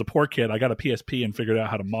now, but as a poor kid, I got a PSP and figured out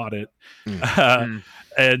how to mod it.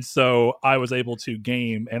 And so I was able to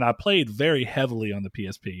game, and I played very heavily on the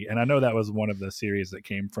PSP. And I know that was one of the series that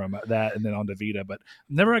came from that and then on the Vita, but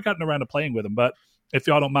never gotten around to playing with them. But if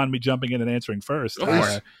y'all don't mind me jumping in and answering first,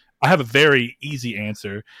 I have a very easy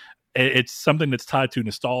answer. It's something that's tied to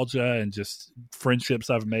nostalgia and just friendships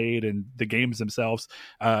I've made and the games themselves.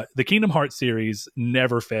 The Kingdom Hearts series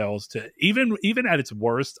never fails to, even at its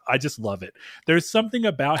worst, I just love it. There's something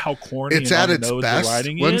about how corny it's at its best.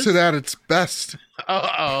 When's it at its best?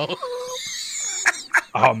 Uh-oh.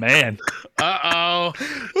 Oh, man. Uh-oh.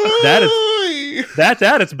 That's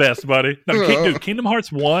at its best, buddy. No, Kingdom Hearts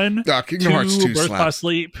 1, Kingdom Hearts 2 Birth by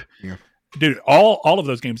Sleep. Yeah. Dude, all of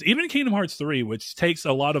those games, even Kingdom Hearts 3, which takes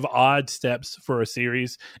a lot of odd steps for a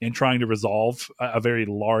series in trying to resolve a very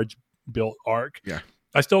large built arc. Yeah,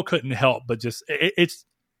 I still couldn't help but just it's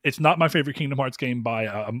not my favorite Kingdom Hearts game by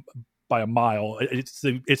a mile. It's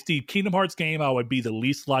the Kingdom Hearts game I would be the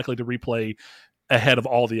least likely to replay ahead of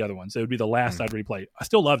all the other ones. It would be the last I'd replay. I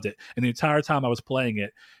still loved it, and the entire time I was playing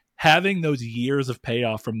it, having those years of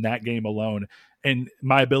payoff from that game alone. And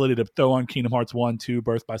my ability to throw on Kingdom Hearts 1, 2,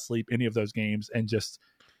 Birth by Sleep, any of those games, and just,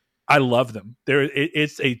 I love them.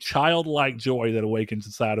 It's a childlike joy that awakens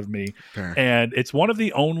inside of me. Fair. And it's one of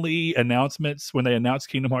the only announcements when they announced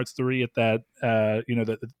Kingdom Hearts 3 at that, the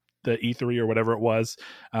E3 or whatever it was.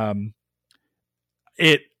 I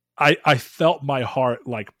felt my heart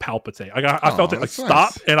like palpitate. I felt it like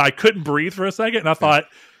stop, and I couldn't breathe for a second. And I thought,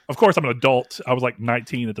 of course, I'm an adult. I was like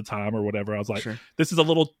 19 at the time or whatever. I was like, this is a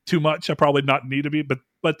little too much. I probably not need to be, but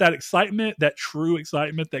that excitement, that true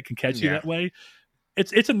excitement that can catch you that way,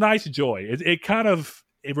 it's a nice joy.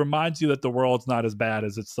 It reminds you that the world's not as bad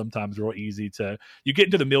as it's sometimes real easy to. You get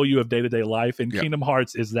into the milieu of day-to-day life, and Kingdom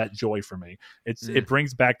Hearts is that joy for me. It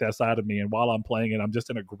brings back that side of me, and while I'm playing it, I'm just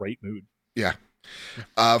in a great mood. Yeah.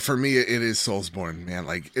 For me, it is Soulsborne, man.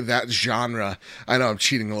 Like that genre. I know I'm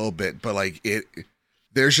cheating a little bit, but like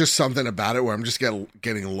there's just something about it where I'm just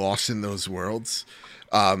getting lost in those worlds.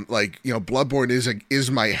 Bloodborne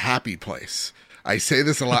is my happy place. I say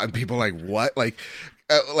this a lot, and people are like, what? Like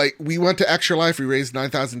we went to Extra Life. We raised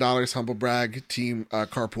 $9,000. Humble brag. Team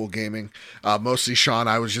Carpool Gaming. Mostly Sean.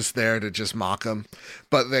 I was just there to just mock him,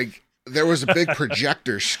 but like there was a big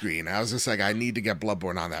projector screen. I was just like, I need to get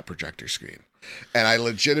Bloodborne on that projector screen, and I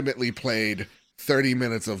legitimately played 30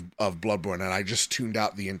 minutes of Bloodborne, and I just tuned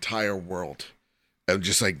out the entire world. And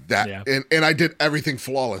just like that, and I did everything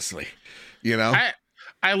flawlessly, you know.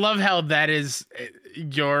 I love how that is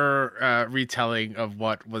your retelling of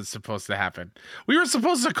what was supposed to happen. We were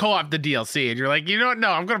supposed to co-op the DLC, and you're like, you know what?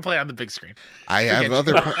 No, I'm going to play it on the big screen. I have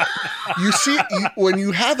other. You see, when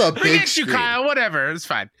you have a big screen, Kyle, whatever, it's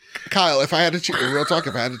fine. Kyle, if I had to choose, real talk,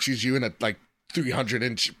 if I had to choose you in a like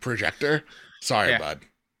 300-inch projector, sorry, bud,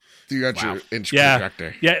 300-inch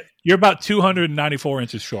projector. Yeah, you're about 294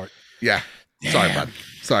 inches short. Yeah.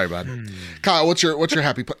 Sorry, bud. Kyle, what's your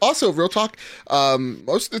happy place? Also, real talk,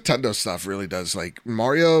 most Nintendo stuff really does. Like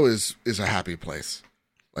Mario is a happy place.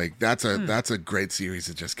 Like that's a great series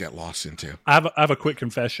to just get lost into. I have a quick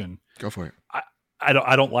confession. Go for it. I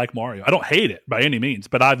don't like Mario. I don't hate it by any means,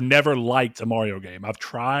 but I've never liked a Mario game. I've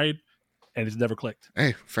tried, and it's never clicked.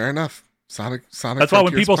 Hey, fair enough. Sonic. That's why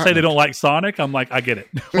when people say they don't like Sonic, I'm like, I get it.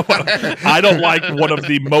 I don't like one of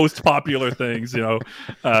the most popular things, but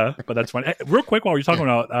that's fine. Hey, real quick, while you're talking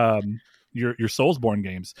about your Soulsborne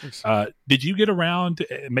games, did you get around,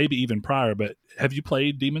 maybe even prior, but have you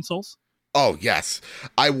played Demon's Souls? Oh yes,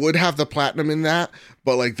 I would have the platinum in that,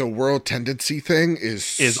 but like the world tendency thing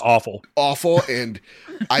is awful, and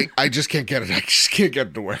I just can't get it. I just can't get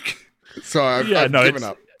it to work. So I've given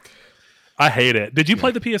up. I hate it. Did you play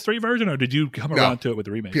the PS3 version, or did you come around to it with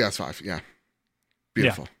the remake? PS5, yeah.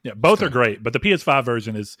 Beautiful. Yeah, both are great, but the PS5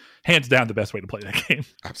 version is hands down the best way to play that game.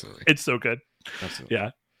 Absolutely. It's so good. Absolutely. Yeah.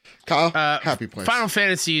 Kyle, happy place. Final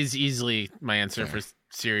Fantasy is easily my answer for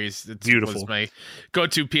series. It's beautiful. Was my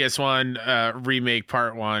go-to PS1 remake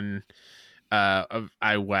part 1.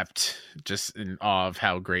 I wept just in awe of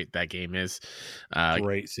how great that game is.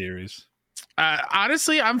 Great series.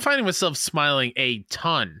 Honestly, I'm finding myself smiling a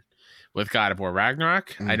ton with God of War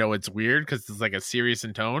Ragnarok. I know it's weird because it's like a serious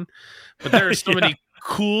in tone, but there are so many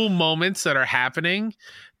cool moments that are happening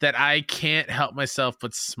that I can't help myself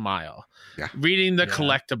but smile. Yeah. Reading the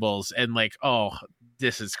collectibles and like, oh,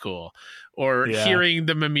 this is cool. Or hearing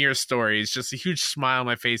the Mimir stories, just a huge smile on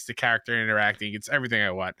my face, the character interacting. It's everything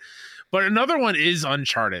I want. But another one is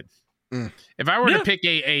Uncharted. If I were to pick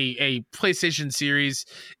a PlayStation series,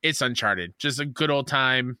 it's Uncharted. Just a good old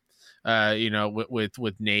time.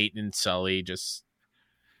 With Nate and Sully, just,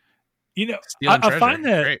 You know, Stealing I treasure. find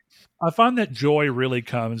that Great. I find that joy really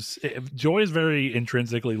comes. Joy is very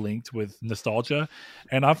intrinsically linked with nostalgia,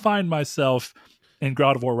 and I find myself in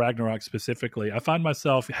God of War Ragnarok specifically. I find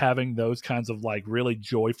myself having those kinds of like really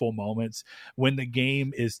joyful moments when the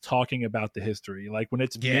game is talking about the history, like when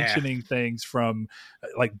it's mentioning things from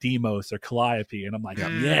like Deimos or Calliope, and I'm like,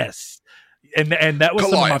 yes. And that was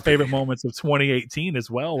some of my favorite moments of 2018 as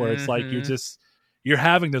well, where it's like you're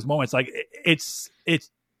having those moments. Like it's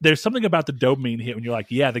there's something about the dopamine hit when you're like,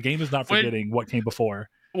 yeah, the game is not forgetting what came before.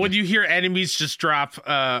 When you hear enemies just drop,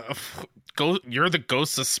 you're the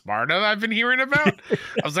ghost of Sparta I've been hearing about.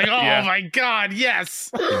 I was like, oh my God, yes.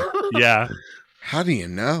 Yeah. How do you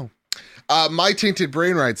know? My Tainted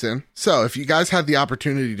Brain writes in. So if you guys had the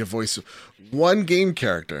opportunity to voice one game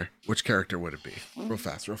character, which character would it be? Real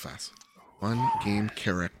fast. One game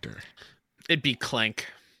character. It'd be Clank.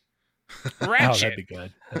 Ratchet. Oh, that'd be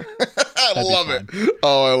good. I love it.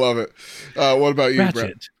 Oh, I love it. What about you,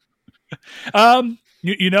 Ratchet. Brett?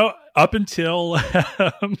 You know, up until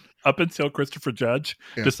Christopher Judge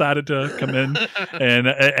decided to come in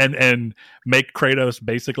and make Kratos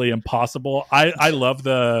basically impossible. I love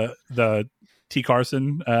the T.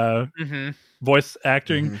 Carson voice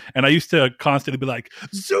acting, and I used to constantly be like,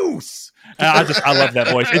 Zeus. And I love that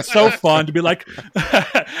voice. It's so fun to be like,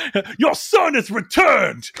 your son has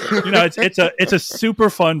returned. You know, it's a super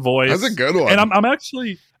fun voice. That's a good one. And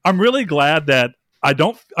I'm really glad that I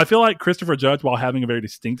feel like Christopher Judge, while having a very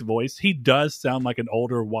distinct voice, he does sound like an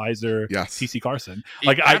older, wiser T.C. Carson.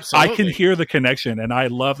 Like I can hear the connection, and I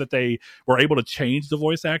love that they were able to change the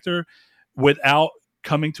voice actor without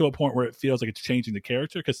coming to a point where it feels like it's changing the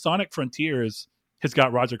character. Because Sonic Frontiers has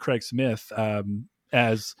got Roger Craig Smith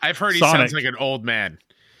as I've heard Sonic. He sounds like an old man.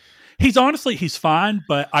 He's fine,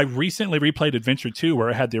 but I recently replayed Adventure 2 where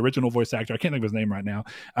it had the original voice actor. I can't think of his name right now,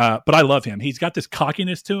 but I love him. He's got this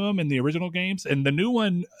cockiness to him in the original games, and the new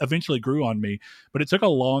one eventually grew on me, but it took a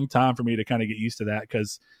long time for me to kind of get used to that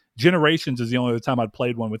because Generations is the only other time I'd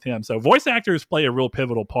played one with him. So voice actors play a real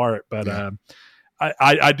pivotal part, but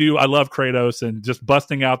I love Kratos and just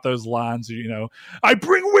busting out those lines, you know, I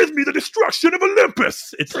bring with me the destruction of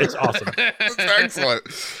Olympus. It's awesome. That's excellent.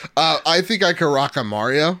 I think I could rock a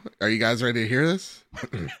Mario. Are you guys ready to hear this?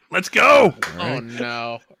 Let's go.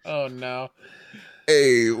 Right. Oh no.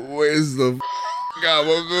 Hey, where's the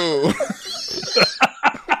Gabagoo?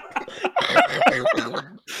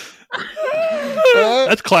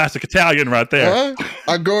 That's classic Italian right there.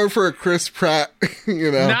 I'm going for a Chris Pratt,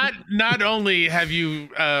 you know. Not only have you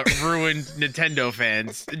ruined Nintendo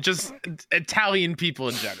fans, just Italian people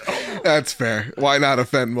in general. That's fair. Why not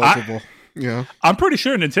offend multiple? I'm pretty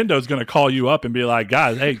sure Nintendo's going to call you up and be like,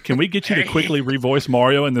 guys, hey, can we get you to quickly revoice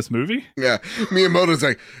Mario in this movie? Yeah. Miyamoto's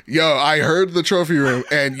like, yo, I heard the trophy room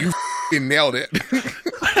and you nailed it.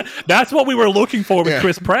 That's what we were looking for with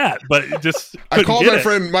Chris Pratt, but just I called my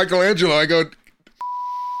friend Michelangelo. I go,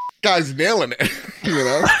 guy's nailing it. You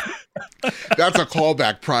know, that's a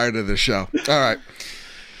callback prior to the show. All right.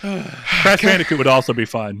 Crash Bandicoot would also be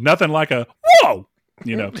fun. Nothing like a whoa.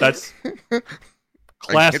 You know, that's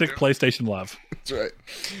classic PlayStation love. That's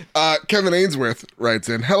right. Kevin Ainsworth writes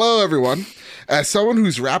in, hello, everyone. As someone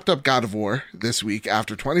who's wrapped up God of War this week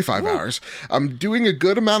after 25 hours, I'm doing a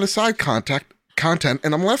good amount of side content,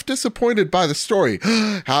 and I'm left disappointed by the story.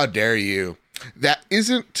 How dare you? That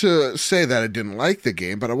isn't to say that I didn't like the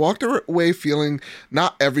game, but I walked away feeling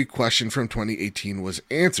not every question from 2018 was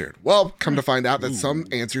answered. Well, come to find out that some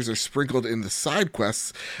answers are sprinkled in the side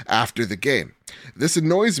quests after the game. This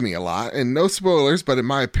annoys me a lot, and no spoilers, but in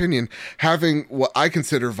my opinion, having what I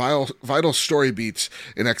consider vital story beats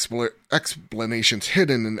and explanations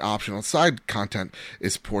hidden in optional side content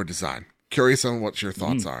is poor design. Curious on what your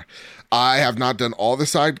thoughts are. I have not done all the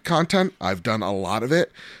side content. I've done a lot of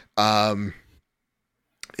it.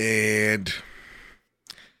 And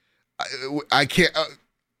I can't,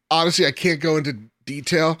 honestly, I can't go into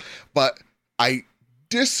detail, but I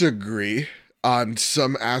disagree on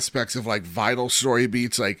some aspects of like vital story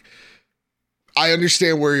beats. Like, I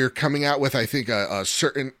understand where you're coming at with, I think, a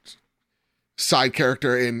certain side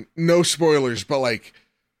character, and no spoilers, but like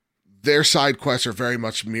their side quests are very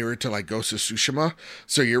much mirrored to like Ghost of Tsushima.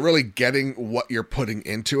 So you're really getting what you're putting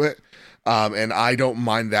into it. And I don't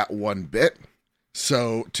mind that one bit.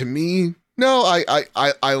 So to me, no,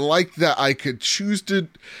 I like that I could choose to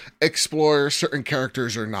explore certain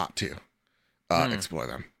characters or not to explore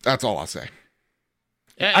them. That's all I'll say.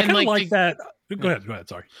 Yeah, I kind of like that. Go ahead.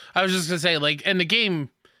 Sorry. I was just going to say, like, and the game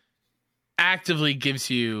actively gives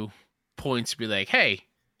you points to be like, hey,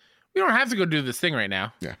 we don't have to go do this thing right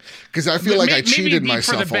now. Yeah, because I feel like I cheated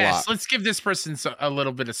myself a lot. Let's give this person a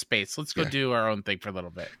little bit of space. Let's go do our own thing for a little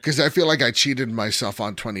bit. Because I feel like I cheated myself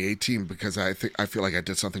on 2018 because I feel like I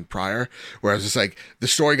did something prior where I was just like, the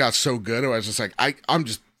story got so good, or I was just like, I'm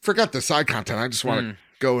just forgot the side content. I just want to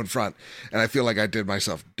go in front, and I feel like I did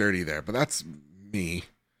myself dirty there. But that's me,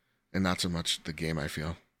 and not so much the game. I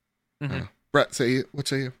feel. Brett, what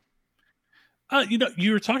say you?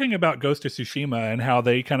 You were talking about Ghost of Tsushima and how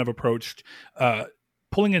they kind of approached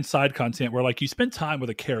pulling in side content where, like, you spend time with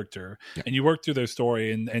a character and you work through their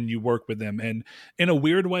story and you work with them. And in a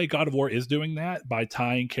weird way, God of War is doing that by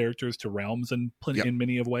tying characters to realms in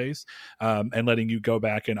many of ways, and letting you go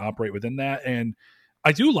back and operate within that. And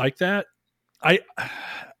I do like that.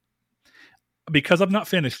 Because I've not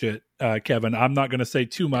finished it, Kevin, I'm not going to say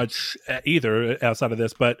too much either outside of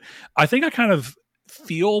this, but I think I kind of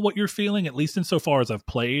feel what you're feeling, at least insofar as I've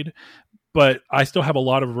played, but I still have a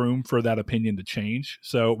lot of room for that opinion to change.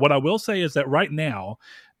 So what I will say is that right now,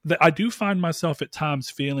 that I do find myself at times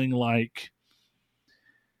feeling like,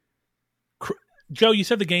 Joe, you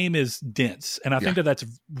said the game is dense, and I think that's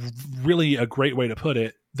really a great way to put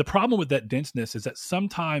it. The problem with that denseness is that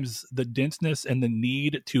sometimes the denseness and the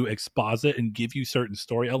need to exposit and give you certain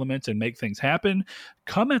story elements and make things happen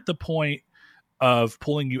come at the point of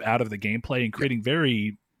pulling you out of the gameplay and creating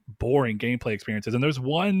very boring gameplay experiences. And there's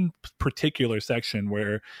one particular section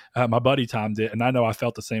where my buddy timed it, and I know I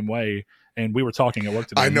felt the same way, and we were talking at work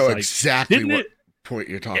today. I know exactly what point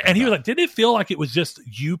you're talking about. And he was like, didn't it feel like it was just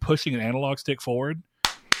you pushing an analog stick forward?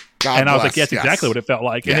 God I was like, yes, exactly what it felt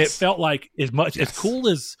like. Yes. And it felt like as cool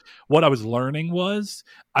as what I was learning was,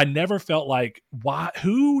 I never felt like,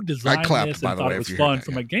 who designed this and thought it was fun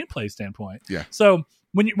from a gameplay standpoint. Yeah. So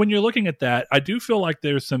when you're looking at that, I do feel like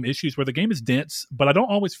there's some issues where the game is dense, but I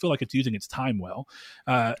don't always feel like it's using its time well.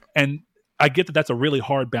 And I get that that's a really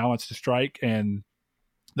hard balance to strike, and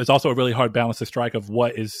there's also a really hard balance to strike of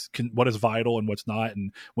what is vital and what's not,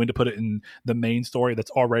 and when to put it in the main story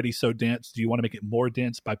that's already so dense. Do you want to make it more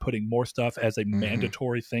dense by putting more stuff as a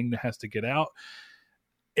mandatory thing that has to get out?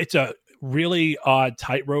 It's a really odd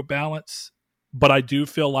tightrope balance, but I do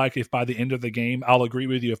feel like if by the end of the game, I'll agree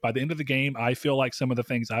with you, if by the end of the game I feel like some of the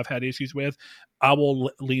things I've had issues with, I will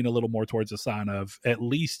lean a little more towards the sign of at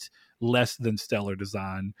least less than stellar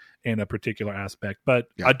design in a particular aspect. But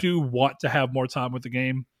I do want to have more time with the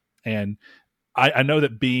game, and I know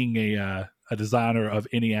that being a designer of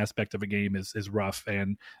any aspect of a game is rough,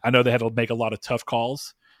 and I know they had to make a lot of tough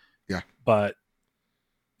calls. Yeah, but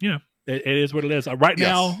it is what it is. Right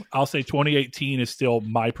now, I'll say 2018 is still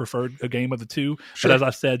my preferred game of the two. Sure. But as I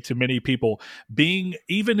said to many people,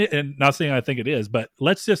 and not saying I think it is, but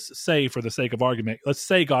let's just say, for the sake of argument, let's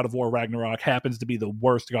say God of War Ragnarok happens to be the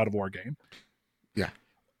worst God of War game. Yeah.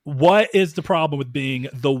 What is the problem with being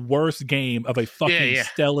the worst game of a fucking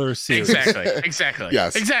stellar series? Exactly.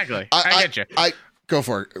 Yes. Exactly. I get you. I go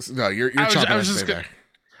for it. No, you're chopping us there.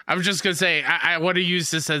 I was just going to say, I want to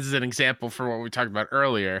use this as an example for what we talked about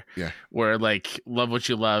earlier. Yeah. Where, like, love what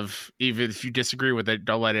you love. Even if you disagree with it,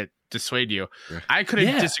 don't let it dissuade you. Yeah. I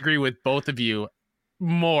couldn't disagree with both of you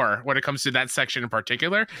more when it comes to that section in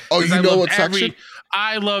particular. Oh, you know what section?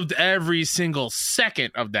 I loved every single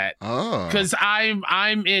second of that. Oh. Because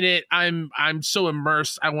I'm in it. I'm so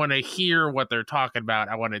immersed. I want to hear what they're talking about.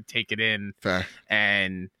 I want to take it in. Fair.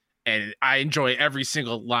 And I enjoy every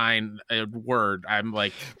single line and word. I'm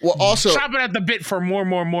like, also chopping at the bit for more.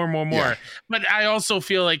 Yeah. But I also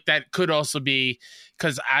feel like that could also be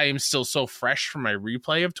because I am still so fresh from my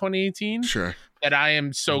replay of 2018. Sure. That I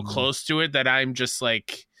am so close to it that I'm just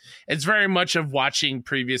like, it's very much of watching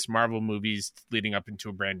previous Marvel movies leading up into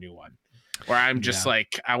a brand new one. Where I'm just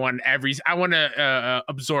like, I want to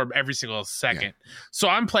absorb every single second. Yeah. So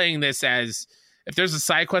I'm playing this as, if there's a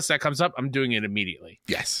side quest that comes up, I'm doing it immediately.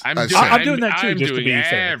 Yes. I'm doing that too, just to be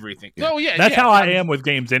fair. Everything. Yeah. Oh, yeah. That's how I am with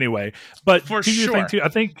games anyway. But for sure. Thing too, I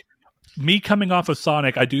think me coming off of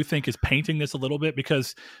Sonic, I do think is painting this a little bit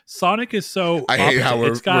because Sonic is so. I hate how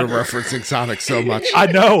we're referencing Sonic so much. I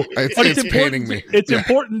know. It's painting me. It's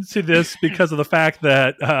important to this because of the fact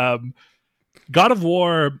that God of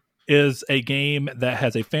War is a game that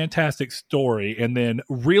has a fantastic story and then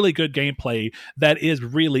really good gameplay that is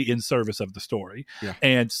really in service of the story. Yeah.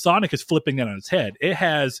 And Sonic is flipping that on its head. It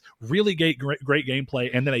has really great gameplay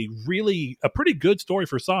and then a pretty good story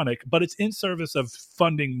for Sonic, but it's in service of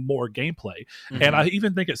funding more gameplay. Mm-hmm. And I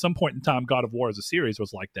even think at some point in time, God of War as a series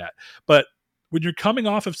was like that. But when you're coming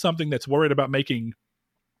off of something that's worried about making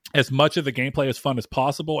as much of the gameplay as fun as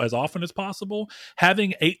possible, as often as possible,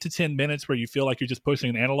 having 8 to 10 minutes where you feel like you're just pushing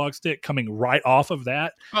an analog stick coming right off of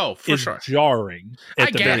that is jarring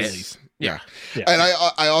at the very least. Yeah. And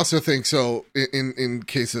I also think so in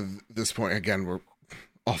case of this point, again, we're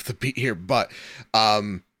off the beat here, but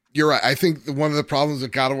you're right. I think one of the problems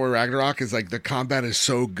with God of War Ragnarok is like the combat is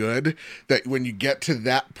so good that when you get to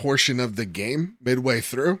that portion of the game midway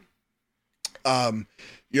through,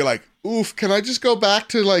 you're like, oof, can I just go back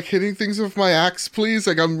to like hitting things with my axe, please?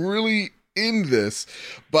 Like I'm really in this.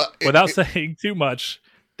 But without saying too much,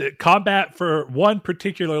 the combat for one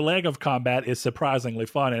particular leg of combat is surprisingly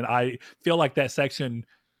fun, and I feel like that section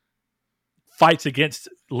fights against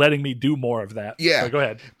letting me do more of that. Yeah, so go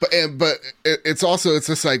ahead. But it's also it's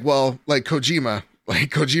just like, well, like Kojima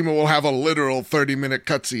will have a literal 30-minute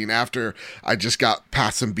cutscene after I just got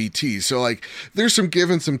past some BTs. So like there's some give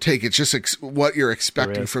and some take. It's just what you're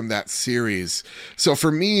expecting from that series. So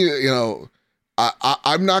for me, you know,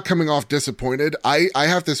 I'm not coming off disappointed. I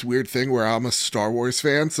have this weird thing where I'm a Star Wars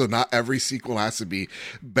fan, so not every sequel has to be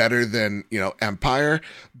better than, you know, Empire,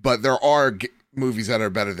 but there are movies that are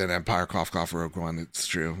better than Empire. Cough, cough, Rogue One. It's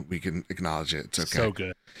true. We can acknowledge it. It's okay. So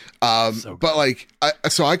good. But like,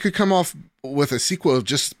 I could come off with a sequel of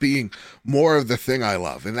just being more of the thing I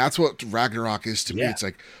love. And that's what Ragnarok is to me. It's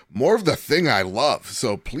like more of the thing I love.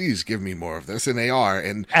 So please give me more of this. And they are.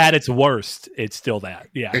 And at its worst, it's still that.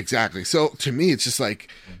 Yeah, exactly. So to me, it's just like,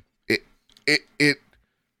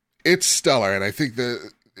 it's stellar. And I think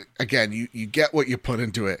again, you get what you put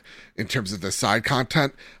into it in terms of the side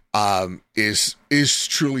content, is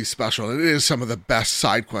truly special. It is some of the best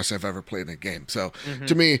side quests I've ever played in a game. So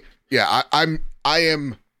to me, yeah, I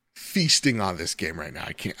am feasting on this game right now.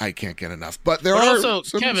 I can't get enough. But there are also,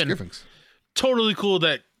 some Kevin, misgivings. Totally cool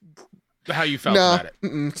that how you felt about it.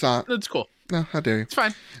 It's not. That's cool. No, how dare you? It's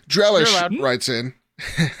fine. Drellish writes in,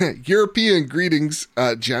 European greetings,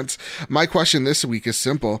 gents. My question this week is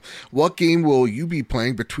simple. What game will you be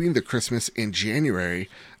playing between the Christmas and January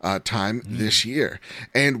time this year?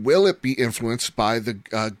 And will it be influenced by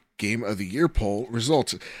the Game of the Year poll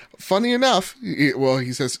results? Funny enough,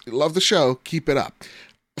 he says, love the show, keep it up.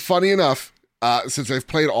 Funny enough, since I've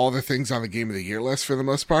played all the things on the Game of the Year list for the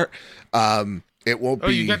most part, it won't be... Oh,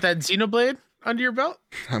 you got that Xenoblade under your belt?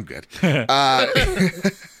 I'm good.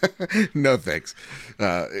 No thanks.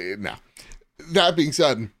 No. That being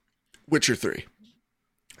said, Witcher 3,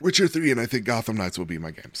 and I think Gotham Knights will be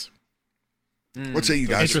my games. What say you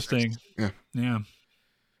guys? Interesting. Yeah.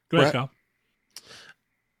 Go ahead, Kyle.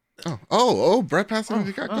 Oh, Brett passed on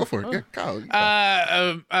to Kyle. Go for it. Yeah,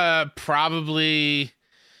 Kyle. Probably.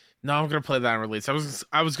 No, I'm gonna play that on release. I was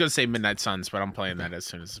gonna say Midnight Suns, but I'm playing that as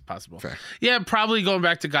soon as possible. Fair. Yeah, probably going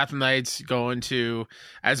back to Gotham Knights. Going to,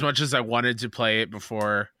 as much as I wanted to play it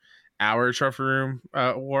before our Trophy Room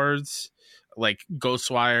awards, like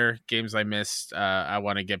Ghostwire, games I missed. I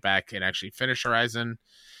want to get back and actually finish Horizon.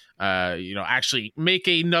 Actually make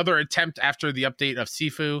another attempt after the update of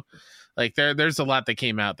Sifu. Like there's a lot that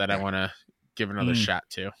came out that I want to give another shot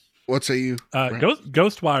to. What say you?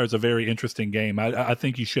 Ghostwire is a very interesting game. I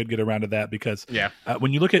think you should get around to that because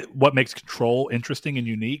when you look at what makes Control interesting and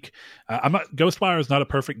unique, Ghostwire is not a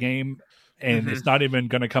perfect game, and it's not even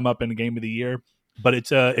going to come up in the Game of the Year. But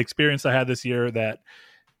it's an experience I had this year that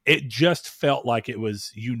it just felt like it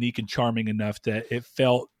was unique and charming enough that it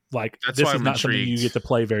felt like this is not something you get to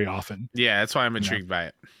play very often. Yeah, that's why I'm intrigued by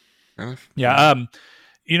it. Yeah,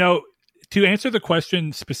 to answer the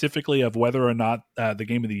question specifically of whether or not the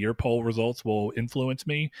Game of the Year poll results will influence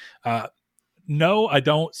me, no, I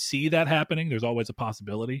don't see that happening. There's always a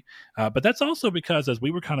possibility. But that's also because, as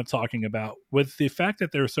we were kind of talking about, with the fact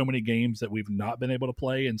that there are so many games that we've not been able to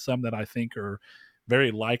play and some that I think are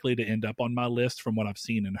very likely to end up on my list from what I've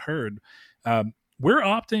seen and heard, we're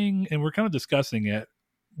opting, and we're kind of discussing it.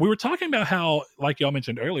 We were talking about how, like y'all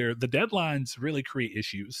mentioned earlier, the deadlines really create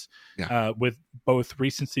issues with both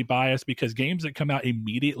recency bias, because games that come out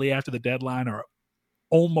immediately after the deadline are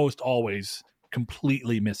almost always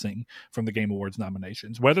completely missing from the Game Awards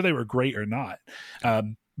nominations, whether they were great or not.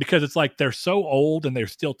 Because it's like they're so old and they're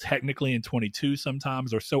still technically in 22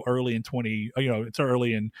 sometimes, or so early in 22,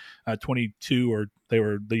 or they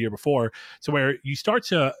were the year before. So where you start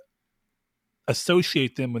to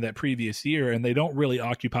associate them with that previous year and they don't really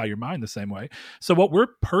occupy your mind the same way. So what we're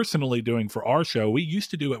personally doing for our show, we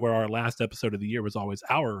used to do it where our last episode of the year was always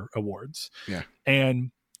our awards. Yeah.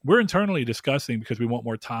 And we're internally discussing, because we want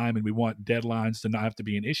more time and we want deadlines to not have to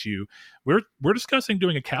be an issue. We're discussing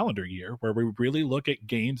doing a calendar year where we really look at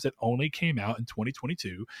games that only came out in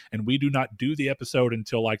 2022, and we do not do the episode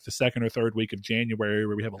until like the second or third week of January,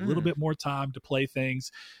 where we have a little bit more time to play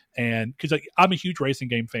things. And because I'm a huge racing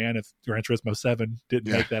game fan, if Gran Turismo 7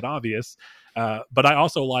 didn't make that obvious, but I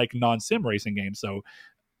also like non-sim racing games. So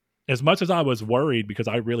as much as I was worried because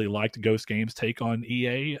I really liked Ghost Games' take on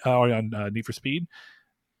EA or on Need for Speed,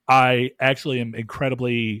 I actually am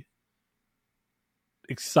incredibly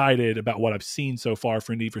excited about what I've seen so far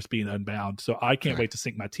for Need for Speed Unbound. So I can't wait to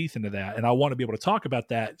sink my teeth into that. And I want to be able to talk about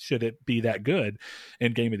that should it be that good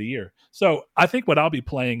in Game of the Year. So I think what I'll be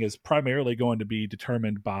playing is primarily going to be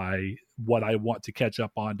determined by what I want to catch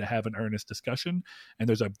up on to have an earnest discussion. And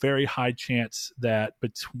there's a very high chance that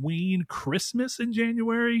between Christmas and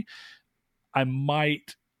January, I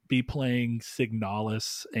might be playing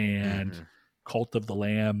Signalis and Cult of the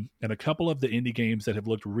Lamb and a couple of the indie games that have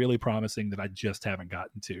looked really promising that I just haven't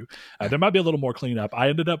gotten to. There might be a little more cleanup. I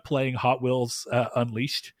ended up playing Hot Wheels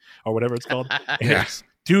Unleashed or whatever it's called.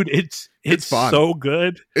 Dude, it's fun. So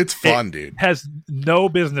good. It's fun, dude. Has no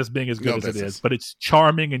business being as good as it is, but it's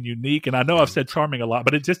charming and unique. And I know I've said charming a lot,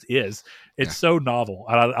 but it just is. It's so novel.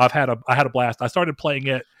 I had a blast. I started playing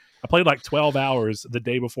it. I played like 12 hours the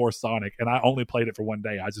day before Sonic, and I only played it for one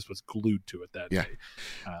day. I just was glued to it that day.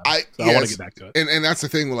 I want to get back to it. And that's the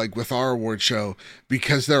thing, like with our award show,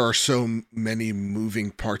 because there are so many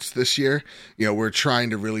moving parts this year, we're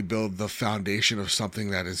trying to really build the foundation of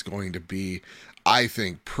something that is going to be, I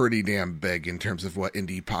think, pretty damn big in terms of what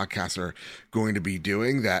indie podcasts are going to be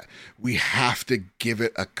doing, that we have to give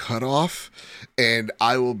it a cutoff. And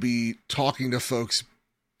I will be talking to folks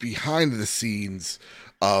behind the scenes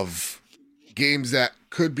of games that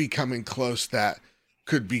could be coming close, that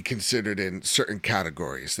could be considered in certain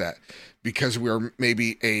categories, that because we're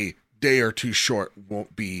maybe a day or two short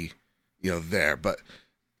won't be, there. But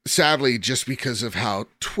sadly, just because of how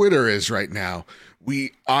Twitter is right now,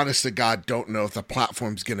 we honest to God don't know if the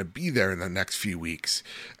platform's going to be there in the next few weeks,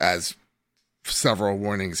 as several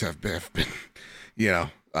warnings have been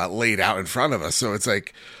laid out in front of us. So it's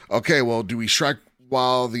like, okay, well, do we strike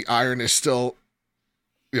while the iron is still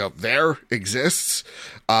there exists,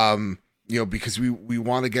 because we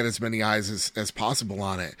want to get as many eyes as possible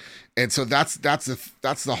on it. And so that's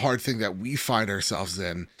the hard thing that we find ourselves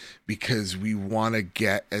in, because we want to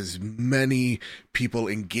get as many people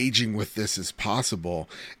engaging with this as possible.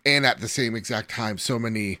 And at the same exact time, so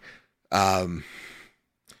many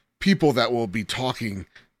people that we'll be talking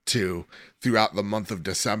to throughout the month of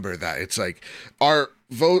December, that it's like our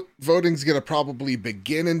voting's going to probably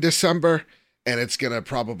begin in December, and it's going to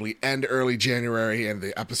probably end early January, and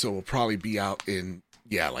the episode will probably be out in,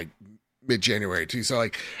 like mid-January too. So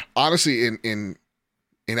like, honestly, in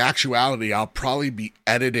actuality, I'll probably be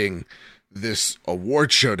editing this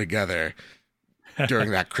award show together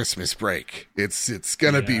during that Christmas break. It's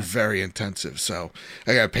going to be very intensive. So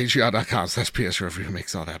I got patreon.com/PS Review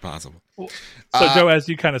makes all that possible. So Joe, as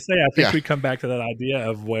you kind of say, I think we come back to that idea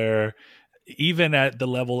of where even at the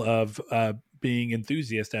level of, being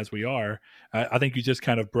enthusiast as we are, I think you just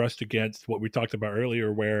kind of brushed against what we talked about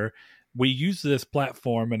earlier, where we use this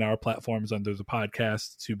platform and our platforms under the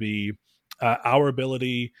podcast to be our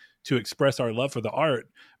ability to express our love for the art.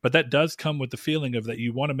 But that does come with the feeling of that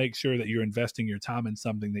you want to make sure that you're investing your time in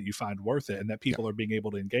something that you find worth it and that people are being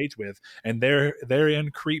able to engage with. And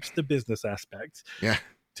therein creeps the business aspect. Yeah.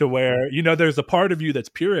 To where, there's a part of you that's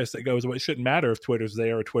purist that goes, well, it shouldn't matter if Twitter's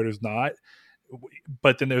there or Twitter's not.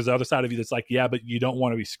 But then there's the other side of you that's like, yeah, but you don't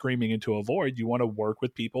want to be screaming into a void. You want to work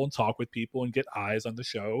with people and talk with people and get eyes on the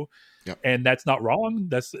show. Yep. And that's not wrong.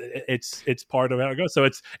 It's part of how it goes. So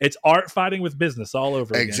it's art fighting with business all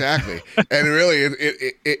over again. Exactly. And really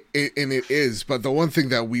it is. But the one thing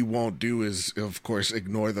that we won't do is, of course,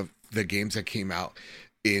 ignore the games that came out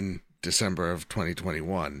in December of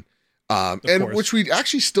 2021. Which we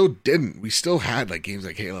actually still didn't. We still had like games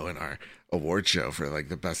like Halo in our award show for like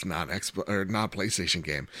the best non-PlayStation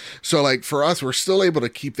game. So like for us, we're still able to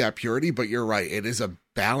keep that purity, but you're right. It is a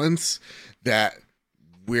balance that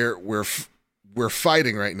we're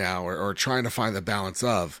fighting right now, or trying to find the balance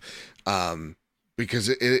of, because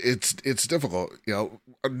it's difficult. We're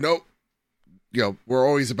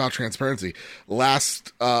always about transparency.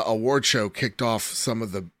 Last award show kicked off some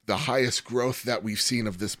of the highest growth that we've seen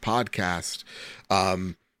of this podcast,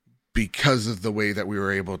 because of the way that we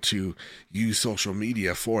were able to use social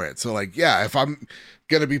media for it. So like, if I'm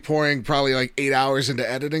going to be pouring probably like 8 hours into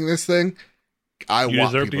editing this thing, you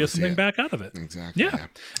deserve to get something back out of it. Exactly. Yeah.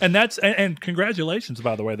 And and congratulations,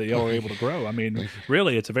 by the way, that y'all were able to grow. I mean,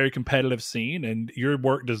 really, it's a very competitive scene, and your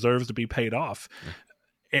work deserves to be paid off.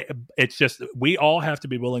 It's just, we all have to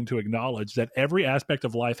be willing to acknowledge that every aspect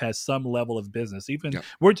of life has some level of business.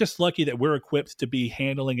 We're just lucky that we're equipped to be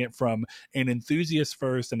handling it from an enthusiast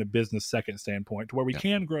first and a business second standpoint, to where we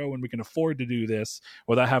can grow and we can afford to do this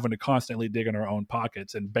without having to constantly dig in our own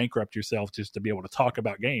pockets and bankrupt yourself just to be able to talk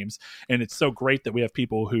about games. And it's so great that we have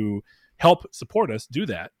people who help support us do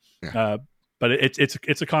that. But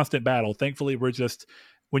it's a constant battle. Thankfully,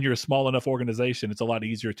 when you're a small enough organization, it's a lot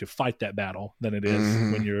easier to fight that battle than it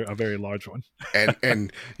is when you're a very large one.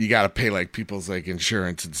 and you got to pay like people's like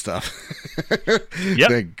insurance and stuff. Yep.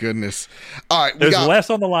 Thank goodness. All right. There's less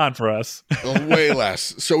on the line for us. Way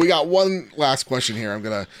less. So we got one last question here. I'm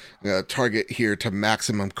going to target here to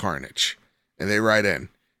Maximum Carnage. And they write in,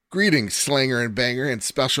 greetings, Slanger and Banger, and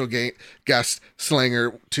special guest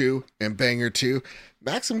Slanger 2 and Banger 2.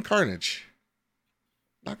 Maximum Carnage.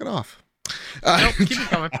 Knock it off. Nope, keep it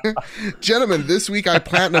coming. Gentlemen, this week I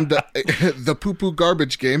platinumed the poo-poo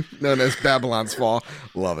garbage game known as Babylon's Fall.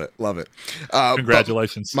 Love it.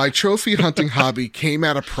 Congratulations. My trophy hunting hobby came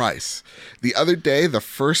at a price. The other day, the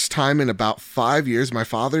first time in about 5 years, my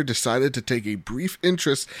father decided to take a brief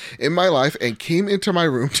interest in my life and came into my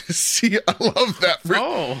room to see. I love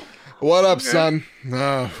that. What up, son?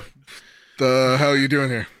 The hell are you doing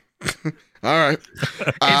here? All right.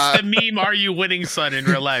 It's the meme, are you winning, son, in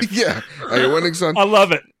real life? Yeah. Are you winning, son? I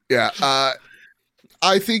love it. Yeah.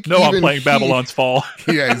 I think I'm playing Babylon's Fall.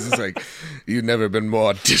 Yeah, he's just like, you've never been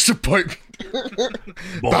more disappointed.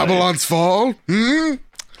 Babylon's Fall? In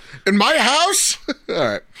my house? All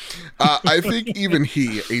right. I think even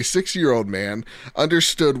he, a 6-year-old man,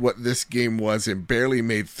 understood what this game was and barely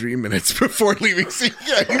made 3 minutes before leaving. See,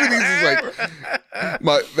 yeah, even he's just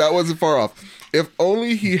like, that wasn't far off. If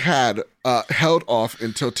only he had held off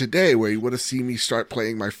until today, where he would have seen me start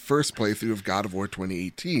playing my first playthrough of God of War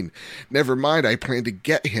 2018. Never mind, I plan to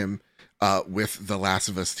get him with the Last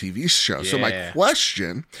of Us TV show. Yeah. So my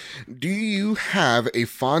question, do you have a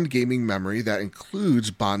fond gaming memory that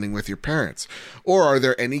includes bonding with your parents? Or are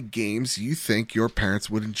there any games you think your parents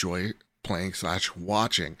would enjoy playing /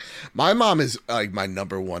 watching? My mom is like my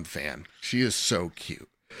number one fan. She is so cute.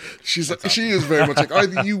 She is very much like,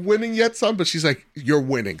 are you winning yet, son? But she's like, you're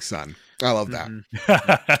winning, son. I love that.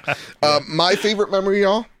 Mm-hmm. My favorite memory,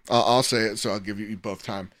 y'all, I'll say it, so I'll give you both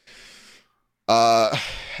time. I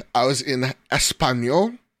was in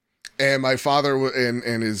Espanol, and my father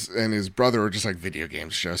and his brother were just like, video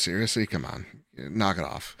games, Joe, seriously? Come on, knock it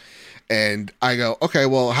off. And I go, okay,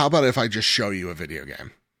 well, how about if I just show you a video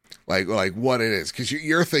game? Like what it is, because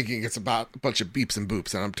you're thinking it's about a bunch of beeps and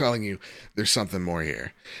boops, and I'm telling you there's something more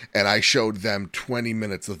here. And I showed them 20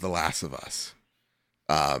 minutes of The Last of Us,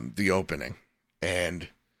 the opening, and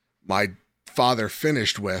my father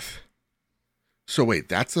finished with, so wait,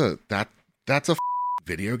 that's a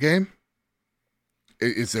video game?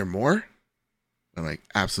 Is there more? I'm like,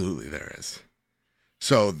 absolutely there is.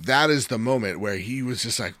 So that is the moment where he was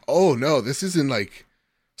just like, oh no, this isn't like,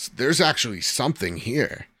 there's actually something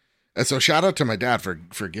here. And so shout out to my dad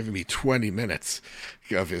for giving me 20 minutes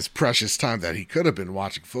of his precious time that he could have been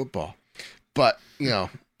watching football. But, you know,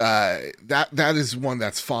 that is one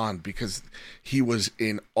that's fond because he was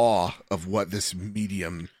in awe of what this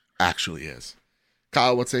medium actually is.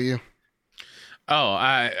 Kyle, what say you? Oh,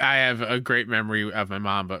 I have a great memory of my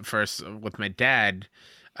mom, but first with my dad,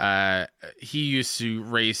 he used to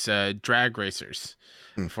race drag racers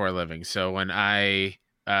for a living. So when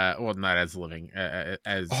well, not as a living,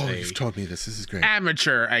 you've told me this. This is great.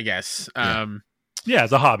 Amateur, I guess. Yeah,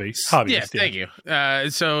 as a hobby. Yeah, thank you.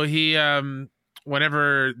 So he,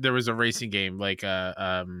 whenever there was a racing game, like,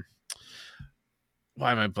 why am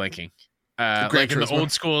I blanking? Like in the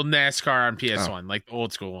old school NASCAR on PS1, like the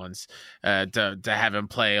old school ones, to have him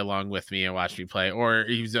play along with me and watch me play. Or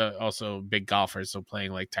he was also a big golfer, so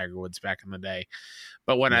playing like Tiger Woods back in the day.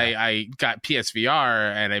 But when I got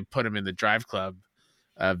PSVR and I put him in the Drive Club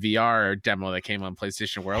VR demo that came on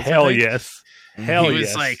PlayStation World, hell yes, he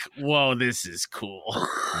was like, "Whoa, this is cool."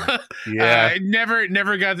 Yeah,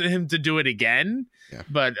 never got him to do it again,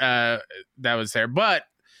 but that was there. But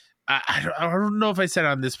I don't know if I said it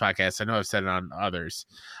on this podcast. I know I've said it on others.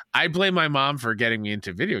 I blame my mom for getting me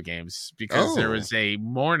into video games because there was a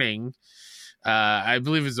morning, I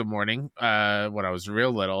believe it was a morning, when I was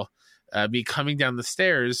real little, me coming down the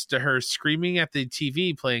stairs to her screaming at the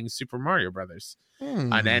TV playing Super Mario Brothers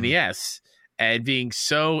on NES and being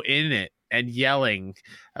so in it and yelling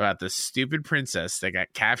about the stupid princess that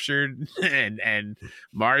got captured and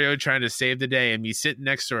Mario trying to save the day and me sitting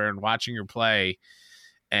next to her and watching her play.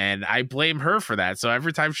 And I blame her for that. So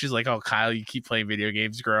every time she's like, oh, Kyle, you keep playing video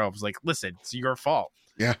games, girl. I was like, listen, it's your fault.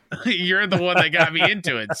 Yeah. You're the one that got me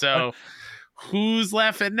into it. So who's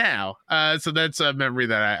laughing now? So that's a memory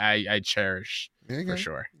that I cherish for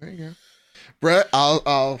sure. There you go. Brett,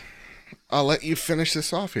 I'll let you finish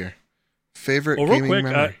this off here. Favorite gaming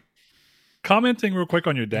memory. Commenting real quick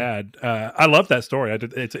on your dad. I love that story.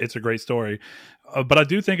 It's a great story. But I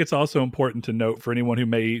do think it's also important to note for anyone who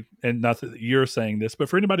may, and not that you're saying this, but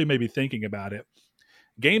for anybody who may be thinking about it,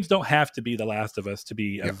 games don't have to be The Last of Us to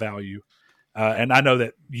be of value. And I know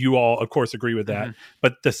that you all, of course, agree with that.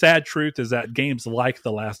 But the sad truth is that games like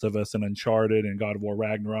The Last of Us and Uncharted and God of War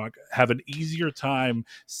Ragnarok have an easier time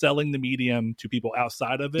selling the medium to people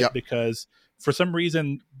outside of it because for some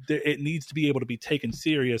reason it needs to be able to be taken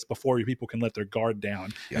serious before people can let their guard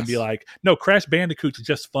down and be like, no, Crash Bandicoot's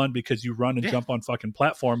just fun because you run and jump on fucking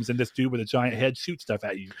platforms and this dude with a giant head shoots stuff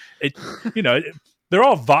at you. They're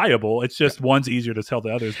all viable. It's just one's easier to tell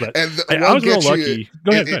the others. But I was real lucky.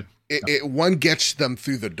 Go ahead. One gets them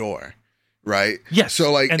through the door, right? Yes.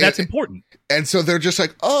 So and that's important. And so they're just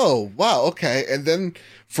like, oh, wow, okay. And then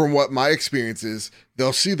from what my experience is,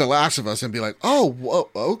 they'll see The Last of Us and be like, oh, whoa,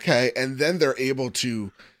 okay. And then they're able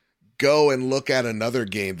to go and look at another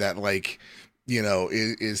game that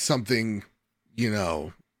is something,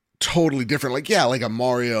 totally different, like a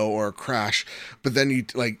Mario or a Crash, but then you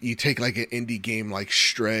take like an indie game like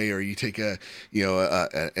Stray, or you take an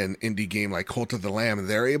indie game like Cult of the Lamb, and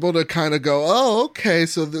they're able to kind of go, oh, okay,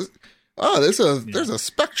 so there's a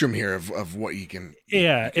spectrum here of what you can.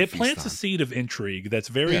 It plants a seed of intrigue that's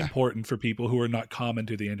very important for people who are not common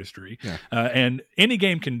to the industry, and any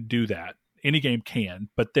game can do that. Any game can,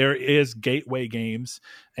 but there is gateway games,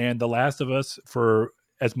 and The Last of Us, for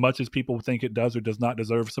as much as people think it does or does not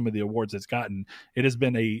deserve some of the awards it's gotten, it has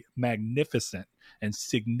been a magnificent and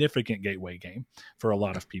significant gateway game for a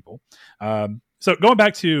lot of people. So going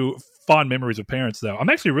back to fond memories of parents, though, I'm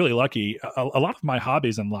actually really lucky. A lot of my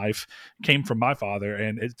hobbies in life came from my father.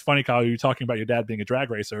 And it's funny, Kyle, you're talking about your dad being a drag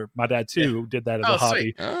racer. My dad, too, did that as a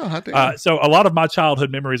hobby. So a lot of my childhood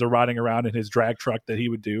memories are riding around in his drag truck that he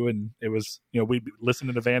would do. And it was, we'd be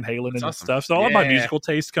listening to Van Halen and stuff. So all of my musical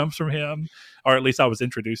taste comes from him, or at least I was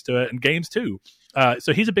introduced to it, and games, too.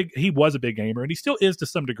 So he was a big gamer, and he still is to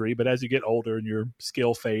some degree, but as you get older and your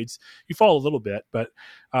skill fades, you fall a little bit. But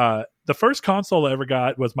the first console I ever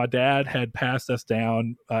got was my dad had passed us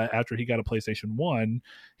down after he got a PlayStation 1.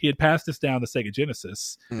 He had passed us down the Sega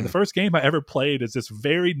Genesis. And the first game I ever played is this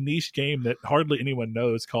very niche game that hardly anyone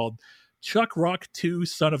knows called Chuck Rock 2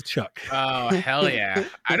 Son of Chuck. Oh, hell yeah.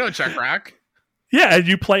 I know Chuck Rock. Yeah, and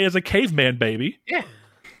you play as a caveman baby. Yeah.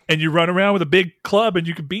 And you run around with a big club and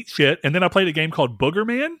you can beat shit. And then I played a game called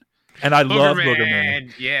Boogerman, and I love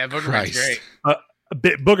Boogerman. Yeah, Boogerman's great.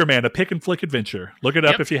 Boogerman, a pick and flick adventure. Look it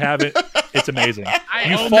up if you haven't. It's amazing.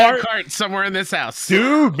 I own that cart somewhere in this house.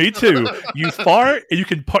 Dude, me too. You fart, and you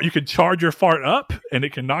can charge your fart up, and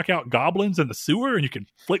it can knock out goblins in the sewer, and you can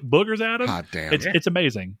flick boogers at them. God damn. It's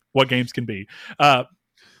amazing what games can be.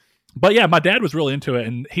 But yeah, my dad was really into it,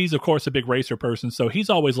 and he's, of course, a big racer person, so he's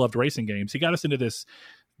always loved racing games. He got us into this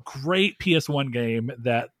great PS1 game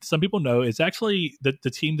that some people know is actually the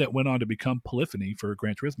team that went on to become Polyphony for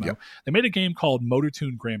Gran Turismo. Yep. They made a game called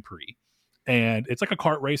MotorTune Grand Prix, and it's like a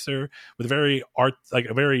kart racer with a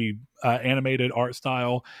very animated art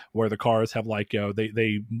style where the cars have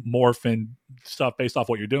they morph and stuff based off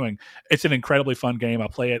what you're doing. It's an incredibly fun game. I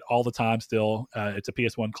play it all the time still. It's a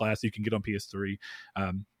PS1 class you can get on PS3.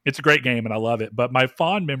 It's a great game and I love it. But my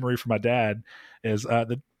fond memory for my dad is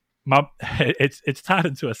it's tied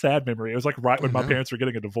into a sad memory. It was like right when my parents were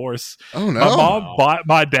getting a divorce. Oh no! My mom bought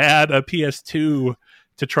my dad a PS2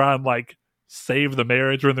 to try and save the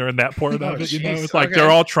marriage when they're in that part of it. It's like they're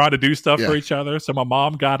all trying to do stuff for each other. So my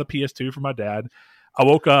mom got a PS2 for my dad. I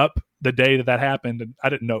woke up the day that happened, and I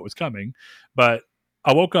didn't know it was coming. But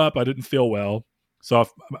I woke up, I didn't feel well, so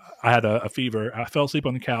I had a fever. I fell asleep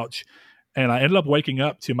on the couch, and I ended up waking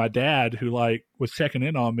up to my dad, who was checking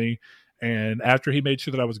in on me. And after he made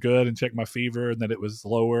sure that I was good and checked my fever and that it was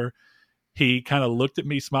lower, he kind of looked at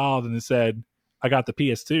me, smiled, and said, I got the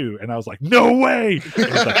PS2. And I was like, no way. He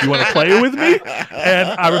was like, you want to play with me? And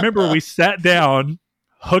I remember we sat down,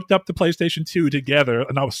 hooked up the PlayStation 2 together,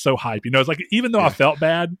 and I was so hyped. It's like, even though I felt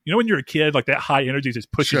bad, when you're a kid, that high energy is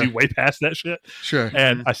just pushing you way past that shit. Sure.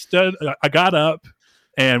 And I got up,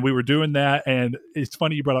 and we were doing that. And it's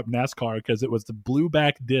funny you brought up NASCAR because it was the blue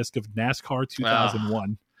back disc of NASCAR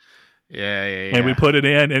 2001. Yeah. And we put it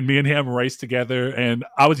in, and me and him raced together. And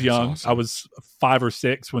I was young. Awesome. I was 5 or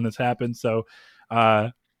 6 when this happened. So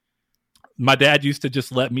my dad used to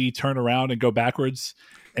just let me turn around and go backwards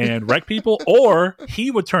and wreck people, or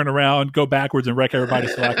he would turn around, go backwards, and wreck everybody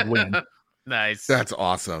so I could win. Nice. That's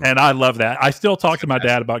awesome. And I love that. I still talk to my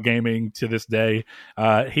dad about gaming to this day.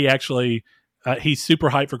 He actually... he's super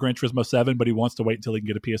hyped for Gran Turismo 7, but he wants to wait until he can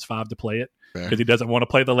get a PS5 to play it because he doesn't want to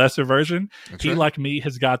play the lesser version. That's he, like me,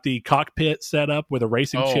 has got the cockpit set up with a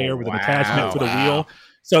racing chair with an attachment for the wheel.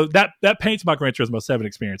 So that paints my Gran Turismo 7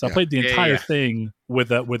 experience. I played the entire thing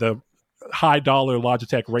with a high dollar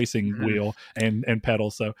Logitech racing wheel and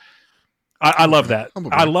pedal. So I love that.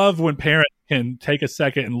 Humble I brag. love when parents can take a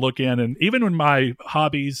second and look in, and even when my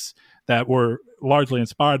hobbies that were largely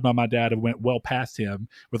inspired by my dad have went well past him,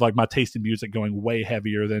 with like my taste in music going way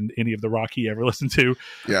heavier than any of the rock he ever listened to.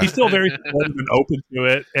 Yeah. He's still very supportive and open to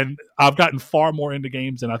it, and I've gotten far more into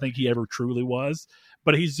games than I think he ever truly was.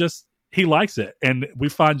 But he likes it, and we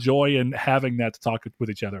find joy in having that to talk with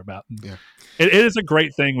each other about. Yeah. It is a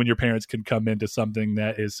great thing when your parents can come into something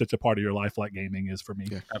that is such a part of your life, like gaming is for me.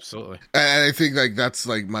 Yeah. Absolutely. And I think like that's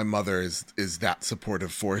like my mother is that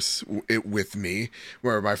supportive force with me,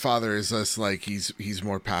 where my father is just like he's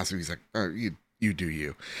more passive. He's like, oh, you do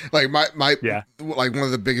you. Like my like one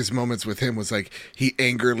of the biggest moments with him was like he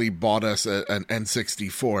angrily bought us an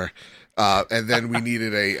N64, and then we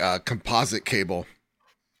needed a composite cable,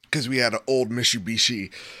 because we had an old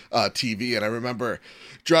Mitsubishi TV, and I remember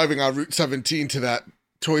driving on Route 17 to that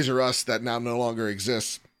Toys R Us that now no longer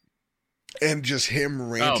exists, and just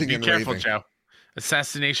him ranting be and careful, raving. Joe.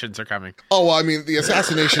 Assassinations are coming. Oh, well, I mean, the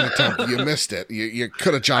assassination attempt, you missed it. You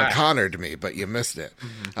could have John Connored me, but you missed it.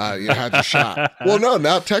 You had your shot. Well, no,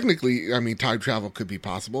 now technically, I mean, time travel could be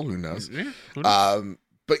possible. Who knows? Yeah, who knows?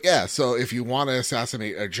 But yeah, so if you want to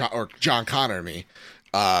assassinate or John Connor me,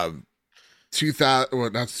 2000,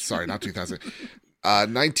 well, not 2000,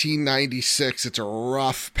 1996. It's a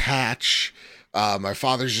rough patch. My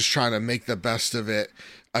father's just trying to make the best of it.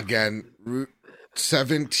 Again, Route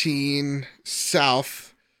 17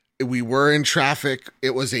 South. We were in traffic.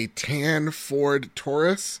 It was a tan Ford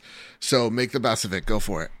Taurus. So make the best of it. Go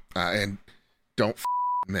for it. And don't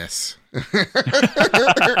miss. Or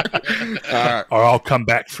I'll come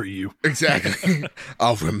back for you. Exactly.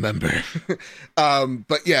 I'll remember.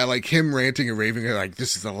 But yeah, like him ranting and raving, like,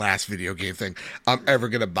 this is the last video game thing I'm ever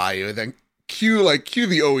gonna buy you. And then cue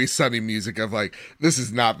the Always Sunny music of like, this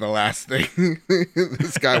is not the last thing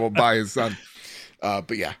this guy will buy his son.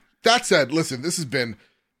 But yeah, that said, listen, this has been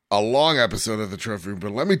a long episode of the Trophy Room,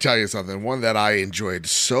 but let me tell you something, one that I enjoyed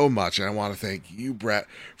so much, and I want to thank you, Brett,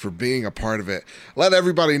 for being a part of it. Let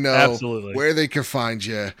everybody know Absolutely. where they can find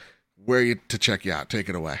you, to check you out. Take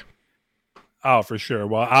it away. Oh, for sure.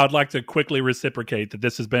 Well, I would like to quickly reciprocate that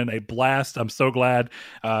this has been a blast. I'm so glad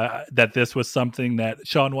that this was something that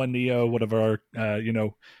Sean One Neo, one of our,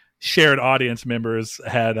 shared audience members,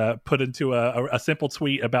 had put into a simple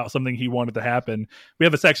tweet about something he wanted to happen. We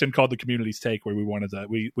have a section called the Community's Take where we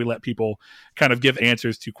let people kind of give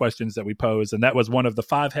answers to questions that we pose. And that was one of the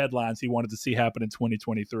 5 headlines he wanted to see happen in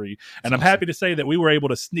 2023. And I'm happy to say that we were able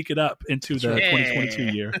to sneak it up into the 2022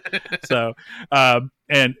 year. So,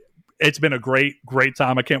 and it's been a great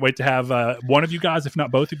time. I can't wait to have one of you guys, if not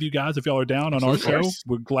both of you guys, if y'all are down on our show,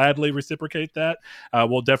 we'll gladly reciprocate that.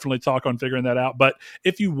 We'll definitely talk on figuring that out. But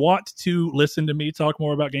if you want to listen to me talk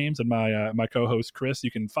more about games and my co-host Chris, you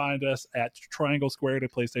can find us at Triangle Squared, a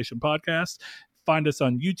PlayStation podcast. Find us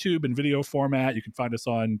on YouTube in video format. You can find us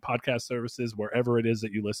on podcast services, wherever it is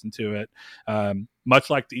that you listen to it. Much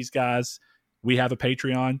like these guys, we have a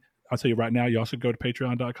Patreon. I'll tell you right now, y'all should go to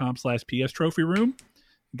patreon.com/PS Trophy Room.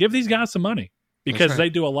 Give these guys some money, because they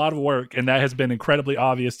do a lot of work, and that has been incredibly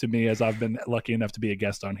obvious to me as I've been lucky enough to be a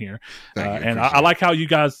guest on here. And I like how you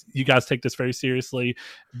guys take this very seriously,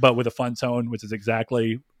 but with a fun tone, which is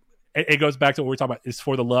exactly, it goes back to what we're talking about. It's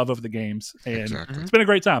for the love of the games, and it's been a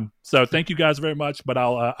great time. So thank you guys very much. But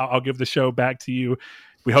I'll give the show back to you.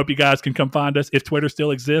 We hope you guys can come find us. If Twitter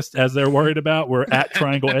still exists, as they're worried about, we're at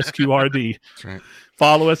Triangle SQRD. That's right.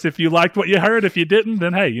 Follow us if you liked what you heard. If you didn't,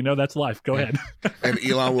 then hey, that's life. Go ahead. And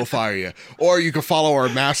Elon will fire you. Or you can follow our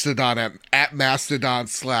Mastodon at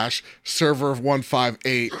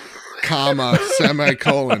Mastodon/server158,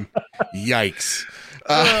 semicolon. Yikes.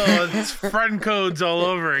 It's friend codes all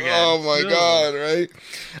over again. Oh my God, right?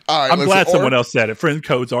 All right, I'm glad someone else said it. Friend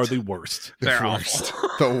codes are the worst. They're worst.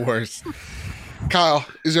 The worst. Kyle,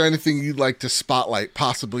 is there anything you'd like to spotlight?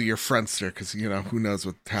 Possibly your Friendster, because who knows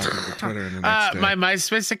what happened with Twitter in the next day. My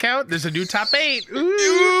MySpace account. There's a new top 8.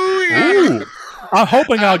 Ooh. I'm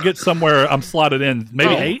hoping I'll get somewhere I'm slotted in.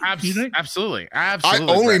 Maybe 8. Absolutely. I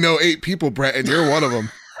only know 8 people, Brett, and you're one of them.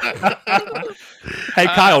 Hey,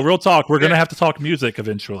 Kyle, real talk. We're gonna have to talk music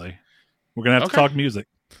eventually. We're gonna have to talk music.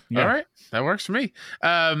 Yeah. All right. That works for me.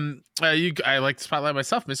 I like to spotlight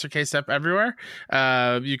myself, Mr. K-Step everywhere.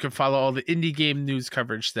 You can follow all the indie game news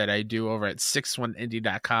coverage that I do over at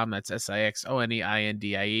 61indie.com. That's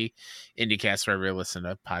SIXONEINDIE. IndieCast, wherever you listen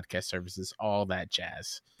to podcast services, all that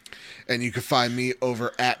jazz. And you can find me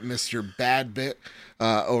over at Mr. Badbit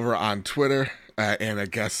over on Twitter. And I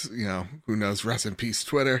guess, who knows, rest in peace,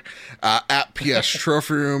 Twitter. At PS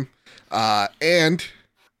Trophy Room. And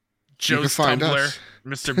Joe's Tumblr.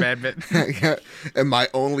 Mr. Badbit. Yeah, and my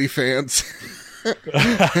OnlyFans.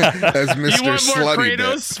 As Mr. You want more Slutty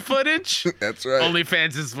Kratos footage? That's right.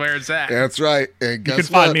 OnlyFans is where it's at. That's right. And You guess can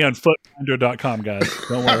find what? me on footfinder.com, guys.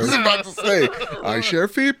 Don't I was worry. about to say, I share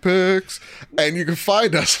feet pics. And you can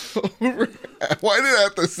find us over. Why did I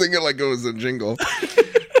have to sing it like it was a jingle?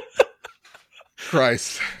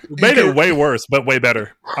 Christ. Made it way worse, but way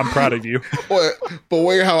better. I'm proud of you. But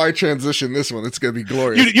wait how I transition this one. It's going to be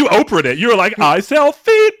glorious. You Oprah'd it. You were like, I sell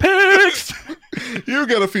feet pics. You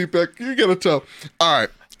get a feet pic. You get a toe. All right.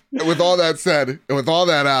 And with all that said, and with all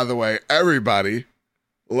that out of the way, everybody,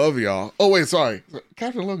 love y'all. Oh, wait, sorry.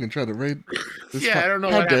 Captain Logan tried to raid this. I don't know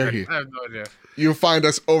How what dare happened. he? I have no idea. You'll find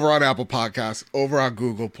us over on Apple Podcasts, over on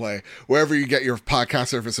Google Play, wherever you get your podcast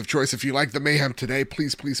service of choice. If you like the mayhem today,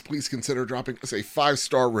 please consider dropping us a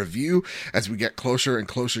 5-star review as we get closer and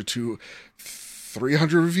closer to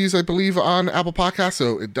 300 reviews, I believe, on Apple Podcasts.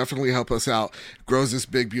 So it definitely helps us out. It grows this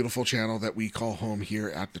big, beautiful channel that we call home here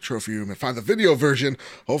at the Trophy Room. And find the video version,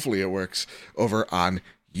 hopefully it works, over on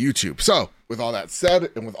YouTube. So with all that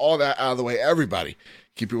said, and with all that out of the way, everybody,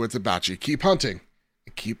 keep your wits about you. Keep hunting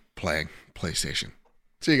and keep playing PlayStation.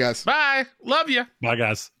 See you guys. Bye. Love you. Bye,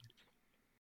 guys.